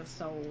have like no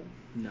soul.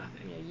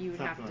 nothing. You know, you would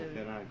Something have like to.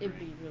 that, I agree. It'd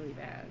be really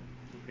bad.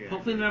 Yeah.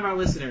 Hopefully none of our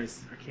listeners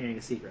are carrying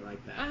a secret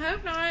like that. I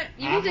hope not.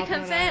 You I need to hope not.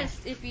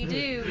 confess if you do,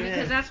 Yes.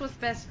 because that's what's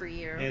best for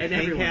you. And And seek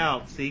everyone.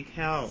 help. Seek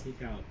help. Seek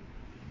help.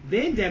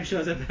 Then Deb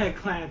shows up at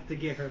class to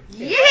get her pills.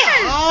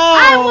 Yes! Oh,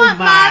 I want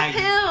my my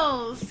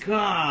pills!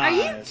 God. Are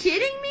you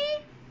kidding me?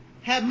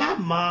 Had my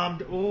mom.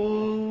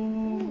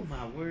 Oh,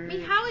 my word. I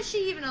mean, how is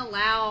she even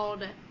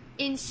allowed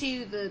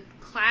into the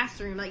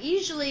classroom? Like,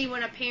 usually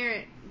when a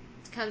parent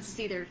comes to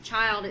see their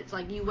child, it's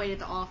like you wait at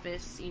the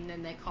office and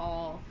then they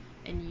call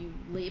and you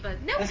leave.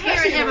 But no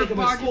Especially parent in ever like a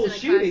barges school in a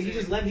shooting, classroom. you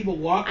just let people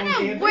walk I on know.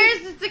 campus.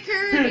 Where's the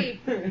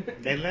security?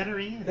 They let her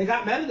in. They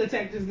got metal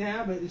detectors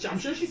now, but I'm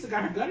sure she still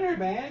got her gun in her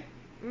bag.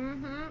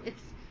 Mm-hmm.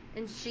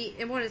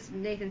 And what does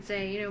Nathan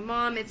say? You know,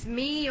 Mom, it's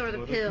me or the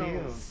Or the pills.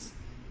 pills.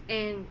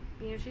 And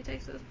she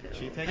takes those pills.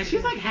 She takes And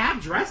she's like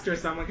half dressed or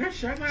something. Like her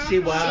shirt. Like, She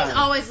oh, was. She's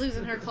always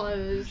losing her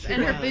clothes, She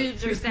and her was.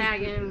 boobs are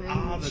sagging,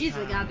 All and the she's a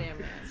time. goddamn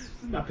mess.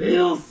 My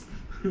pills.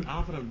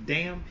 Off of them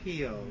damn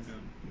pills.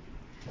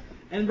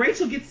 And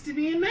Rachel gets to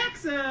be in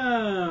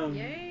Maxim.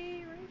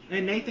 Yay, Rachel.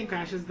 And Nathan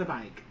crashes the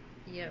bike.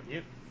 Yep.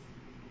 Yep.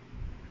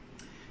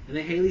 And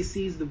then Haley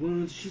sees the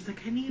wounds. She's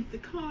like, I need the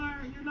car.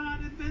 You're not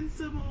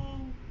invincible.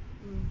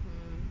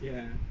 Mm-hmm. Yeah.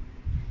 And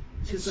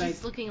She's she's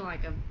like, looking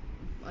like a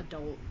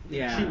adult.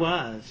 yeah. She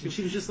was.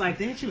 She was just like,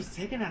 Then she was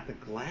taking out the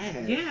glass.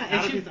 Yeah, and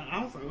Out of she- his-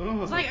 I was like,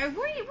 oh. It's like,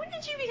 when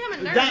did you become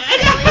a nurse?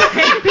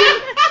 That-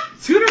 Haley?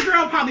 Tutor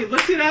girl probably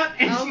looked it up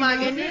and Oh she my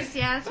knows goodness, it.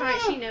 yeah, that's right.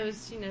 Oh. She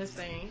knows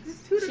things.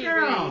 It's Tutor She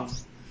girl.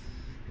 reads.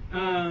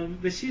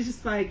 But she's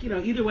just like,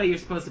 either way you're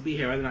supposed to be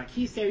here. Whether or not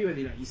he saved you,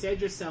 whether or not you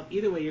saved yourself,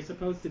 either way you're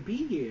supposed to be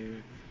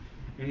here.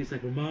 And he's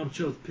like, well, Mom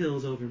chose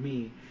pills over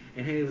me.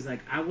 And Haley was like,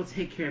 I will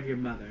take care of your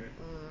mother.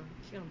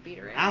 She's gonna beat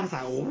her ass. I was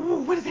like,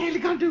 oh, what is Haley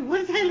gonna do? What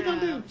is Haley gonna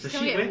do? She's So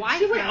gonna she get went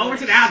white over to the collar.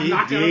 house and She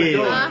knocked on the did.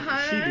 door.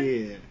 Uh-huh. She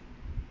did.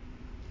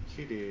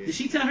 She did. Did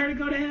she tell her to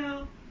go to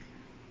hell?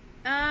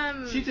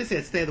 She just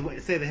said, stay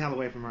the hell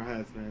away from her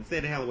husband.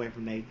 Stay the hell away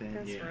from Nathan.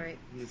 That's Yeah. right.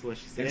 That's what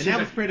she said. And And she's that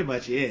like- was pretty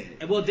much it.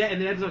 And well, in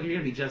the episode, you're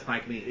gonna be just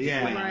like me.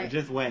 Yeah, Wait. Right.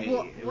 just wait.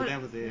 Well,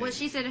 That was it. what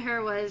she said to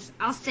her was,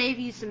 I'll save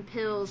you some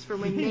pills for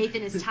when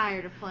Nathan is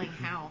tired of playing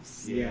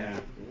house. Yeah.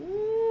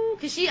 Ooh,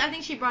 because I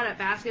think she brought up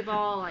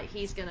basketball, like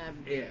he's gonna.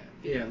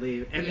 Yeah,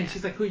 leave. And then Yeah.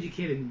 she's like, who are you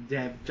kidding,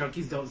 Deb?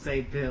 Junkies don't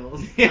save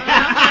pills.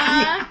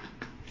 Uh-huh.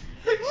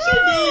 She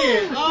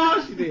did.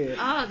 Oh, she did.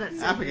 Oh, that's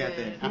so I forgot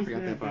good. that. I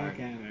forgot that part.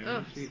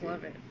 Oh, She just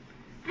love did. it.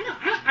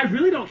 I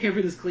really don't care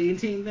for this clean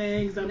team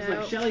thing. So I was No.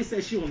 like, Shelly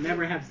says she will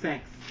never have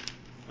sex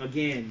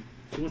again.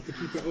 She wants to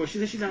keep her, or she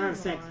says she's never have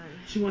Come sex. on.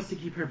 She wants to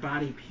keep her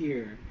body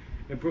pure.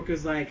 And Brooke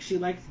is like, she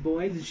likes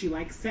boys and she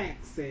likes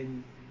sex,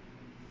 and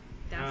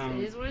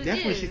It is what it is.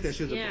 That's when she said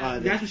she was a- yeah.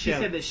 that's what she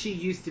Shelly- said, that she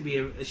used to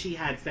be. She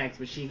had sex,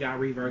 but she got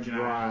re-virginized.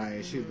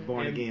 Right. She was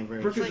born And again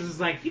Brooke virgin. is just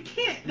like, you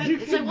can't. That,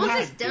 It's like,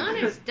 once it's Not done,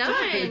 it's done.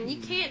 done.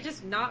 You can't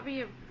just not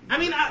be a. I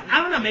mean,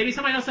 I don't know. Maybe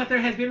somebody else out there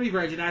has been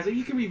re-virginized, or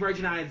you can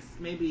re-virginize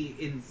maybe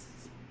in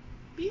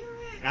spirit.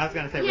 I was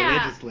gonna say Yeah,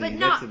 religiously. but That's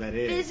not about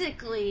it.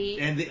 physically.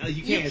 And you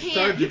You can't can't-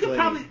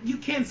 surgically. You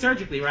can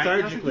surgically, right?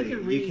 Surgically, you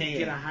can you can't.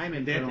 get a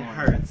hymen That put on.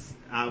 hurts.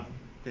 I've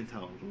been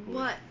told.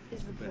 What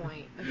is the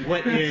point? of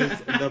What that? is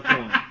the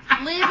point?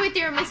 Live with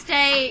your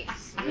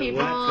mistakes, people.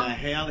 What the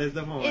hell is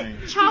the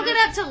point? Chalk it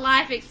up to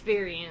life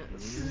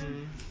experience.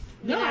 Mhm.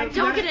 You know, I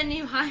don't mean, get a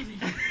new hymen.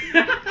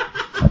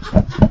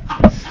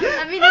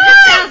 I mean, it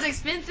just sounds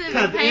expensive and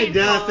Because painful. it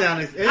does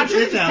sound. It I'm sure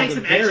it you just take sounds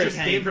some very extra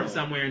skin painful. from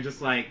somewhere and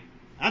just like,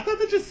 I thought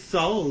they just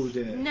sold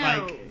it. No,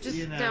 like, just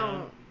you know,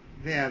 don't.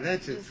 Yeah,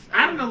 that's just.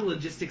 I don't know the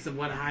logistics of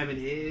what a hymen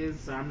is,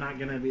 so I'm not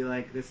gonna be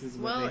like, this is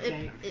what Well, they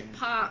take. it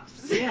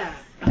pops. Yeah.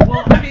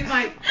 Well, I mean,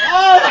 like,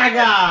 Oh my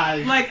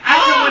god! like I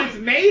don't know what it's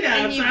made of,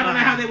 And so you- I don't know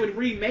how they would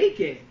remake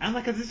it. I'm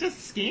like, 'cause it's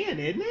just skin,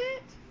 isn't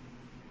it?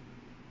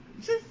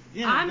 Just.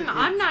 You know, but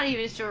I'm not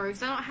even sure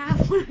because I don't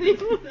have one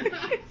anymore.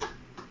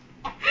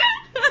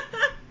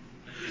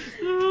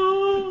 At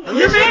You're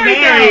least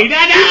married,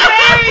 though. You're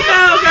married,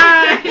 though,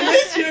 guys. At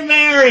least you're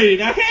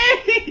married,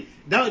 okay?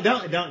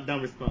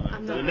 Don't respond.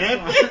 I'm Don't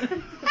not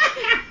respond.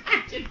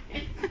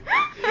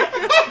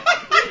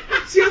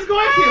 She was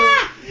going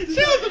to. She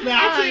was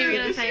about I thought to. you were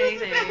gonna say She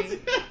was anything.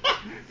 about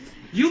to.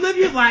 You live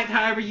your life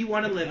however you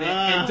want to live it,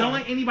 and don't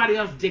let anybody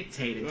else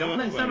dictate it. Don't Oh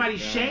let my somebody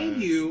gosh. shame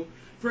you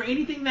for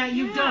anything that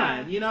you've Yeah.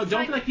 done. You know, It's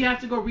don't like- feel like you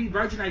have to go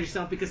re-virginize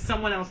yourself because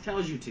someone else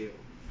tells you to.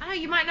 I know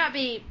you might not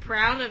be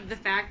proud of the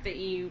fact that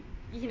you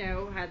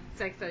know, had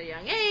sex at a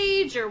young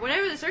age or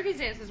whatever the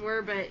circumstances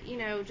were, but, you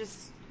know, just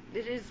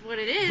it is what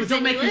it is. But don't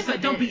and make you live yourself,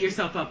 with don't it. beat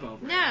yourself up over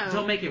it. No,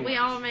 Don't make it worse. we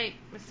all make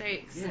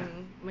mistakes, Yeah.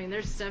 and I mean,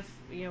 there's stuff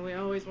we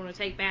always want to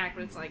take back,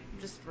 but it's like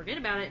just forget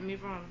about it and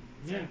move on.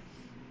 So, Yeah.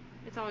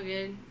 it's all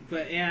good.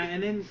 But yeah,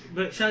 and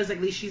then Shelley's like,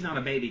 at least she's not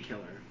a baby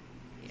killer.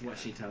 Is what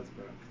she tells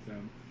Brooke. So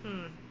All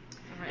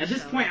right, at this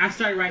Shelley. point, I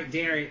started writing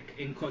Derek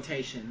in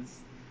quotations.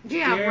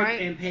 Yeah, Derek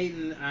right. and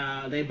Peyton,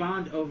 they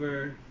bond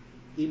over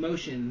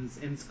emotions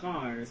and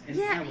scars and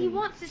Yeah, Ellie. he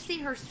wants to see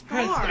her Her-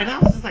 scar. And I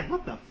was just like,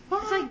 what the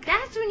fuck? It's like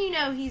that's when you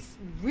know he's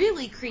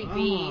really creepy.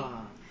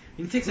 Oh.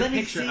 He takes a Let me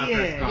picture see of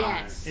her it. scars.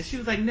 Yes. And she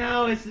was like,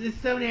 no, it's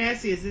so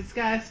nasty. It's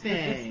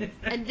disgusting.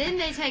 And then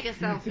they take a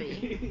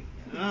selfie.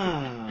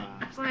 Ah.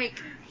 It's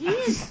like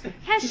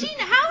how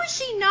is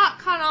she not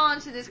caught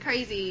on to this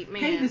crazy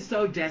man? Peyton is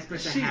so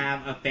desperate to She-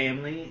 have a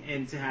family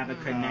and to have a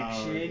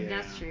connection. yeah.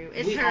 That's true.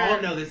 It's We her,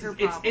 all know this. her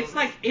It's problem.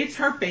 like it's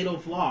her fatal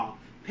flaw.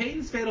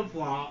 Peyton's fatal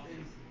flaw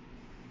is.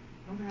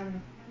 I'm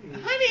having a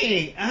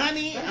party.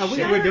 Honey,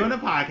 Shut we're up. doing a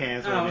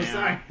podcast right Oh, now.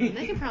 sorry.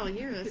 They can probably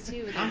hear us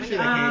too. With I'm the sure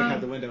they window. can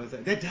out the window and say,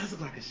 that does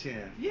look like a chef.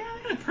 Yeah,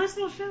 they got a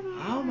personal chef.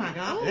 Oh my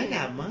god, they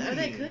got money. Are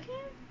they cooking?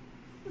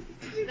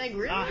 Are they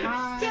grilling?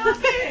 Uh-huh. Stop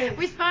it.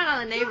 We spying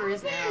on the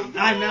neighbors now.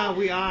 I know,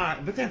 we are.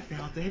 But that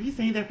fountain, have you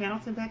seen their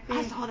fountain back there?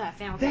 I saw that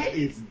fountain. That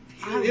is,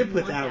 I it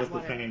puts want out that with the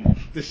water. fame.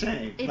 The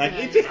shame. It like,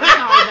 does. It, I'm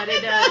sorry, but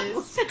it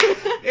does.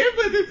 It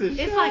puts it to shame.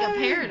 It's like a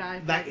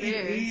paradise back Like,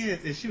 there. it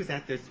is. And she was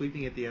out there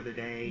sweeping it the other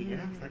day. And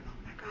I was like, oh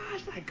my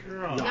gosh, that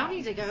girl. Y'all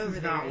need to go over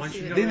is there. not and what see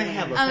you what do. Then they're they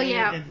have doing. a Oh fan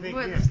yeah, and thing,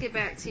 but yeah. let's get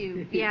back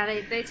to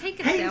they take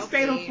a Peyton's selfie.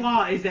 fatal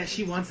flaw is that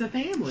she wants a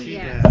family. She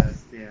Yeah.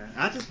 does, yeah.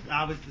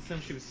 I was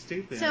assumed she was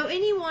stupid. So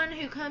anyone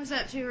who comes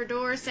up to her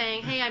door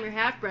saying, "Hey, I'm your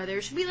half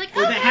brother," should be like,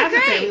 Or "Okay, that has a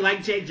great." family,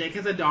 like Jake. Jake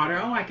has a daughter.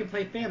 Oh, I can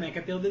play family. I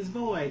can fill this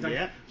void. Like,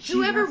 Yeah. she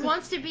Whoever a-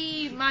 wants to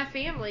be my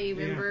family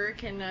Yeah. member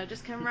can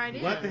just come right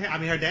in. What the hell? I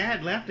mean, her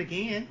dad left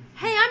again.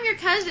 Hey, I'm your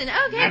cousin. Okay,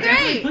 I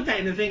definitely great. put that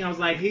in the thing. I was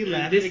like, He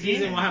left this again.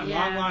 season we'll have Yeah,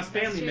 long lost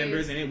that's family true.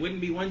 members, and it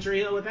wouldn't be One Tree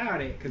Hill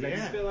without it. Because I Yeah.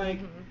 just feel like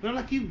But I'm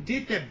like, you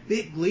did that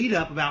big lead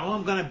up about, oh,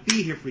 I'm going to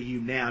be here for you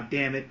now,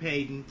 damn it,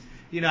 Peyton.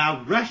 You know,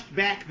 I rushed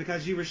back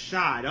because you were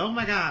shot. Oh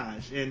my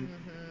gosh. And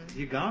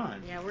you're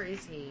gone. Yeah, where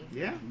is he?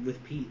 Yeah.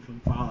 with Pete from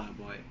Fall Out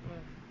Boy.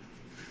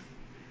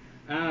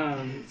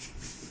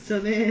 So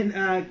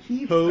then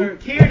Keith Who? or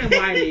Karen and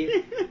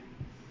Whitey,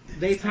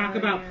 they talk Oh,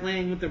 about yeah.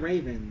 playing with the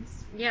Ravens.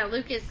 Yeah,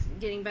 Lucas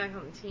getting back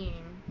on the team.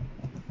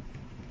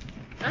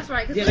 That's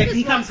right. 'Cause Yeah, Lucas like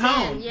he comes walks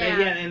in, home. Yeah.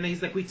 And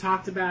he's like, we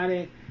talked about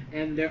it,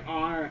 and there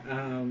are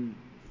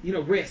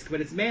risk,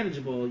 but it's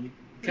manageable. You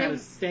gotta Yeah.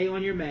 stay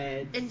on your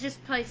meds. And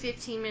just play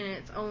 15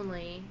 minutes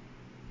only.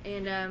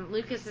 And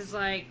Lucas is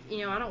like,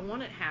 I don't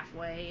want it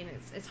halfway, and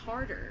it's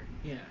harder.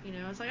 Yeah.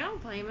 It's like I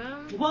don't blame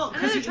him. Well, I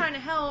know 'cause they're he- trying to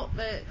help,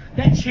 but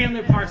That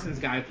Chandler Parsons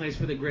guy who plays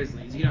for the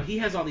Grizzlies, he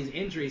has all these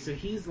injuries, so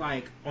he's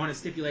like on a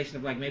stipulation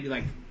of like maybe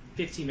like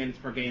 15 minutes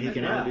per game. He as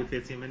can well. only do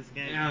 15 minutes a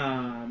game.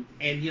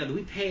 And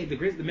we paid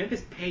the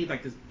Memphis paid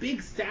like this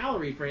big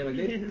salary for him, like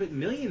they put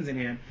millions in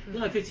him. He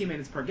only 15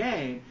 minutes per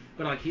game,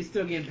 but like he's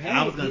still getting paid.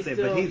 I was gonna he's say,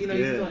 still, but he's he's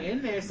good. still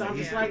in there. So I'm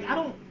just Yeah. like, I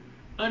don't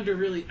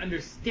really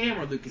understand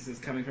where Lucas is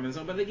coming from.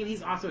 But again,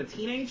 he's also a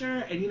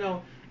teenager,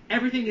 and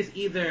everything is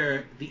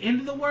either the end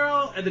of the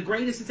world or the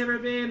greatest it's ever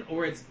been,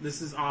 or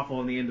this is awful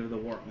and the end of the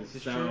world. This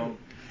is so, true.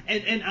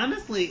 And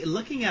honestly,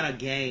 looking at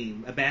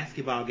a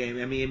basketball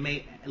game, I mean, it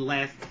may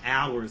last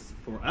hours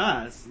for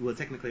us. Well,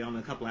 technically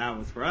only a couple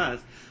hours for us.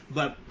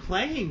 But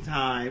playing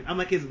time, I'm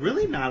like, it's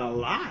really not a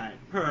lot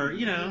per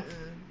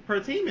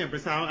team member.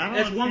 So I don't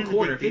That's one understand the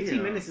quarter. big 15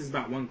 deal. minutes is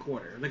about one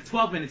quarter. Like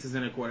 12 minutes is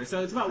in a quarter,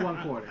 so it's about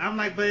one quarter. I'm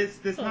like, but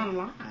it's not a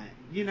lot,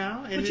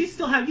 And But you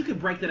still you could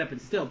break that up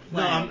and still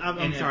play. No, I'm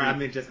in sorry. I every-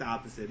 meant just the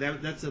opposite.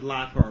 That's a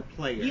lot for a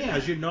player. Yeah.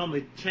 Because you're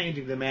normally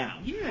changing them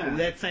out. Yeah.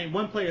 That same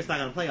one player's not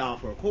going to play all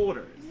 4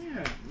 quarters.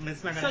 Yeah.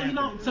 It's not going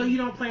to So happen. you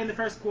don't play in the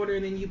first quarter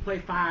and then you play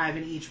 5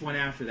 in each one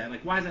after that.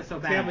 Like, why is that so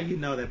bad? Tell me you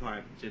know that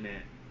part,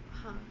 Jeanette.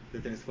 huh.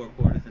 That there's 4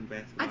 quarters in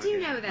basketball. I do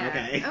game. know that.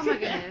 Okay. Oh my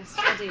goodness,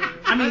 I do.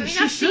 I mean, she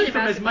I've seen should a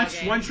from as basketball much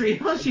game. One Tree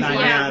Hill she's I on. know,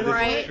 Yeah, this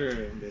right. is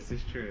true. This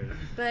is true.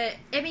 But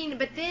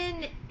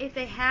then if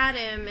they had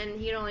him and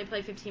he'd only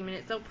play 15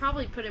 minutes, they'll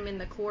probably put him in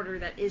the quarter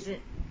that isn't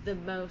the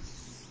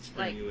most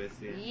like Strenuous,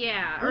 yeah.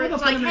 yeah, Or or they'll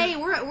it's put like, him in- hey,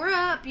 we're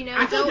up, I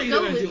go thought they were go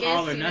going to Lucas, do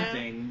all or you know?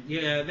 nothing.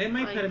 Yeah, they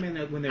might Like, put him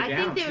in when they're I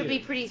down, think they would too. be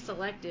pretty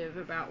selective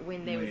about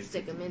when they When would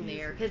stick to him in use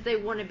there it. because they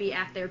want to be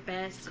at their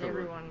best and Correct.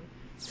 everyone.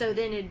 So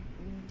then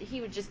he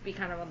would just be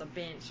kind of on the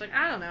bench. Like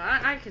I don't know,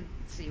 I could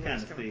see where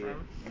it's Kinda coming see it.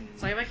 from.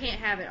 It's like if I can't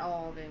have it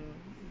all, then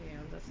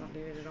let's not do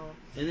it at all.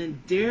 And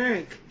then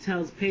Derek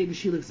tells Peyton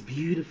she looks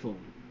beautiful.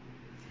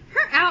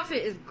 Her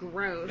outfit is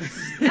gross.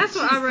 That's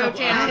what I wrote So-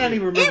 down. I don't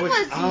even remember It which-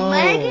 was oh.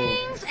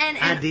 leggings and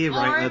I an did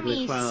write ugly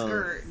army clothes.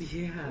 skirt.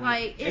 Yeah.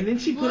 Like, it and then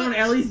she put on looked-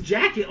 Ellie's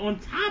jacket on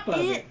top of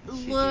it. It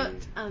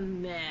looked a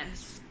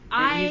mess.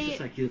 And he's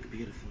just like, you look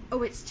beautiful.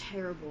 Oh, it's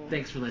terrible.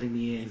 Thanks for letting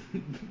me in.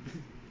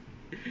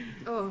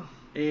 Oh.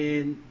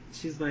 And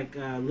she's like,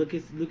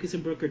 Lucas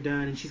and Brooke are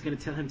done, and she's gonna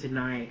tell him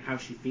tonight how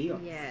she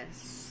feels.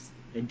 Yes.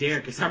 And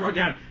Derek, because I wrote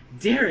down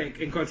Derek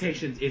in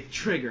quotations is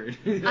triggered.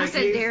 I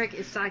said Derek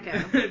is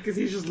psycho. Because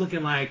he's just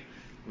looking like.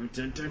 Well,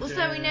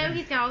 so we know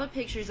he's got all the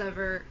pictures of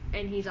her,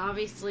 and he's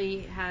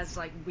obviously has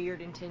like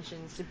weird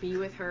intentions to be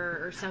with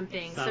her or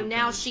something. So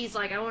now she's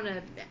like, I want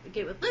to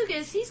get with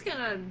Lucas. He's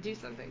gonna do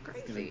something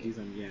crazy. He's gonna do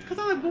something, yeah. Because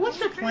I'm like, but what's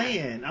your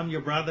plan? I'm your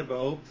brother, but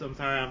oops, I'm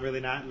sorry, I'm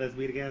really not. Let's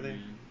be together.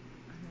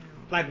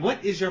 Like,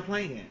 what is your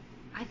plan?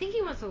 I think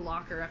he wants to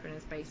lock her up in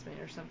his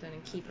basement or something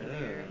and keep her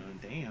there.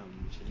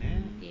 Damn,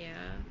 Jeanette. Yeah.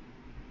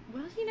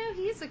 Well, you know,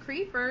 he's a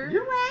creeper.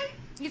 You're right.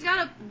 He's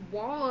got a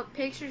wall of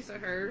pictures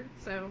of her,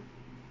 so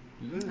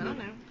I don't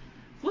know.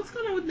 What's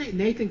going on with Nathan?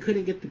 Nathan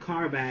couldn't get the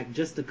car back.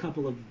 Just a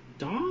couple of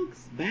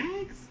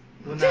bags?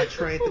 Will not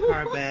trade the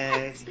car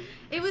back.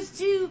 It was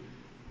too.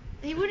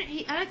 He wouldn't.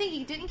 I don't think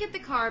he didn't get the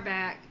car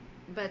back,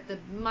 but the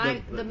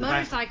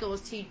motorcycle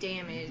was too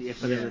damaged. Yeah,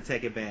 for them to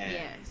take it back.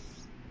 Yes.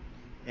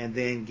 And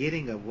then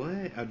getting a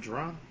what? A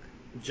drunk?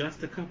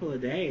 Just a couple of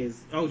days.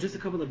 Oh, just a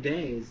couple of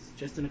days.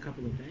 Just in a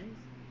couple of days?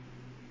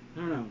 I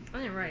don't know.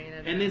 I didn't write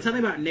it. And then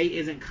something about Nate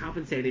isn't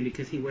compensating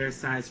because he wears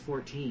size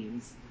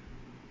 14s.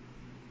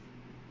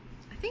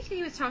 I think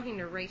he was talking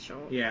to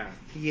Rachel. Yeah.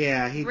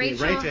 Yeah, he Rachel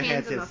did. Rachel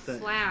hands had him a his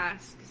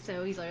flask,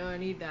 so he's like, "Oh, I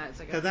need that." It's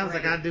like because I was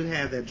like, I do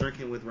have that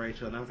drinking with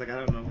Rachel, and I was like, I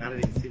don't know, I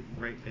didn't even see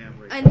Rachel.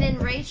 And then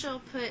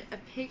Rachel put a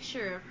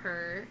picture of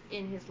her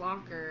in his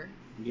locker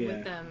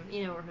with them,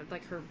 you know, or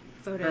like her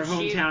photo Her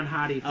shoot. hometown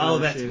hottie. Oh,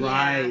 that's shoot.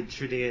 right.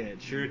 Yeah.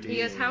 Sure did. He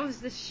goes, "How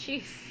was the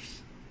shoot?"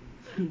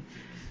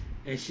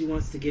 And she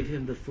wants to give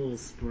him the full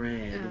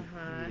spread.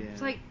 Yeah. Yeah.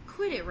 It's like,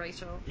 quit it,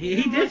 Rachel.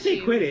 He did say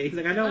quit it. He's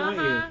like, I don't want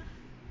you.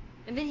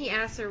 And then he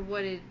asked her,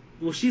 what did...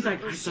 Well, she's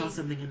like, I saw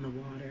something in the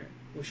water.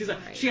 Well, she's like,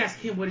 she asked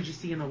him, what did you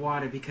see in the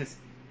water? Because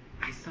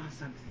I saw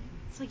something.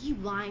 It's like, you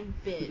lying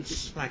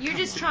bitch. Like, You're come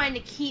just on. trying to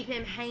keep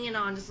him hanging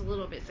on just a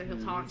little bit so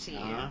he'll talk to you.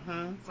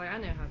 It's like, I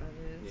know how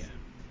that is.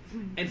 Yeah.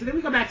 And so then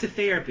we go back to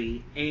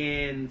therapy,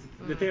 and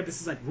the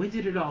therapist is like, when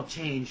did it all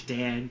change,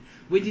 Dan?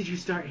 When did you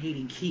start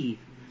hating Keith?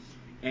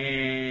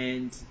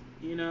 And,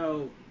 you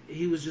know,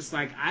 he was just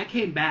like, I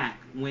came back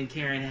when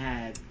Karen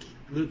had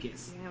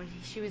Lucas. Yeah, when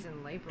she was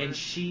in labor. And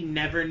she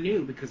never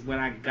knew, because when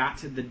I got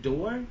to the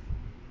door,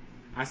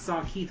 I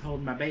saw Keith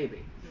holding my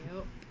baby.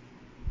 Yep.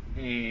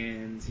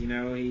 And, you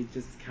know, he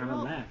just kind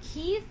of left.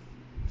 Keith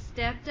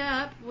stepped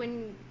up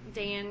when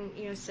Dan,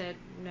 you know, said,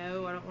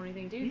 no, I don't want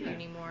anything to do with you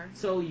anymore.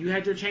 So you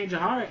had your change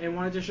of heart and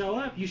wanted to show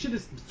up. You should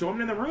have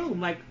stormed in the room.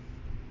 Like,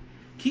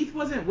 Keith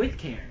wasn't with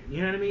Karen.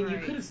 You know what I mean? Right.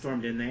 You could have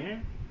stormed in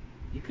there.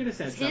 You could have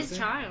said It's something. his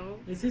child.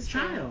 It's his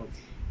child.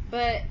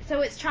 But,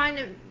 so it's trying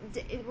to,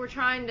 we're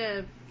trying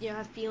to, you know,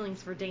 have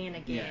feelings for Dan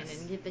again Yes.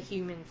 and get the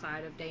human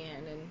side of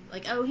Dan. And,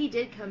 like, oh, he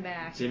did come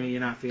back. Jimmy, you're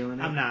not feeling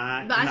it? I'm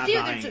not. But I'm I not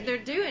feel buying they're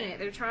doing it.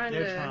 They're trying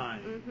They're to. trying.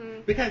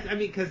 Mm-hmm. Because, I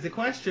mean, because the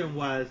question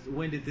was,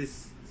 when did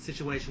this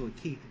situation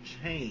with Keith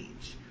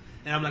change?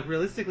 And I'm like,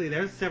 realistically,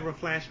 there's several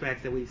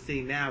flashbacks that we've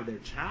seen now of their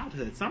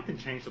childhood. Something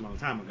changed a long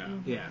time ago.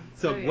 Mm-hmm. Yeah.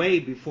 So way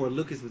before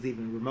Lucas was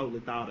even remotely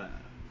thought of.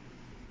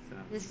 So.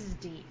 This is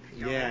deep.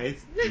 Y'all. Yeah,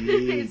 it's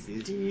deep.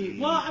 It's deep.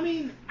 Well, I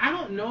mean, I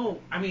don't know.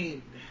 I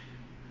mean,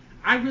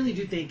 I really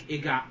do think it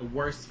got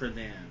worse for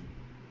them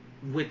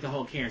with the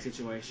whole Karen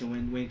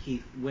situation when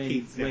Keith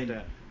stepped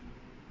up.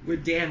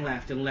 when Dan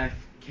left and left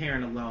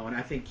Karen alone.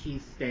 I think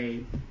Keith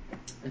stayed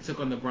and took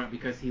on the brunt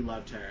because he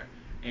loved her.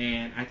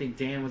 And I think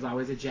Dan was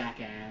always a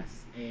jackass.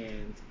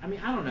 And, I mean,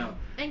 I don't know.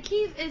 And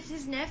Keith is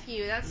his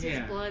nephew. That's his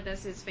Yeah. blood.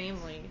 That's his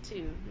family,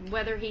 too.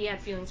 Whether he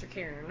had feelings for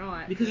Karen or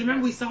not. Because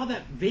remember, we saw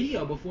that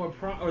video before,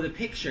 or the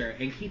picture,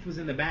 and Keith was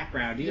in the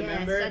background. Do you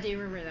remember? Yes, I do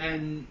remember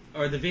that.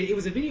 Or the video. It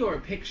was a video or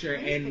a picture.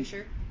 It was a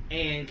picture.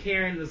 And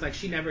Karen was like,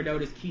 she never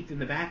noticed Keith in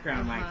the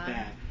background like Uh-huh.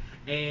 that.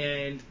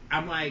 And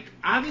I'm like,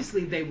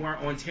 obviously they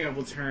weren't on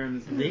terrible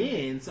terms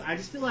then. So I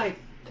just feel like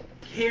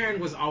Karen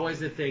was always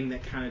the thing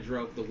that kind of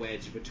drove the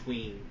wedge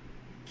between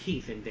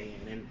Keith and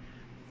Dan. And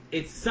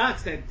it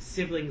sucks that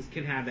siblings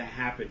can have that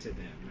happen to them.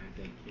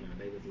 I think, you know,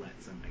 they would let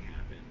something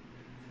happen.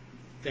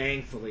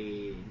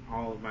 Thankfully,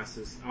 all of my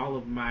sisters,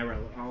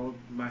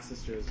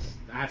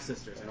 I have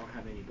sisters. I don't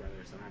have any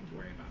brothers, so I don't have to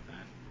worry about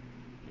that.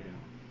 You know.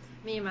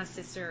 Me and my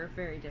sister are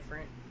very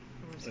different.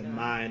 And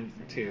mine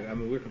too. I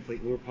mean,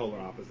 we're polar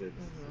opposites.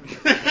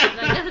 Mm-hmm.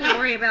 Like, nothing to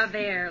worry about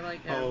there.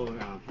 Like, Polar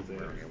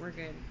opposites. we're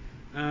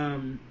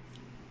good.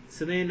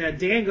 So then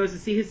Dan goes to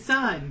see his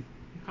son.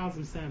 He calls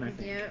him son, I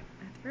think. Yep.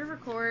 At the River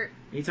Court.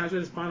 And he talks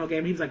about his final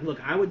game. He was like, look,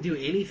 I would do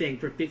anything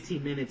for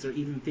 15 minutes or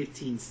even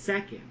 15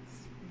 seconds.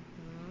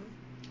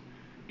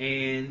 Mm-hmm.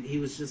 And he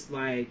was just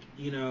like,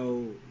 you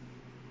know,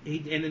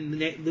 and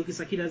then Lucas,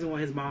 like, he doesn't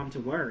want his mom to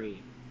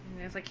worry.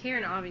 And it's like,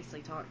 Karen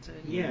obviously talked to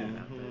you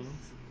about this.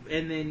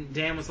 And then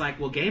Dan was like,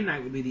 well, game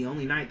night would be the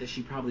only night that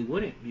she probably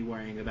wouldn't be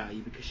worrying about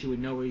you because she would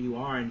know where you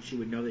are and she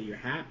would know that you're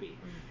happy.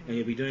 Mm-hmm. And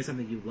you'll be doing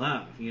something you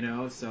love, you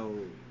know? So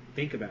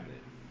think about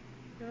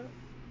it. Yep.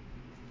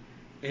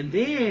 And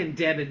then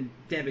Deb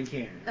and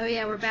Karen. Oh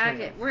yeah,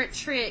 we're at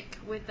Trick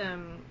with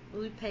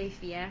Lupe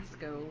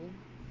Fiasco.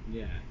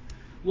 Yeah.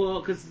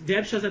 Well, because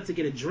Deb shows up to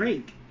get a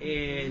drink,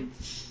 and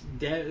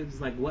Deb's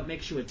like, "What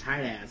makes you a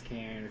tight ass,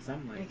 Karen?" or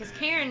something like that. Because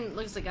Karen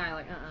looks at the guy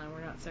like,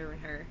 we're not serving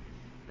her.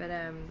 But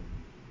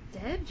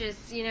Deb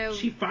just, you know,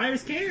 She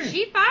fires Karen.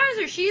 she fires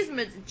her. She's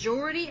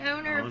majority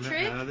owner of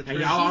Trick. of the And Trick.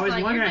 y'all She's always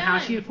like, wondering "You're how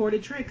done." she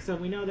afforded Trick, so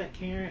we know that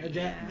Deb was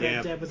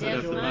Yeah, Deb's the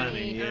majority.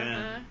 money, yeah.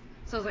 Uh-huh.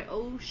 So I was like,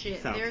 oh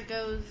shit, So- there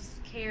goes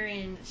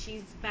Karen.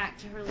 She's back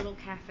to her little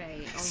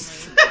cafe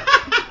only.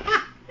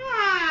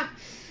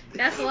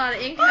 That's a lot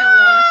of income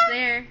lost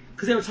there.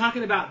 Because they were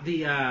talking about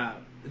the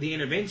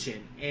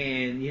intervention,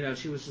 and you know,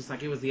 she was just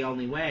like, it was the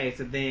only way.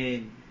 So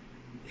then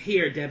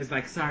here, Deb is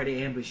like, sorry to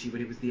ambush you, but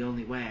it was the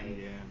only way.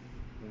 Yeah.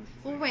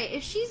 Well, wait,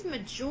 if she's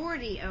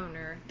majority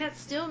owner, that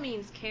still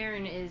means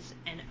Karen is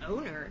an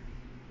owner,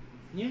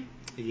 Yeah.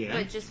 Yeah.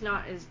 but just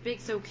not as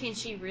big. So can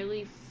she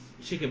really?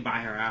 She could buy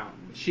her out.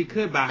 She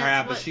could buy her That's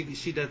out, but what-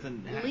 she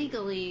doesn't.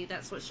 Legally,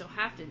 that's what she'll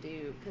have to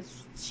do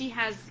because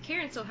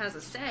Karen still has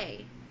a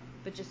say,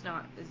 but just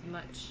not as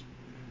much.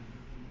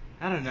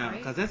 I don't know, Right?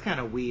 because that's kind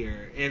of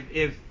weird.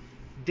 If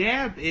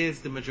Deb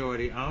is the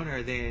majority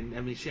owner, then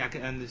I mean, I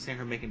can understand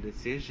her making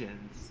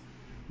decisions,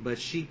 but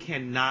she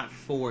cannot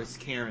force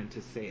Karen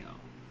to sell.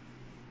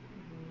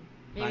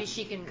 Maybe Like,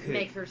 she can could-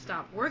 make her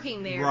stop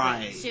working there,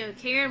 Right. but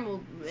Karen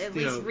will at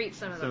Still, least reap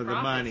some of the the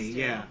profits. money, still.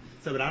 yeah.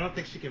 So, but I don't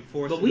think she can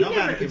force. But we nobody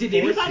never can did.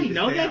 force Anybody you to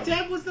know that sell.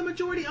 Deb was the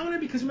majority owner?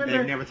 Because remember,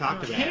 They've never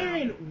talked about it.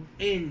 Karen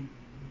and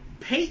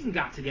Peyton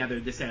got together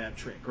to set up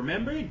Trick.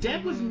 Remember,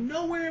 Deb was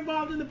nowhere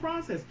involved in the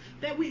process.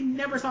 That we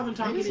never saw them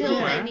talking Until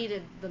together. they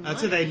needed the money.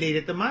 Until they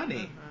needed the money,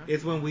 Uh-huh.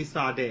 is when we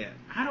saw Deb.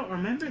 I don't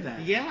remember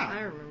that. Yeah,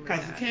 I remember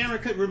because that. Karen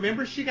could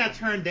remember she got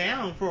turned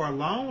down for a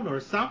loan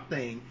or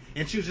something,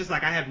 and she was just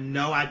like, "I have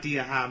no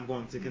idea how I'm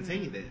going to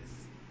continue this."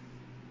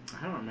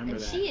 I don't remember And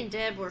that. she and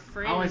Deb were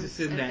friends. I always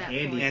assumed at that that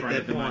Andy point. At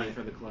fronted that the money point.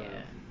 for the club.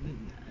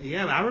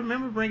 Yeah, I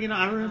remember bringing.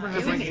 I remember her It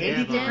was Didn't bringing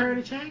Andy Deb give on. her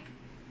a check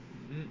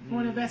Mm-mm.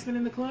 for an investment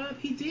in the club?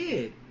 He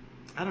did.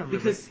 I don't remember.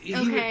 Because he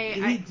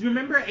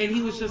remember, and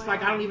he was just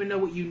like, I don't even know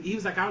what you. He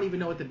was like, I don't even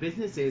know what the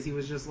business is. He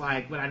was just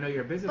like, but I know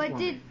you're a business But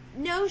woman.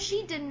 no,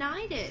 she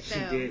denied it She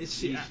though.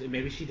 did.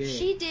 Maybe she did.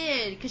 She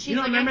did because You she's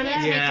don't like, I remember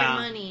can't that? take Yeah.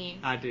 your money,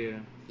 I do.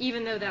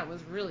 even though that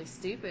was really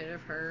stupid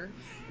of her.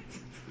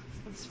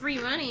 It's free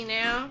money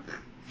now.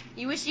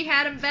 You wish you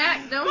had him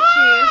back, don't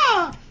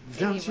you?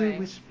 Don't you Anyway.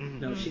 wish?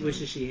 No, she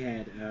wishes she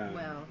had.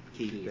 Well,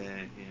 Keep it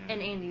back. Yeah.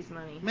 and Andy's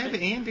money.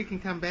 Maybe Andy can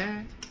come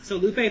back. So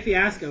Lupe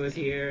Fiasco is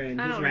here and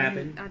I he's don't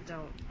rapping, I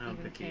don't even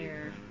think he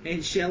care. is.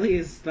 and Shelly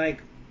is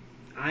like,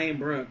 I am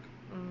Brooke.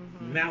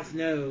 Mhm. Mouth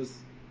knows.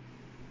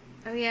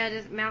 Oh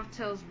yeah, Mouth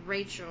tells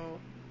Rachel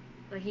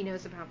that he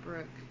knows about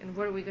Brooke, and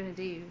what are we gonna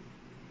do?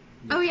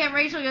 Oh yeah,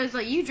 Rachel goes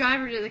like, you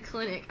drive her to the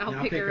clinic, I'll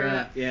And pick her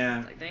up. Yeah.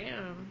 It's like,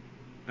 damn.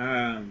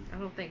 I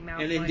don't think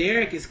Mouth. And then likes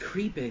Derek that. is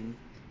creeping.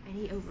 and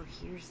he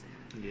overhears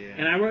that. Yeah.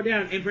 And I wrote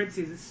down in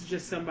parentheses, this is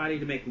just somebody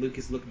to make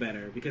Lucas look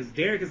better because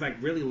Derek is like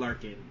really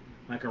lurking,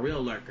 like a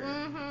real lurker.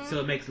 Mhm. So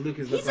it makes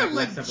Lucas look He's like a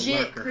less of a legit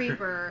lurker.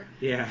 creeper.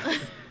 Yeah.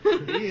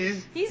 He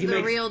is. He's He the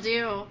makes- real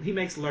deal. He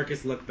makes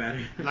Lucas look better.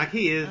 Like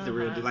he is the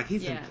real Uh-huh. deal. Like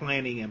he's Yeah. been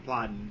planning and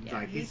plotting. Yeah,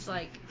 like he's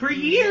like For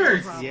mental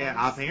years! problems.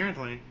 Yeah,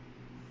 apparently.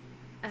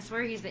 I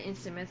swear he's the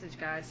instant message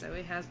guy, so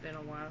it has been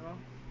a while.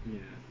 Yeah.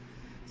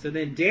 So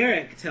then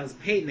Derek tells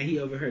Peyton that he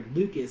overheard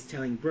Lucas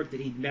telling Brooke that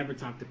he'd never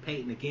talk to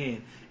Peyton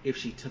again if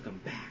she took him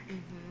back.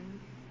 Mm-hmm.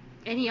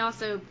 And he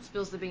also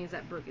spills the beans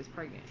that Brooke is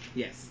pregnant.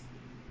 Yes.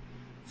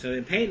 So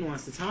then Peyton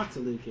wants to talk to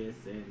Lucas,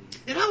 and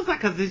And I was like,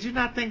 cause did you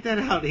not think that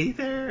out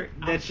either?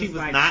 I That she just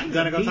was like, not she's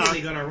gonna go talk.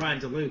 immediately gonna run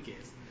to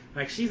Lucas.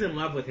 Like she's in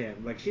love with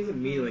him. Like she's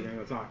immediately gonna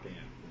go talk to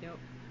him. Yep.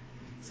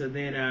 So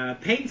then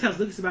Peyton tells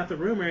Lucas about the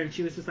rumor, and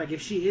she was just like,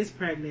 if she is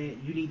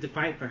pregnant, you need to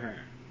fight for her.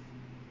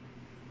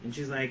 And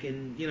she's like,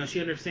 and you know,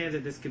 she understands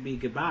that this could be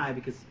goodbye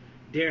because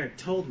Derek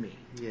told me.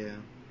 Yeah.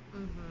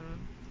 Mm-hmm.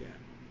 Yeah.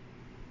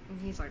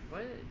 And he's like,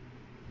 what?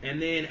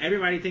 And then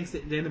everybody thinks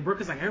that. Then Brooke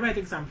is like, everybody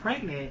thinks I'm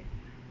pregnant,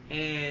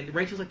 and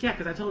Rachel's like, yeah,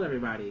 because I told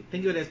everybody.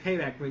 Think of it as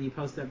payback when you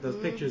post up those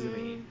pictures of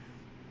me.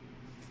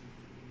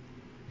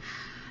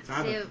 So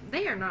I See, was-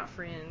 they are not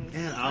friends.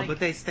 And Like, but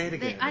they stay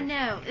together. I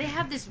know. They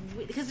have this,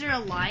 because they're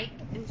alike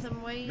in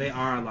some ways. They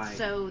are alike.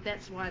 So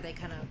that's why they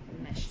kind of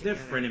mesh They're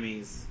together.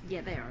 frenemies.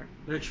 Yeah, they are.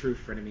 They're true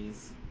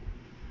frenemies.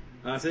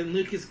 So then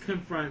Lucas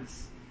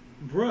confronts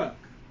Brooke,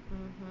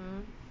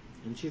 Mm-hmm.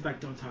 and she's like,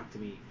 don't talk to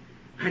me.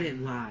 I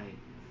didn't lie.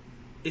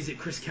 Is it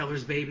Chris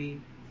Keller's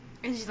baby?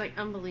 And she's like,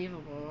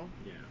 unbelievable.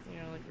 Yeah. You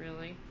know, like,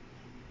 really?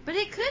 But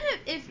it could have,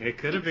 It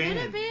could have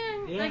been.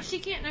 Yeah. Like, she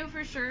can't know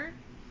for sure.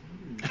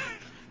 Keep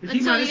in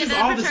Until mind, you this get is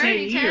that all the same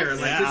paternity year.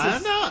 test. Like, Yeah, this I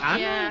is, know. I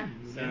Yeah.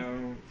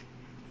 know.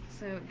 So,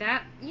 So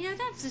that,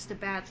 that's just a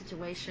bad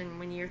situation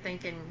when you're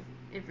thinking,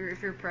 if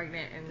you're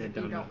pregnant and They you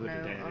don't know who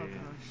know. the dad Oh is.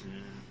 gosh. Yeah.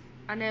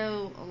 I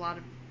know a lot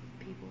of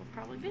people have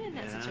probably been in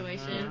that Yeah,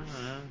 situation.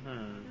 uh-huh.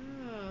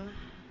 Oh,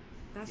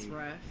 that's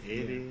rough.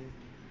 It is.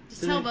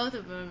 Just So tell then- both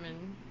of them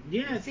and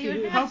yeah, see what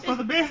see, Hope happens. for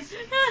the best.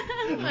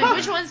 Like,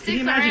 which one Can you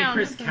sticks imagine around?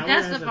 Chris Keller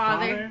That's as the a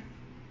father.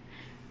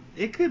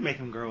 It could make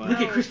him grow up. Look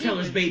No, at Chris he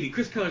Keller's was- baby.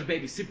 Chris Keller's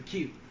baby's super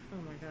cute. Oh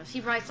my gosh,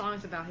 he writes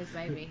songs about his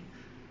baby.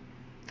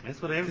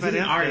 That's what 'Cause everybody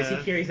he's an else artist. does.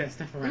 He carries that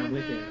stuff around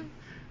with him.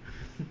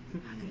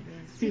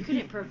 Goodness, he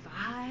couldn't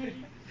provide.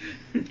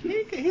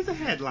 He's a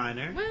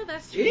headliner. Well,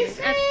 that's true. Is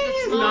At he?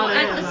 the small, Not a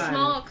at the headliner.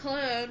 small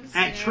clubs.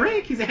 At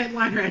Trick, he's a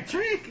headliner at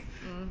Trick.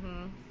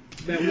 Mm-hmm.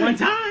 That one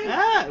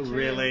time.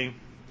 Really?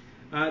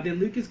 Then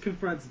Lucas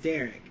confronts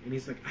Derek, and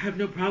he's like, "I have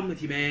no problem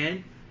with you,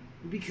 man.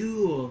 It'd be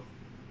cool."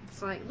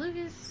 It's like,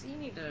 Lucas, you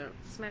need to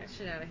smack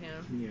shit out of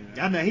him.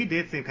 Yeah. I know he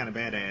did seem kind of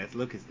badass.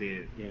 Lucas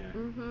did. Yeah.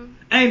 Mm-hmm.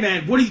 Hey,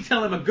 man, what are you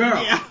telling a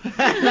girl?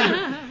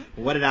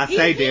 What did I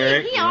say,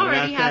 Derek? He What did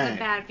already I has say? a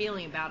bad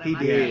feeling about He him.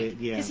 I did,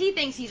 think. yeah. Because he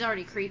thinks he's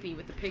already creepy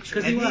with the picture.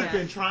 'Cause And he he's was.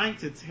 been trying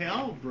to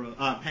tell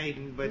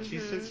Peyton, but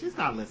she's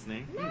not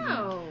listening.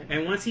 No.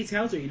 And once he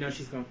tells her, you know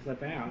she's gonna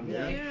flip out.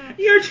 Yeah.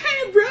 You're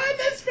trying to ruin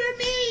this for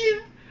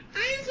me.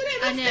 I used to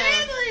I have a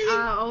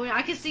know. family.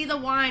 I can see the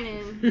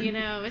whining. You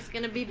know, it's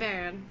gonna be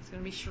bad. It's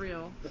gonna be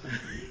shrill.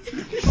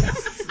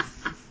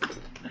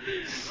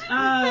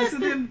 So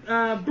then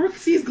Brooke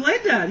sees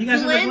Glinda. You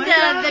guys remember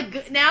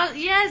Glinda?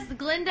 Yes,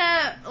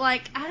 Glinda.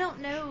 Like, I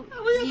don't know.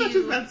 I thought you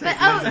was about to say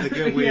but, Glinda the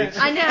Good Witch.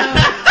 I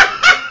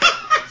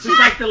know. She's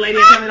like the lady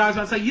at Family Dog's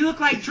about to say, "You look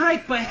like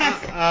Drake, but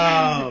Hess."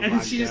 Oh, and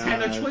my she just had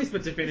no God. choice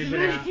but to finish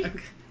it out.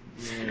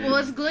 Well,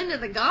 it's Glinda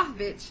the goth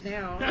bitch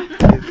now.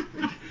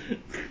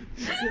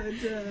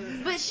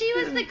 But she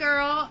was the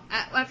girl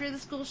after the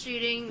school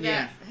shooting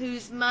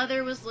whose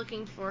mother was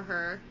looking for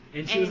her.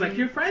 And she was like,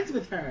 "You're friends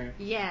with her."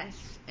 Yes.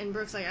 And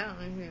Brooke's like, "I don't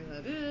know who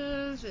that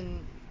is."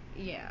 And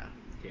yeah.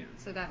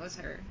 So that was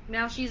her.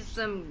 Now she's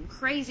some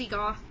crazy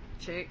goth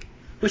chick.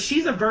 But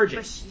she's a virgin.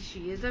 But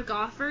she is a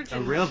goth virgin.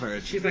 A real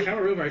virgin. She's like, "I'm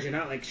a real virgin,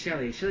 not like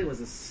Shelly. Shelly was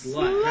a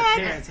slut. Her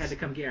parents had to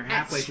come get her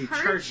halfway At through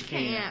church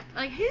camp.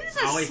 Like, who's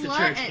a Always the slut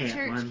church at camp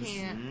church ones.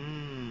 camp?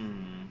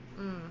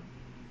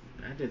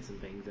 I did some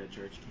things at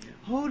church camp.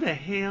 Who the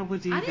hell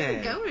would do that? I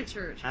didn't go to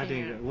church camp. I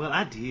didn't. Well,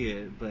 I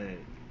did, but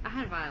I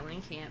had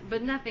violin camp,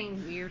 but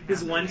nothing weird. This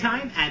happened one there.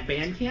 time at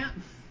band camp?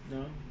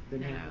 No,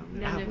 didn't No, happen.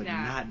 none I of would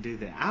that. not do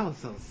that. I was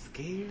so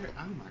scared.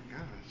 Oh my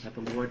gosh. That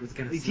the Lord was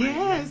gonna smite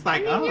Yes, me.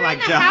 like I mean, you're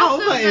like in the house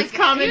Jehovah of, is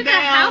coming you're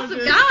down. the house of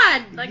just-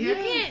 God. Like,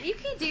 Yes. you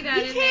can't do that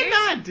You in there.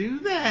 cannot do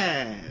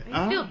that.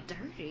 You feel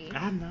dirty.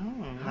 I know.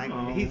 Like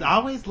Oh. he's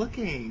always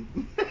looking.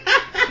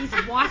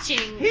 He's watching.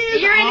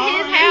 He's You're in his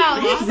always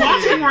house. He's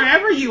watching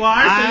wherever you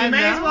are, so I you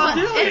may as well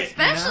know. do it.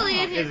 Especially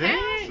No, in his is it?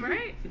 house,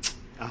 right?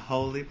 A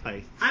holy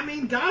place. I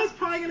mean, God's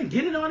probably gonna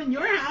get it on in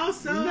your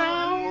house, so.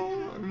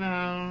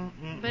 No.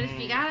 But if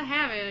you gotta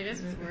have it, I guess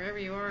it's wherever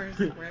you are.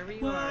 It's wherever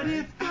you are. What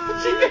if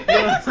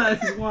God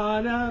was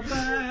one of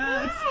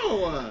us?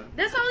 No.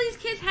 That's all these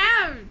kids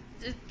have.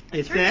 Just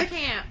It's church sex?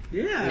 camp.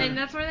 Yeah. And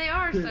that's where they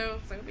are, so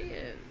be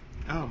it.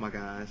 Oh my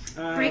gosh.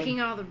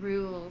 Breaking all the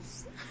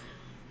rules.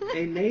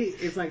 And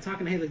Nate is like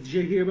talking to Haley. Did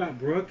you hear about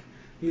Brooke?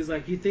 He was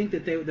like, you think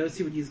that those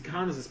two would use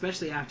condoms,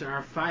 especially after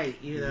our fight,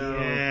 you know?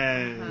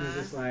 Yes. He was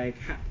just like,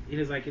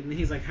 and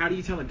he's like, how do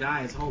you tell a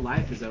guy his whole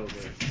life is over?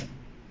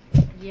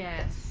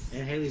 Yes.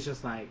 And Haley's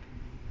just like,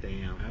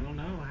 Damn. I don't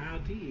know. How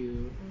do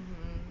you?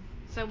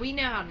 So we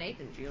know how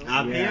Nathan feels.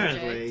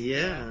 Apparently,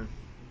 yeah.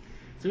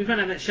 So we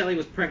found out that Shelly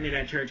was pregnant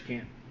at church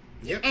camp.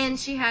 And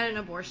she had an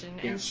abortion,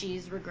 Yeah. and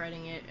she's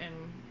regretting it, and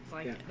it's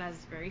like,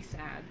 that's very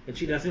sad. And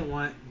she doesn't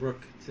want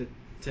Brooke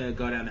to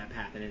go down that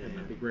path and end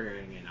up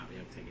regretting it and not be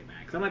able to take it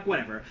back. So I'm like,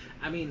 whatever.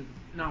 I mean,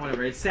 not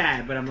whatever. It's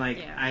sad, but I'm like,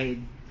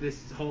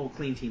 this whole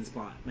clean teens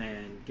plot,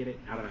 man, get it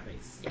out of my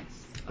face. Yes.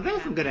 Well, that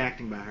was some good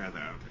acting by her,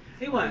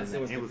 though. It was. It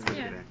was good. good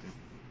acting.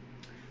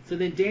 So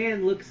then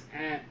Dan looks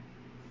at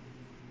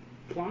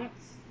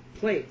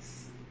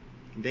plates.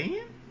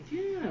 Dan?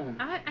 Yeah.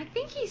 I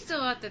think he's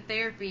still at the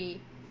therapy,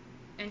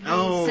 and he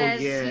Oh,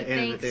 says yeah, he and the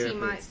thinks he therapist.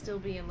 might still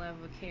be in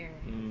love with Karen.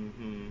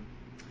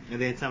 Mm-hmm.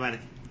 And then somebody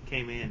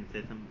came in and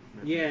said something.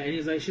 Yeah,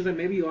 and she's like,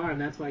 maybe you are,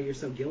 and that's why you're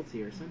so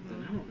guilty or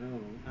something. I don't know.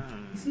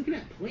 He's looking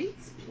at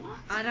plates, plots.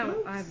 I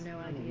folks? have no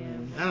idea.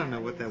 I don't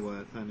know what that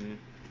was, honey.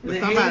 But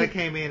then somebody Haley-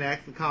 came in and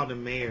actually called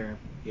him mayor.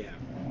 Yeah.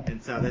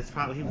 And so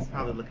he was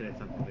probably looking at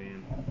something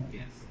then.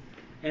 Yes.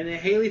 And then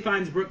Haley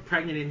finds Brooke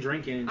pregnant and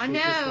drinking, and I she's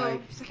know. just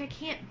like, She's like, I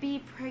can't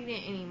be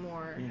pregnant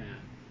anymore. yeah.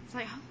 It's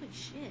like, holy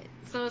shit.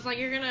 So it's like,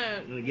 you're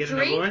gonna Get an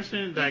drink, abortion?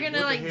 you're Like, gonna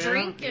what like the hell?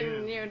 drink Yeah.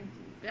 and you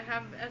know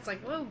have. It's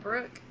like, whoa,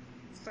 Brooke.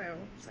 So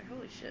it's like,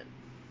 holy shit.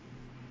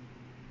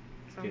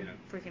 So I'm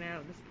freaking out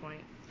at this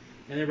point.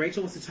 And then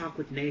Rachel wants to talk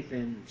with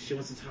Nathan. She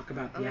wants to talk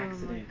about the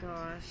accident. Oh my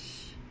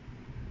gosh.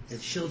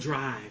 And she'll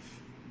drive.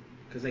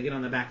 Because they get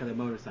on the back of the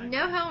motorcycle.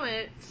 No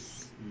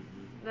helmets.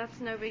 That's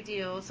no big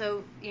deal.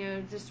 So, you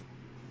know, just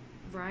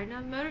riding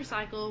on a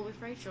motorcycle with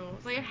Rachel.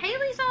 It's like, if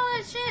Haley saw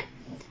that shit,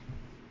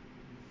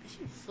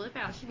 she'd flip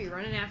out. She'd be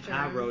running after him.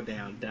 I wrote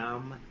down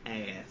dumb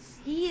ass.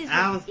 He is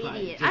I an was like,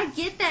 idiot. just I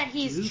get that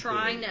he's stupid.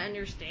 trying to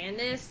understand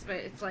this, but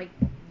it's like,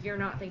 you're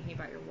not thinking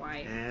about your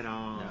wife. At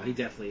all. No, he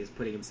definitely is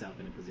putting himself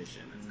in a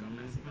position that's going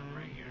to mess him up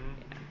right here.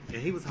 Yeah,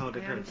 he was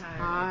holding her I'm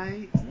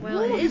tight. Well,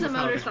 Ooh, it he is a was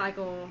holding-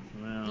 motorcycle.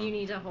 Well, Well. you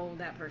need to hold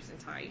that person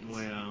tight.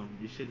 Well,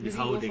 you shouldn't be Because he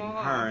will holding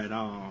fall her off. at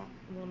all.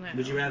 Well, no.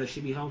 Would you rather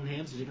she be holding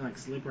him so she can like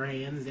slip her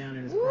hands down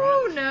in his Ooh,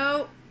 crotch?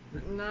 no.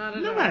 Not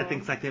at Nobody all.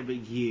 thinks like that but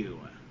you.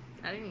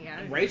 I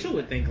didn't Rachel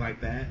would think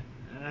like that.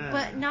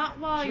 But not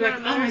while She'd you're be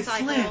on like, a oh, I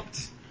motorcycle.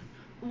 slipped.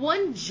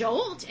 One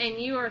jolt and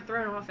you are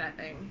thrown off that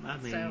thing. I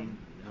mean, So,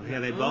 yeah,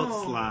 they both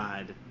Oh.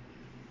 slide.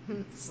 This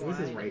is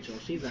slide. Rachel.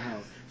 She's a hoe.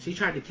 She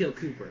tried to kill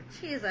Cooper.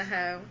 She is a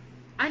hoe.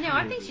 I know.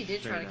 I think she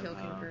did try to Straight kill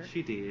up, Cooper.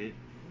 She did.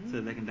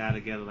 So they can die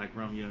together like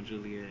Romeo and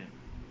Juliet.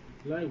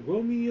 Like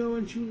Romeo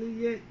and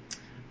Juliet.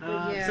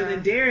 Yeah. So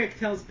then Derek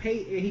tells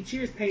Peyton, he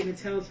cheers Peyton and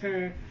tells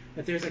her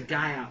that there's a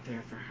guy out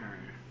there for her.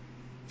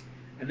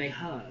 And they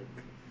hug.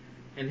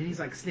 And then he's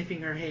like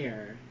sniffing her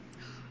hair.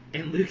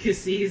 And Lucas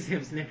sees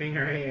him sniffing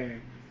her hair.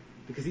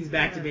 Because he's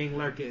back to being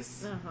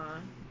Lurkus. Uh-huh.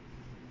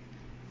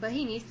 But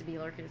he needs to be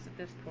Lurkus at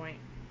this point.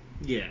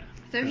 Yeah.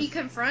 So he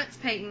confronts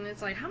Peyton.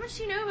 It's like, how much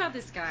do you know about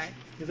this guy?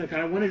 He's like,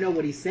 I want to know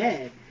what he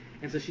said.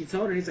 And so she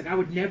told her, he's like, I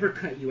would never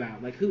cut you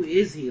out. Like, who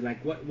is he?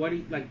 Like, what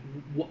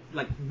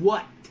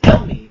what?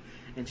 Tell me.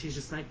 And she's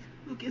just like,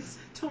 Lucas,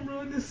 don't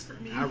ruin this for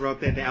me. I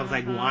wrote that down. I was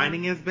like, Uh-huh.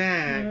 whining his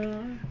back. Uh,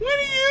 What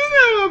do you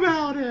know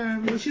about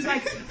him? And she's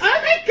like,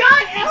 oh my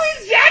god,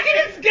 Ellie's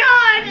jacket is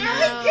gone! No.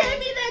 Ellie gave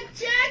me that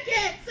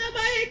jacket!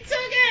 Somebody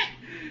took it!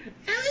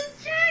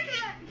 Ellie's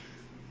jacket!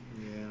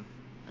 Yeah.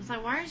 It's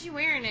like, why aren't you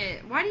wearing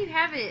it? Why do you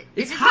have it?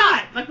 It's If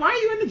hot! Like, why are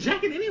you in the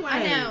jacket anyway?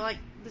 I know, like,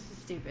 this is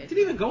stupid. It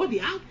didn't even go with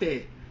the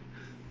outfit.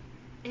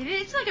 If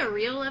it's like a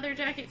real leather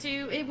jacket,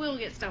 too, it will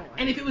get stolen.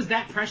 And if it was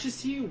that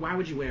precious to you, why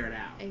would you wear it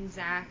out?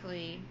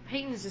 Exactly.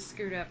 Peyton's just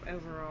screwed up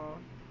overall.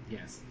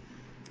 Yes.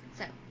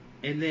 So.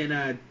 And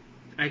then,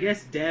 I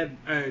guess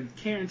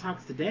Karen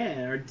talks to Dan,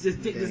 or does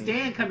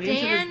Dan come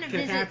Dan into the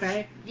visits,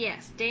 cafe?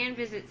 Yes, Dan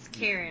visits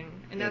Karen,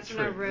 and that's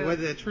when I wrote.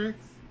 Was it Tricks?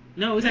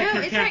 No, it was at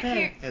No, the it's at cafe.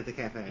 Karen. At the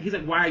cafe. He's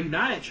like, why are you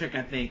not at Trick,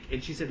 I think?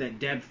 And she said that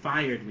Deb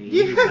fired me.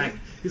 Yeah.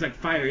 He's like,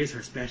 fire is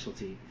her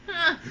specialty.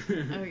 Oh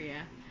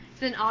yeah.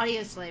 Then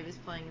Audio Slave is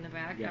playing in the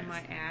back. Yes. I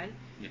might add.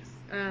 Yes.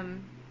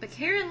 But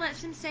Karen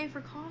lets him stay for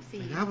coffee.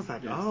 And I was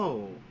like, Yes.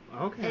 oh,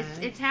 okay.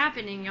 It's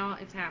happening, y'all.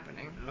 It's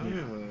happening.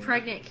 Oh.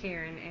 Pregnant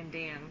Karen and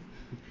Dan.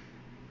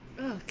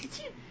 Ugh, could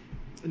you?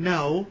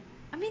 No.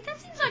 I mean, that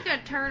seems like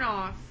a turn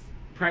off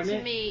Pregnant?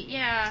 to me.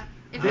 Yeah.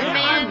 If There a are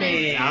man.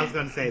 men. I was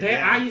gonna say There,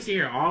 that. I used to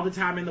hear all the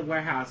time in the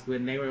warehouse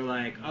when they were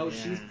like, "Oh, Yeah.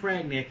 she's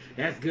pregnant.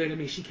 That's good. I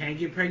mean, she can't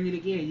get pregnant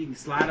again. You can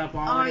slide up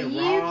all Are in it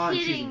you raw, and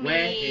she's kidding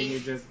wet, me? and you're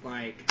just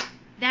like."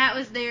 That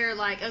was their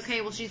like, okay,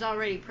 well she's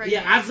already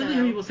pregnant. Yeah, I've literally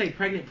heard so- people say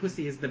pregnant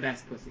pussy is the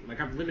best pussy.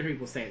 Like I've literally heard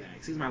people say that.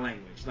 Excuse my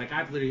language. Like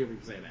I've literally heard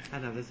people say that. I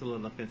know that's a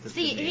little offensive.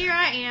 See, to me. here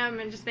I am,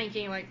 and just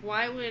thinking like,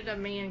 why would a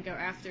man go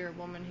after a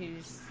woman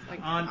who's like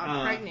On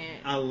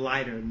pregnant? a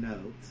lighter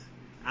note,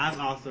 I've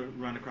also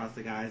run across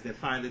the guys that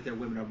find that their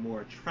women are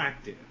more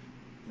attractive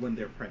when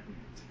they're pregnant.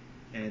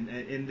 And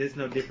it's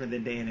no different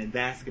than Dan in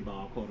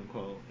basketball, quote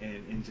unquote,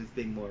 and just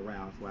being more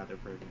aroused while they're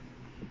pregnant.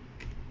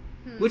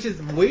 Which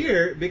is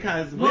weird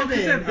because Well, women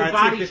because the are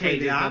body typically changes,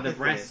 the the opposite.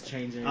 breasts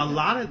changing. A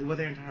lot of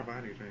their entire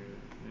body changes.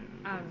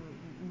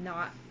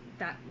 Not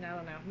that. No,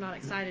 I'm not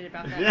excited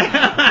about that.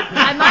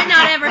 I might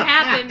not ever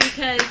happen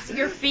because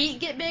your feet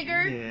get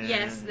bigger. Yeah.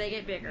 Yes, they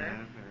get bigger,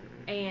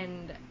 Yeah,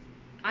 and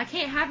I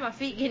can't have my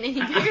feet getting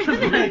any bigger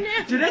than they are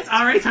now. Jeanette's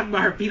already talking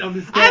about her feet on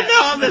the steps. I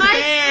know, on the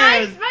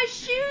stairs. My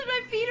shoes,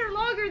 my feet are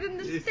longer than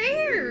the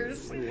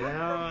stairs.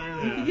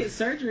 Well, You can get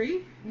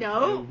surgery.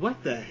 No,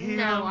 what the hell?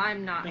 no,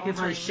 I'm not. They can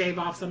probably altering- shave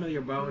off some of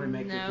your bone and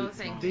make No, your feet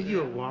thank smaller. Did you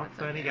Yeah, walk that's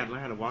funny? okay. Got to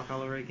learn how to walk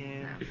all over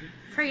again. No.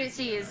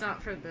 Pregnancy is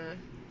not for the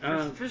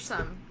for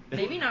some.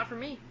 Maybe not for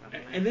me.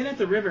 And then at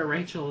the river,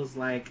 Rachel is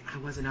like, I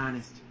wasn't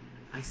honest.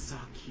 I saw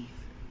Keith.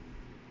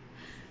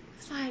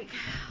 It's like,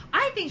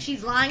 I think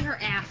she's lying her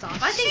ass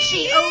off. I think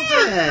she is.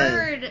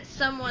 overheard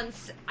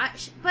someone's.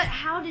 But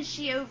how did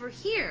she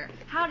overhear?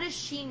 How does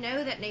she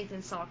know that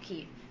Nathan saw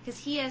Keith? Because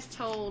he has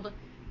told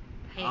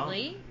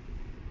Haley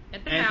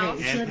at the And house.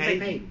 Peyton. She heard him say Peyton.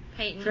 Peyton.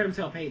 Peyton. She heard him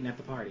tell Peyton at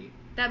the party.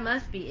 That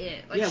must be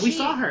it. Like, Yeah, we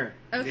saw her.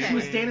 Okay. She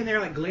was standing there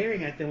like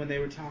glaring at them when they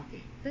were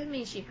talking. Doesn't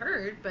mean she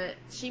heard, but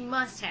she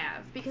must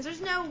have. Because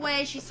there's no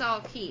way she saw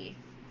Keith.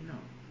 No.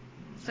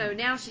 So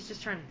now she's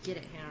just trying to get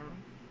at him.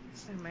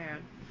 So mad.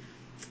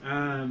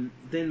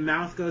 Then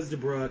Mouth goes to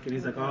Brooke and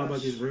he's Oh, like all about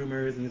gosh. these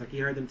rumors and he's like he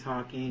heard them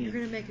talking. You're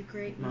And, gonna make a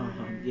great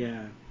mother.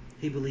 yeah,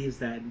 he believes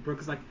that. And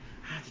Brooke is like,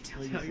 I have to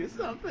tell you something.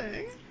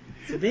 something.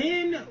 So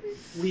then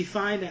we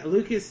find that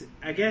Lucas,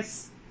 I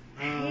guess.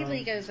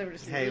 Haley goes over to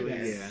see Haley,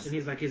 Lucas. yeah. And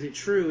he's like, is it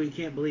true? He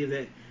can't believe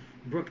that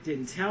Brooke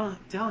didn't tell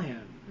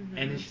him. Mhm.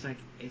 And then she's like,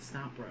 it's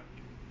not Brooke.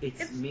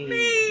 It's me.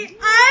 I'm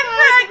pregnant!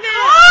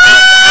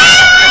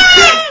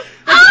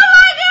 Oh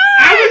my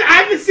god!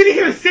 I've been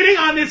sitting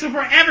on this for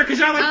forever because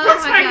y'all like, Oh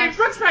Brooke's my pregnant, gosh.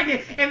 Brooke's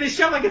pregnant. And the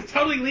show like is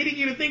totally leading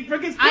you to think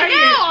Brooke is I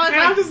pregnant. know, I was and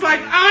like- I'm just like,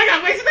 oh my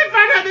god, wait till they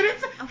find out that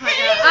it's Oh my god,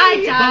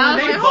 Haley. I died. I But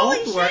was when they like, holy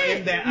both were shit.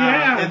 in the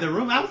Yeah. in the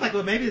room, I was like,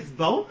 well, maybe it's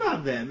both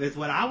of them. Is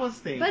what I was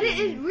thinking. But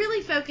it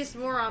really focused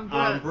more on Brooke.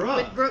 On Brooke.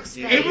 With Brooke's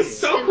Yeah. face. It was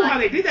so And, cool like, how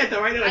they did that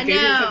though, right? They like I gave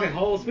it know. like a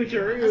whole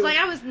switcheroo. I was like,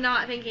 I was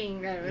not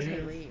thinking that it was Yeah.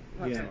 Haley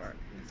whatsoever.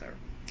 So.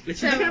 But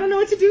she's like, I don't know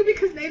what to do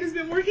because Nathan's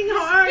been working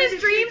hard.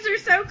 His dreams are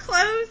so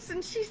close,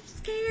 and she's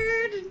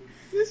scared. And,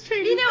 This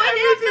changes you know, and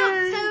I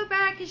everything. felt so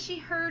bad because she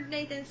heard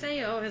Nathan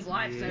say, "Oh, his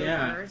life's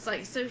Yeah. over." It's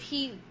like, so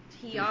he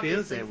He obviously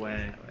feels that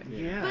way.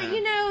 Yeah. But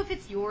you know, if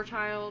it's your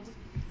child,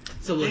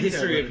 So will Things are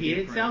history really repeat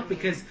different. itself?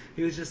 Because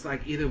he was just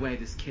like, either way,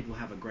 this kid will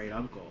have a great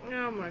uncle.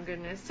 oh my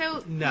goodness.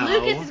 So No.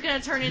 Lucas is gonna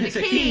turn into It's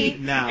a Keith.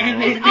 No.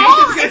 And It's then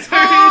all- Nathan's it's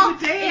gonna turn all-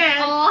 into Dan.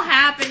 It's all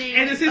happening.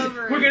 And this is,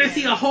 over we're going to again.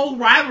 see a whole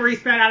rivalry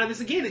sprout out of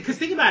this again. Because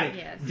think about it.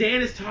 Yes.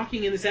 Dan is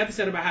talking in this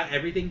episode about how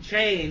everything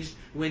changed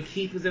when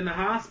Keith was in the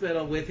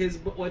hospital with his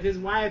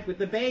wife, with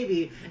the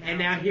baby. And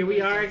now here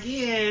we are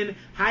again,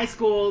 high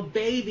school,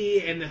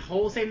 baby, and the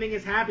whole same thing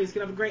is happening. He's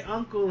going to have a great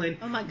uncle. And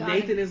Oh my God.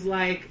 Nathan is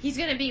like, He's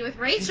gonna be with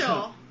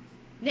Rachel.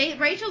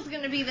 Rachel's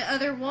gonna be the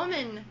other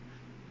woman.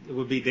 It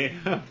would be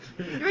Deb.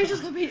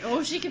 Rachel's gonna be.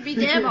 Oh, she could be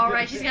Deb. All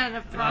right, she's got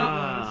enough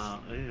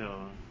problems. Oh, ew.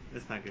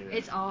 That's not good.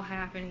 It's all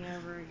happening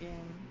over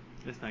again.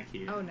 That's not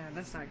cute. Oh no,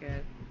 that's not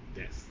good.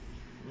 yes.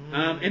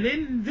 Mm. And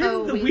then this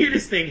Oh, is the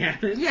weirdest thing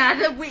happens.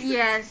 Yeah,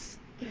 yes.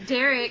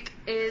 Derek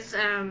is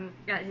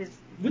got his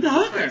With the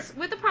hooker. place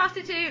with a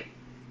prostitute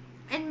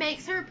and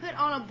makes her put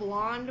on a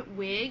blonde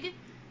wig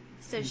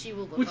so she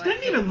will look Which like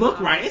doesn't him, even look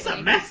right. It's a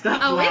obviously. messed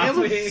up Oh, blonde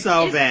it was wig.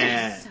 so It's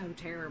bad. just so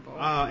terrible.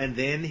 Oh, and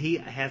then he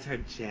has her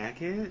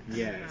jacket.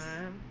 Yes.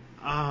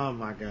 Oh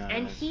my god.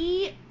 And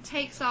he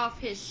takes off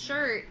his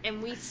shirt,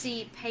 and we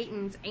see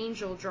Peyton's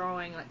angel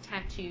drawing like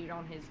tattooed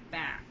on his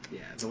back. Yeah,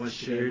 the one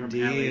she sure from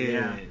did. Ellie,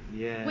 yeah.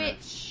 Yeah.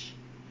 Which,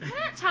 at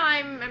that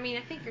time, I mean,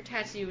 I think your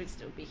tattoo would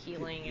still be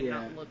healing and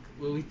not look.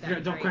 Well, we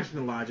that don't great. question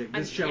the logic.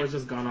 This show yeah. has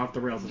just gone off the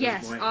rails at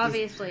Yes, this point.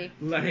 obviously.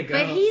 Just let it go.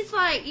 But he's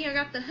like,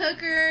 got the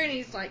hooker, and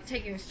he's like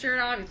taking his shirt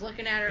off. He's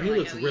looking at her. He like,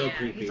 looks oh, real yeah.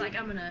 creepy. He's like,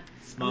 I'm gonna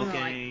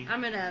Smoking.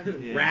 I'm gonna.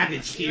 Yeah.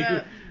 ravage you.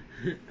 Yeah.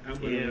 I'm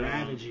gonna Yeah.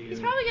 ravage you. He's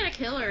probably gonna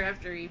kill her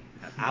after he.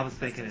 I was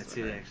thinking it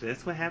too, actually.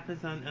 That's what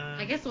happens on.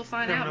 I guess we'll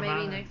find out Criminal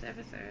maybe Minds. next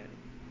episode.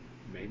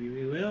 Maybe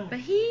we will. But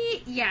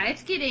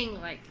it's getting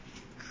like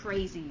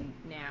crazy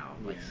now.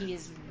 Like Yeah. he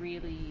is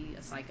really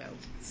a psycho.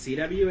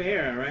 CW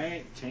era,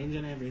 right?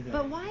 Changing everything.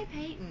 But why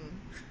Peyton?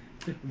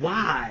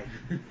 Why?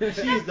 She's That's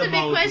the the big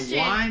most question.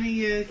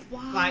 whiniest.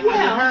 Why? Like,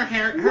 Well, her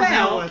hair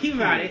was keep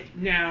about cute. it.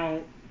 Now,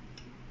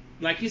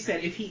 like you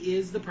said, if he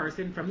is the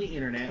person from the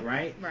internet,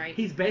 right? Right.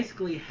 He's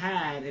basically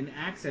had an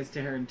access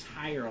to her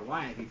entire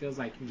life. He feels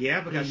like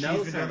Yeah, because he she's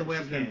knows been her. on the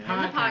She's been webcam.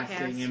 And the podcasting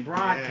podcast. and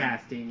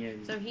broadcasting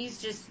and. So he's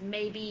just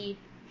maybe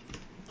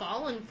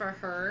fallen for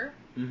her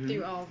Mhm.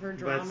 through all of her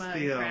drama But and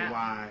still, crap.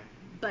 why?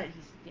 But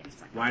he's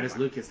like, Why does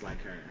Lucas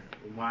like her?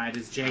 Why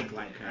does Jake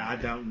like her? I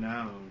don't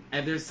know.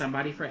 And there's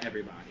somebody for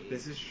everybody.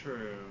 This is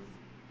true.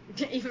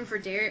 Even for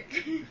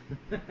Derek.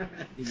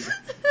 Yes.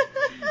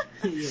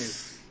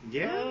 Yes.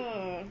 Yeah.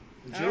 Oh,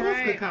 Jules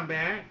alright. could come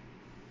back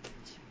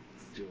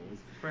Jules.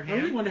 for I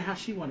really him. wondered how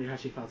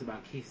she felt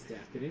about Keith's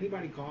death. Did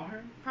anybody call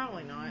her?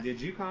 Probably not.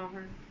 Did you call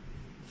her?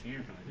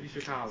 Sharon probably You did.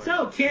 should call her.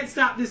 So, Can't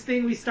Stop This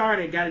Thing We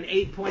Started. Got an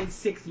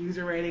 8.6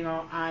 user rating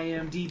on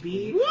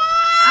IMDb. What?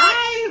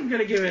 I'm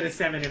going to give it a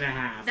 7.5.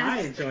 I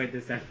That's- enjoyed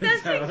this episode.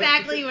 That's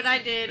exactly what I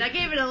did. I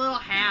gave it a little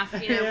half,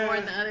 Yeah. more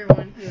than the other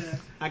one. Yeah.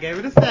 I gave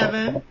it a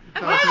 7.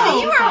 Wow,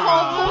 you were a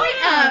whole point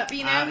yeah. up,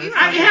 you know. You were It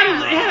had,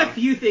 yeah. it had a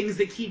few things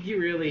that keep you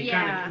really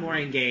kind Yeah. of more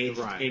engaged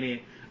Right. in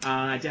it.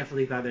 I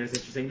definitely thought that was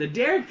interesting. The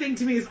Derek thing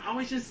to me is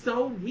always just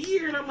so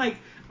weird. I'm like,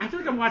 I feel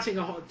like I'm watching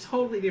a whole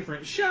totally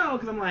different show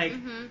because I'm like,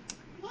 Mhm.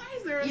 why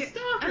is there a You're-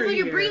 stalker I was like,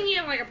 here? you're bringing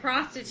in like a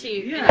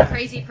prostitute and Yeah. a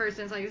crazy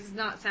person. It's like, this does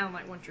not sound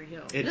like One Tree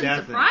Hill. It doesn't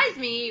doesn't. surprise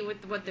me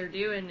with what they're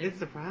doing, It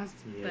surprised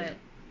me. but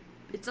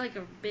it's like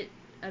a bit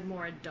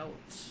more adult.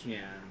 Yeah.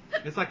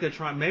 It's like they're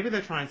trying. Maybe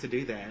they're trying to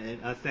do that in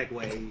a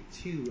segue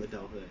to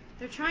adulthood.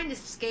 They're trying to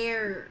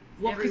scare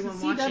Well, 'cause everyone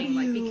the watching.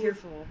 Like, be CW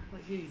careful.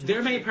 Like, who you Their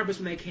talk main to. purpose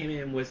when they came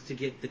in was to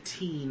get the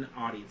teen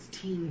audience,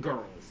 teen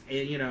girls.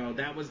 And,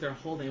 that was their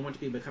whole thing. They wanted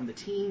to become the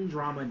teen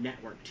drama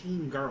network,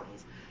 teen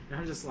girls. And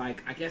I'm just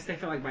like, I guess they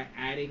felt like by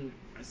adding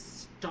a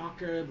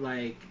stalker,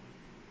 like,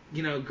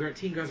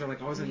 teen girls are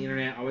like always on the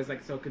internet, always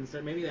like so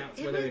concerned. Maybe that's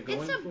what they're going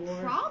It's a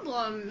for.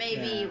 problem,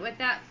 maybe, Yeah. with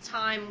that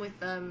time with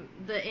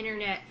the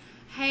internet.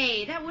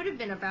 Hey, that would have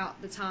been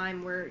about the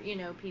time where,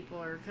 people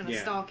are kind of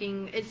Yeah.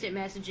 stalking, instant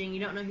messaging. You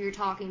don't know who you're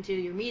talking to.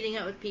 You're meeting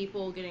up with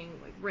people, getting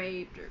like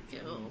raped or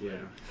killed. Yeah.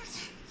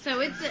 So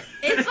it's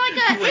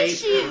like a Rape.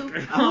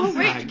 issue. Oh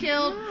my Raped,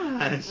 killed.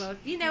 gosh.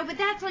 Well, but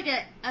that's like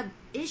a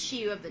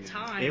issue of the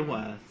time. It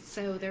was.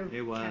 So they're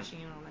It was. cashing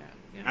in on that.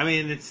 Yeah. I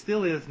mean, it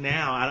still is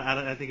now.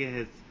 I think it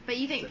has. But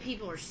you think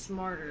people are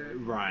smarter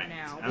Right.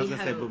 now? I was We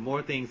gonna say, hope. but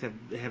more things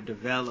have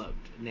developed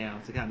now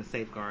to kind of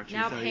safeguard you.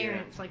 Now so,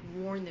 parents like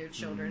warn their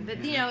children,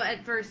 but Yeah.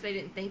 at first they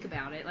didn't think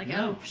about it. Like,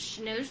 No. no,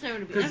 there's no one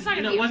to be. Because, That's not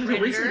it gonna be a wasn't until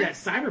predator. recently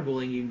that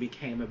cyberbullying even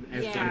became as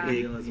big Yeah. a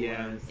deal as it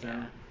Yeah. was. So.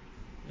 Yeah.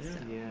 Yeah. So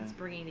Yeah. it's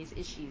bringing these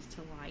issues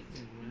to light.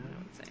 Yeah. I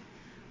would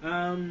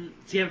say.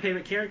 Do you have a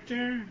favorite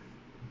character?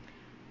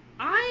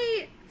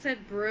 I said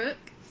Brooke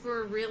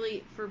for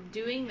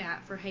doing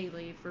that for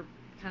Haley for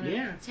kind of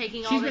Yeah.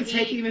 taking She's all been the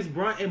taking heat. this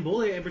brunt and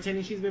bullying and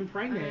pretending she's been I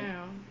pregnant.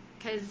 know.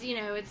 Because, you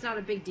know, it's not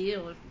a big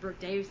deal if Brooke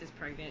Davis is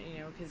pregnant, you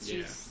know, because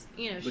she's,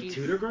 you know, The she's...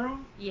 Tudor girl?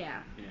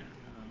 Yeah. Yeah.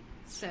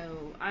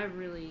 So, I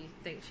really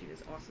think she was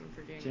awesome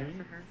for doing Jerry, that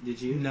for her.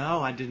 did you?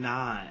 No, I did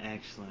not,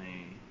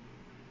 actually.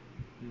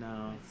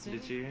 No.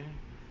 Did Did you?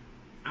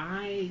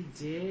 I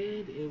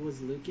did. It was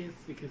Lucas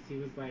because he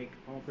was like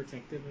all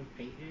protective of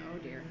Peyton. Oh,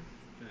 dear.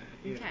 But,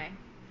 yeah. Okay.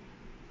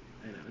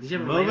 I know. Did you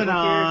have a Moving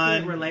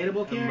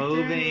relatable character?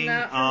 Moving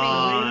Not for me.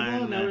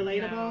 on. Relatable? No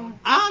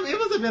relatable? It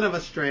was a bit of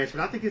a stretch,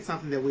 but I think it's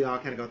something that we all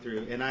kind of go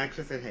through. And I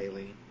actually said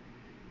Haley.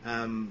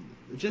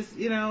 Just,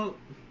 you know,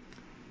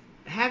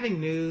 having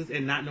news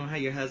and not knowing how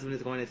your husband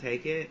is going to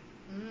take it.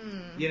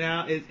 You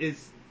know,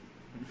 it's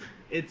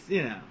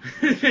you know.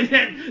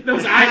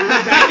 Those eyes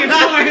go back and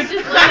forth.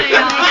 Just looking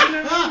at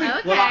y'all.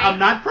 Okay. Well, I'm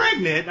not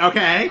pregnant,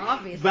 okay?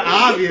 Obviously. But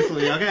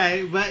obviously,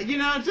 okay? But, you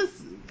know, just,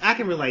 I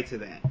can relate to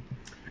that.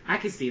 I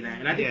can see that,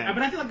 and I think, Yeah.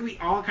 but I feel like we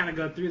all kind of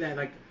go through that,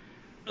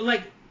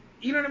 like,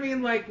 you know what I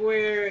mean, like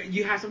where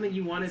you have something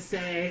you want to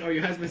say, or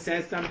your husband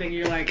says something,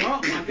 you're like, oh,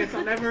 I guess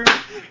I'll never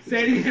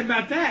say anything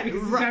about that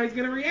because this is how he's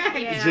gonna react.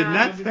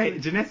 Yeah.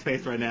 Jeanette's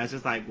face right now is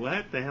just like,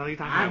 what the hell are you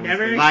talking I've about?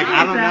 never Like,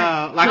 I don't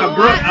experienced know. Like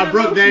that. a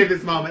Brooke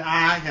Davis moment.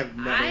 I have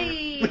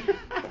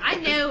never. I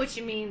know what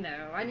you mean,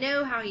 though. I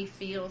know how he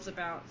feels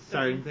about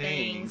certain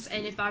things,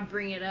 and if I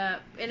bring it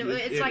up, and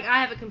it's like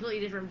I have a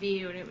completely different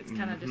view, and it was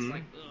kind of just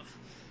like, ugh,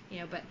 you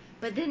know.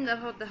 But then the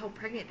whole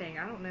pregnant thing,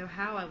 I don't know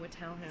how I would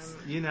tell him.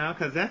 You know,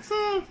 because that's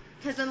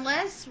Because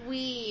unless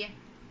we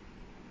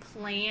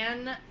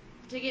plan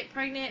to get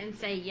pregnant and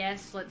say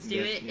yes, let's do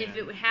it. Yeah. If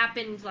it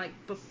happens like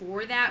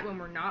before that, when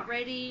we're not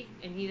ready,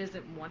 and he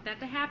doesn't want that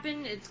to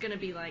happen, it's gonna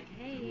be like,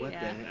 hey, what the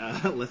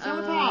hell? Let's have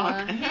a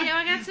talk. hey,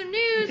 I got some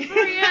news for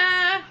you.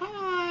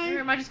 Hi. Or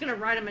am I just gonna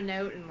write him a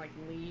note and like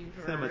leave?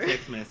 Send him a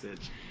text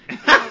message.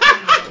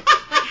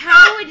 Like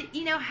how would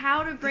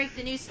how to break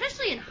the news,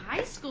 especially in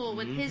high school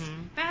with his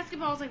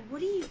basketball? It's like, what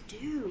do you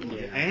do?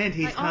 Yeah. And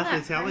he's Like, all constantly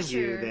that telling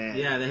you pressure. that.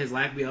 Yeah, that his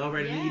life be over,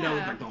 and you know,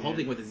 Yeah. like the whole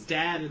thing with his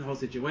dad and the whole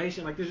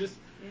situation. Like, there's just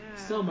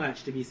so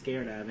much to be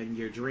scared of, and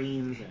your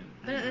dreams. And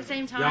But at the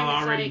same time, y'all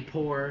it's already like,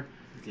 poor,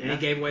 and he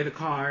gave away the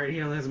car, and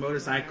he only has a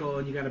motorcycle,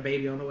 and you got a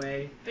baby on the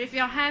way. but if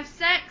y'all have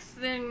sex,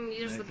 then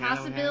there's the That kinda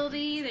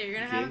possibility that you're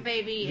gonna have a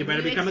baby. You and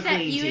better become a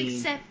clean You teen.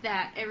 accept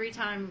that every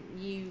time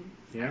you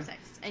Yeah. have sex,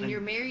 and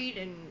you're married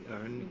and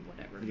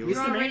whatever. you're You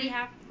still already married?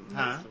 have.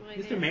 Huh? most of the way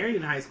He's there. been married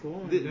in high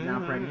school, and now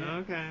pregnant.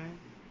 Okay.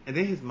 And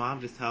then his mom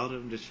just told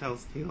him to show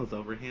skills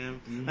over him.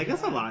 Like,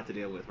 that's a lot to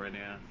deal with right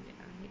now.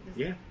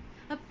 Yeah.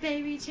 A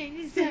baby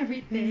changes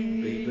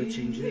everything. Baby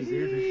changes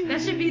everything.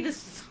 That should be the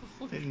song.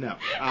 No.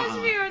 That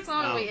should be our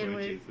song we end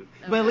Lord with. Jesus.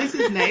 But at least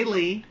it's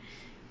Naylee.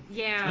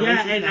 Yeah. Yeah, At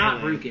least and it's not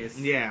Naylee. Brucus.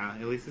 Yeah,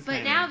 at least it's But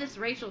Naylee. now this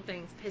Rachel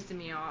thing's pissing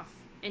me off.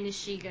 And is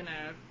she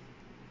gonna,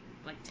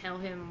 like, tell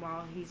him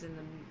while he's in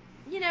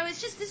the... You know,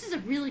 it's just, this is a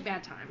really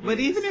bad time. But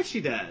even if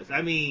she does,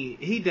 I mean,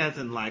 he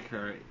doesn't like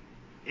her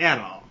at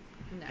all.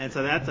 No. And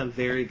so that's a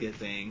very good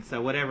thing.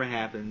 So whatever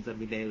happens, I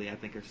mean, Naylee, I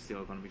think, are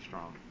still going to be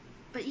strong.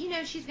 But you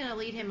know she's gonna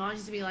lead him on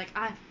just to be like,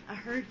 I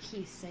heard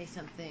Keith say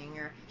something,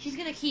 or she's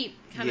gonna keep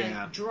kind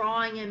of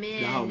drawing him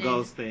in. The whole and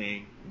ghost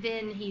thing.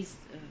 Then he's,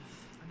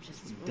 I'm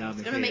just, Dumb it's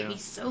as gonna make hell. me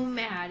so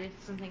mad if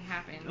something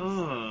happens.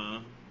 Oh,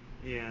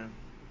 yeah.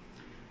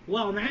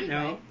 Well, on that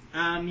Anyway.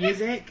 note,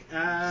 music.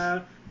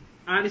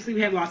 Obviously,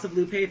 we had lots of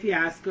Lupe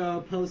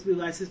Fiasco, Post Blue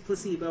Lights'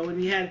 Placebo, and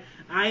we had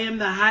I Am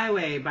the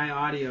Highway by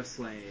Audio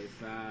Slave.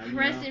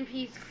 Rest in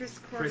peace, Chris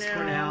Cornell. Chris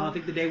Cornell. I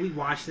think the day we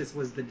watched this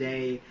was the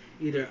day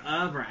either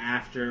of or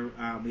after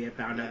we had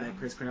found out that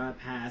Chris Cornell had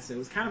passed. So it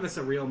was kind of a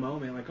surreal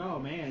moment, like, oh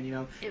man, you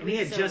know. It And he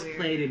was had so just weird.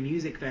 played in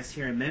Music Fest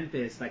here in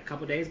Memphis, like a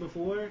couple days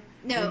before.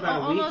 No,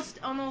 About a week?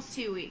 almost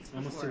 2 weeks before.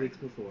 Almost 2 weeks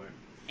before.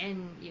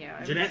 And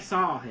yeah, Jeanette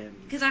saw him.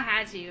 because I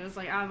had to. It was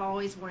like I've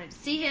always wanted to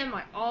see him.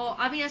 Like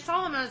I mean, I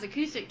saw him on his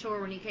acoustic tour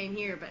when he came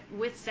here, but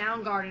with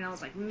Soundgarden, I was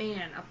like,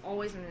 man, I've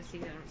always wanted to see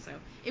him. So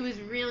it was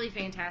really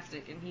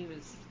fantastic, and he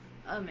was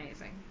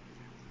amazing.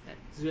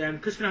 So, yeah,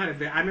 Chris Cornell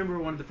had I remember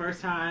one of the first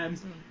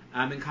times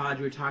in college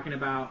we were talking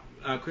about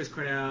Chris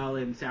Cornell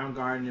and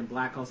Soundgarden and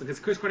Black Hole. Because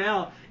Chris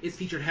Cornell is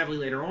featured heavily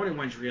later on in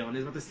One Tree Hill. And it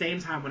was about the same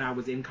time when I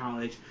was in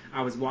college.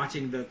 I was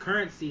watching the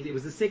current season. It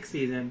was the 6th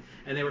season.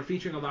 And they were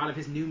featuring a lot of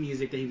his new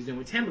music that he was doing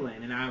with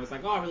Timbaland. And I was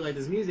like, oh, I really like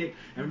this music.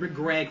 I remember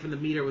Greg from The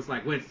Meter was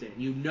like, Winston,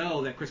 you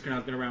know that Chris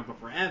Cornell's been around for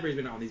forever. He's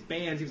been in all these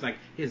bands. He was like,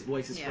 his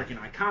voice is freaking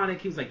iconic.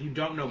 He was like, you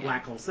don't know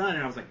Black Hole Sun.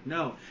 And I was like,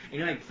 no. And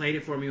he like played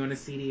it for me on a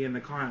CD in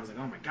the car. And I was like,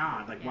 oh my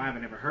God, like why have I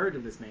never heard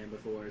of this man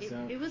before?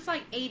 It was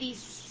like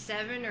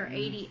 87 or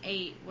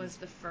 88 was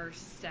the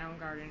first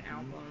Soundgarden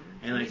album.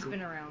 And like, he's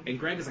been around. And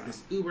Greg is like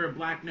this uber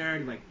black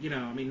nerd, like, you know,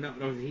 I mean, no,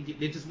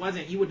 it just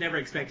wasn't. You would never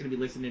expect him to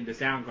be listening to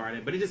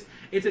Soundgarden, but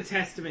it's a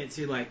testament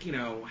to like, you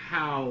know,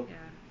 how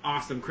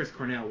awesome Chris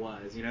Cornell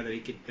was, you know, that he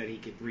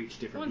could reach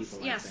different people.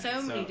 Like that.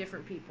 So many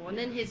different people, and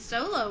then his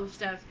solo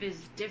stuff is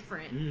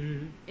different,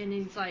 and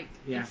he's like,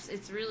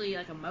 it's really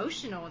like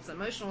emotional. It's the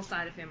emotional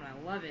side of him, and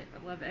I love it.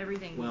 I love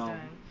everything he's done.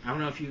 I don't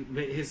know if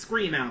but his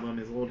Scream album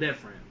is a little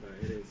different, but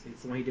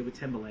it's the one he did with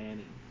Timbaland.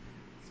 And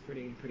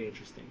pretty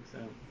interesting. So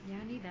Yeah,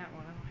 I need that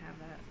one. I don't have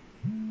that.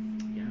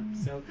 yeah.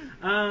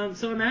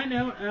 So on that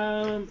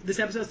note, this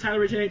episode's title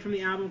originated from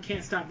the album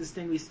 "Can't Stop This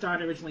Thing We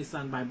Started," originally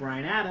sung by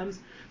Bryan Adams.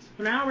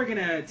 So now we're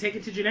gonna take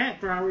it to Jeanette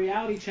for our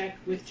reality check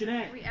with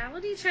Jeanette.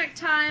 Reality check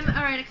time.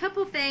 All right, a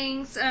couple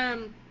things.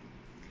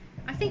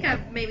 I think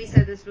I've maybe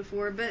said this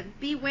before, but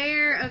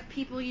beware of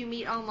people you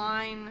meet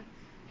online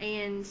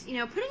and,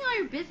 putting all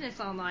your business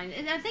online.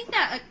 And I think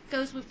that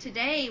goes with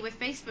today with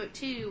Facebook,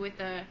 too, with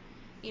the,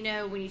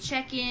 when you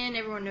check in,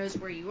 everyone knows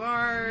where you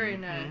are.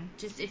 And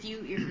just if your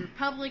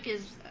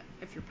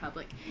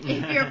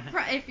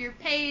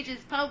page is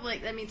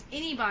public, that means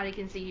anybody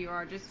can see who you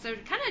are. Just so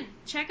kind of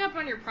check up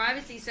on your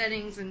privacy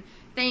settings and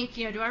think,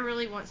 do I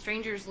really want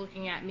strangers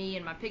looking at me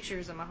and my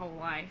pictures and my whole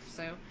life?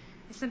 So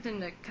it's something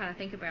to kind of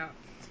think about.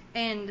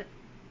 And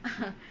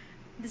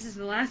this is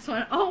the last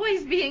one.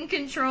 Always be in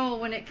control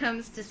when it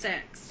comes to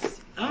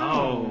sex.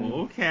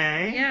 Oh,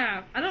 okay.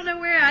 Yeah. I don't know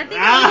where. I think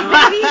I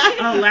was maybe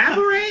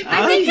elaborate.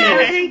 I think I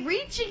was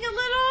reaching a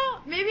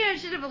little. Maybe I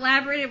should have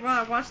elaborated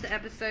while I watched the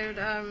episode.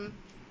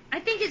 I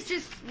think it's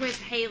just with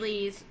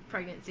Haley's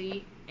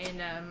pregnancy,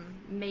 and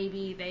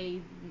maybe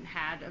they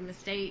had a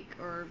mistake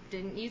or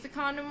didn't use a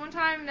condom one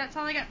time, and that's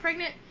how they got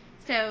pregnant.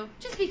 So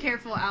just be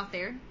careful out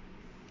there.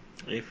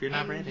 If you're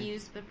not and ready.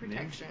 Use the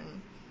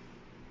protection.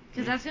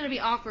 Because that's going to be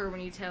awkward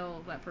when you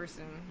tell that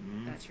person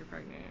that you're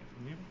pregnant.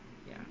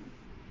 Yeah.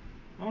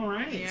 All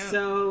right. Yep.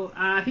 So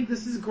I think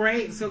this is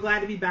great. So glad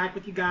to be back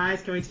with you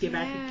guys. Can't wait to get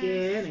back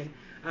again.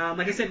 And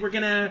like I said, we're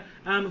gonna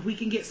if we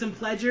can get some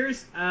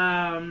pledgers. We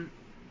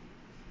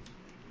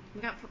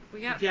got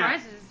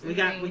prizes.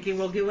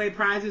 We'll give away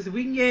prizes if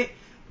we can get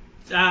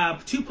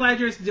 2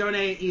 pledgers to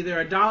donate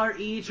either $1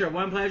 each or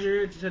 1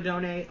 pledger to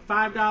donate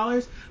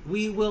 $5.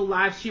 We will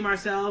live stream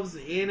ourselves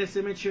in a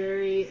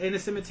cemetery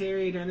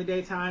during the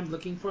daytime,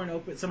 looking for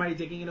somebody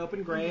digging an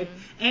open grave,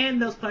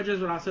 and those pledgers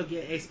would also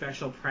get a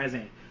special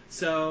present.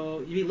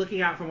 So you be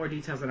looking out for more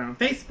details on our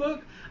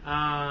Facebook.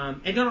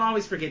 And don't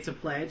always forget to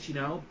pledge.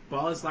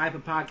 Ball is life,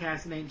 but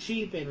podcasting ain't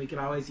cheap, and we can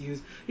always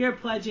use your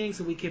pledging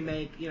so we can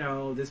make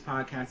this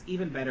podcast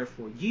even better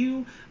for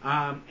you.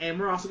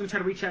 And we're also going to try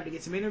to reach out to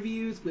get some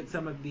interviews with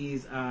some of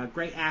these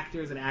great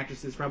actors and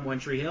actresses from One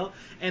Tree Hill,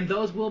 and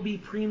those will be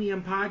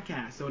premium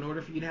podcasts. So in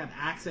order for you to have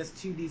access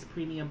to these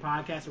premium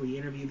podcasts where we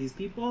interview these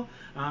people,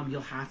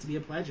 you'll have to be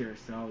a pledger.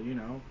 So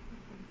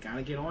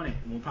gotta get on it.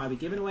 And we'll probably be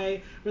giving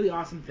away really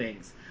awesome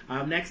things.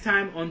 Next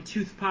time on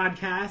Tooth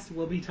Podcast,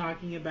 we'll be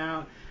talking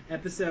about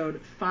episode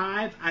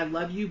 5, I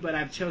Love You, But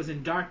I've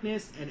Chosen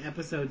Darkness, and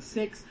episode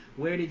 6,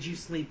 Where Did You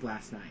Sleep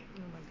Last Night?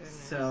 Oh my goodness.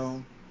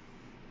 So,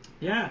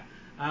 yeah.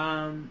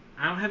 I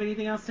don't have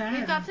anything else to add.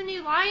 We've got some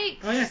new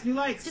likes. Oh, yes, new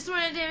likes. Just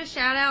wanted to give a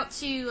shout out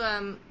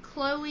to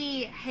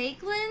Chloe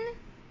Hagelin.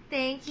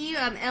 Thank you.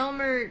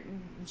 Elmer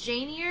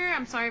Janier.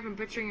 I'm sorry if I'm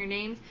butchering your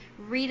names.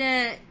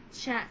 Rita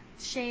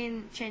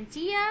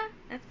Chantia.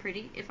 That's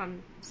pretty, if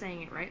I'm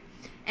saying it right.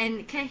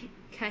 And Kahina.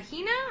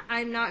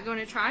 I'm not going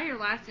to try your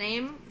last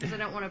name because I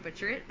don't want to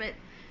butcher it. But,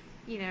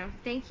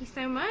 thank you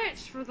so much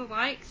for the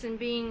likes and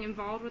being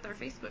involved with our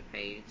Facebook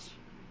page.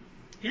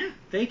 Yeah,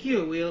 thank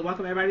you. We'll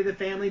welcome everybody to the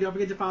family. Don't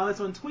forget to follow us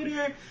on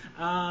Twitter,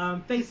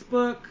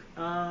 Facebook.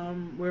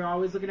 We're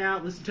always looking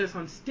out. Listen to us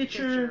on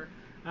Stitcher.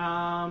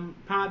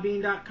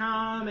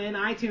 Podbean.com and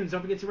iTunes.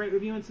 Don't forget to rate,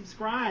 review, and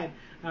subscribe.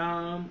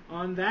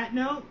 On that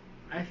note,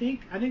 I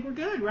think we're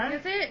good, right?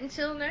 That's it.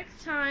 Until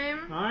next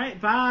time. All right,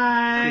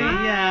 bye. See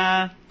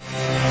ya.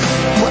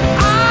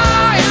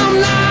 I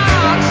am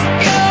not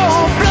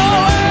your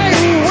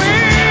blowing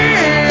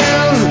wind.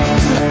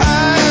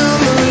 I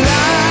am the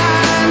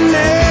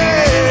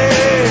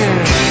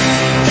lightning.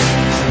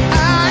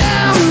 I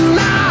am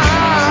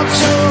not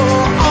your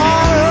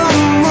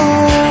autumn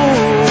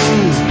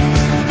moon.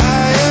 I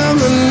am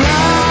the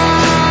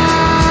night.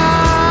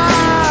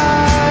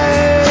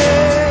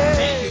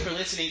 Thank you for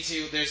listening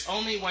to There's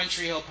Only One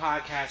Tree Hill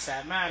Podcast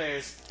That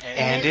Matters.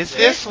 And it's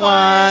this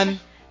one.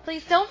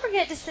 Please don't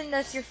forget to send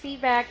us your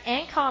feedback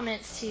and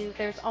comments to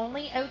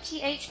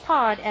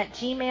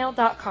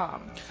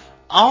there'sonlyothpod@gmail.com.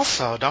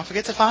 Also, don't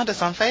forget to find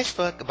us on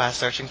Facebook by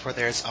searching for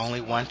There's Only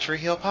One Tree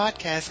Hill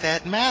Podcast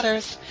That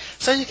Matters,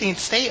 so you can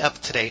stay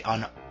up to date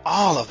on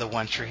all of the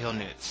One Tree Hill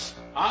news.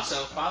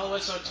 Also, follow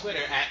us on Twitter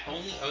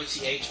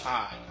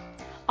 @OnlyOTHPod.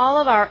 All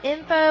of our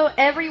info,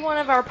 every one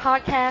of our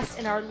podcasts,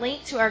 and our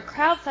link to our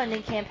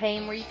crowdfunding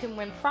campaign where you can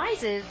win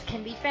prizes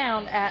can be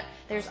found at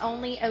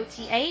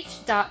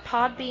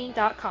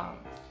there'sonlyoth.podbean.com.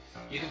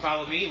 You can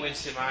follow me,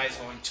 Winston Mize,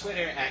 on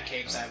Twitter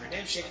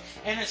 @CaveSideRedemption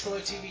and at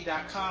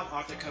SlowTV.com,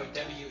 author code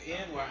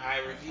WN, where I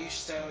review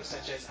shows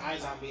such as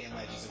iZombie and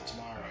Legends of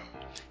Tomorrow.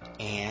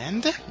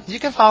 And you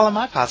can follow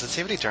my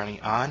positivity journey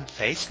on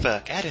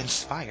Facebook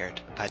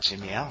 @Inspired by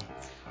Jimmy L.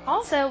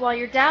 Also, while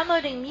you're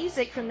downloading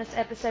music from this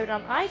episode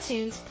on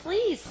iTunes,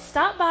 please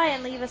stop by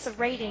and leave us a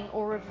rating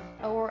or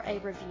a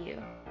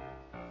review.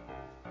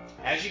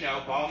 As you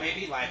know, ball may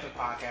be life, but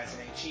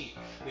podcasting ain't cheap.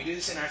 We do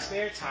this in our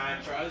spare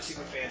time for other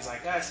super fans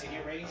like us, and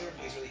your ratings and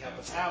reviews really help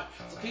us out,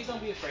 so please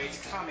don't be afraid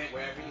to comment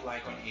wherever you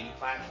like on any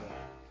platform.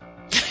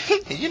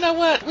 You know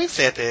what? We've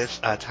said this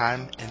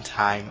time and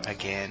time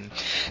again.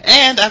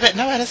 And I bet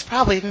nobody's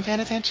probably even paying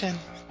attention.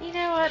 You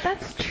know what?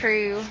 That's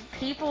true.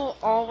 People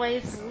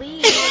always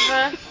leave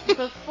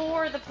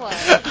before the play.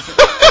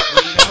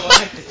 Well, you know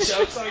what? The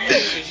joke's on you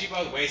because you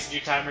both wasted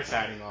your time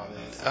reciting all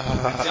this.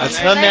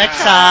 Until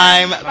next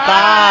time.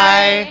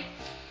 Bye.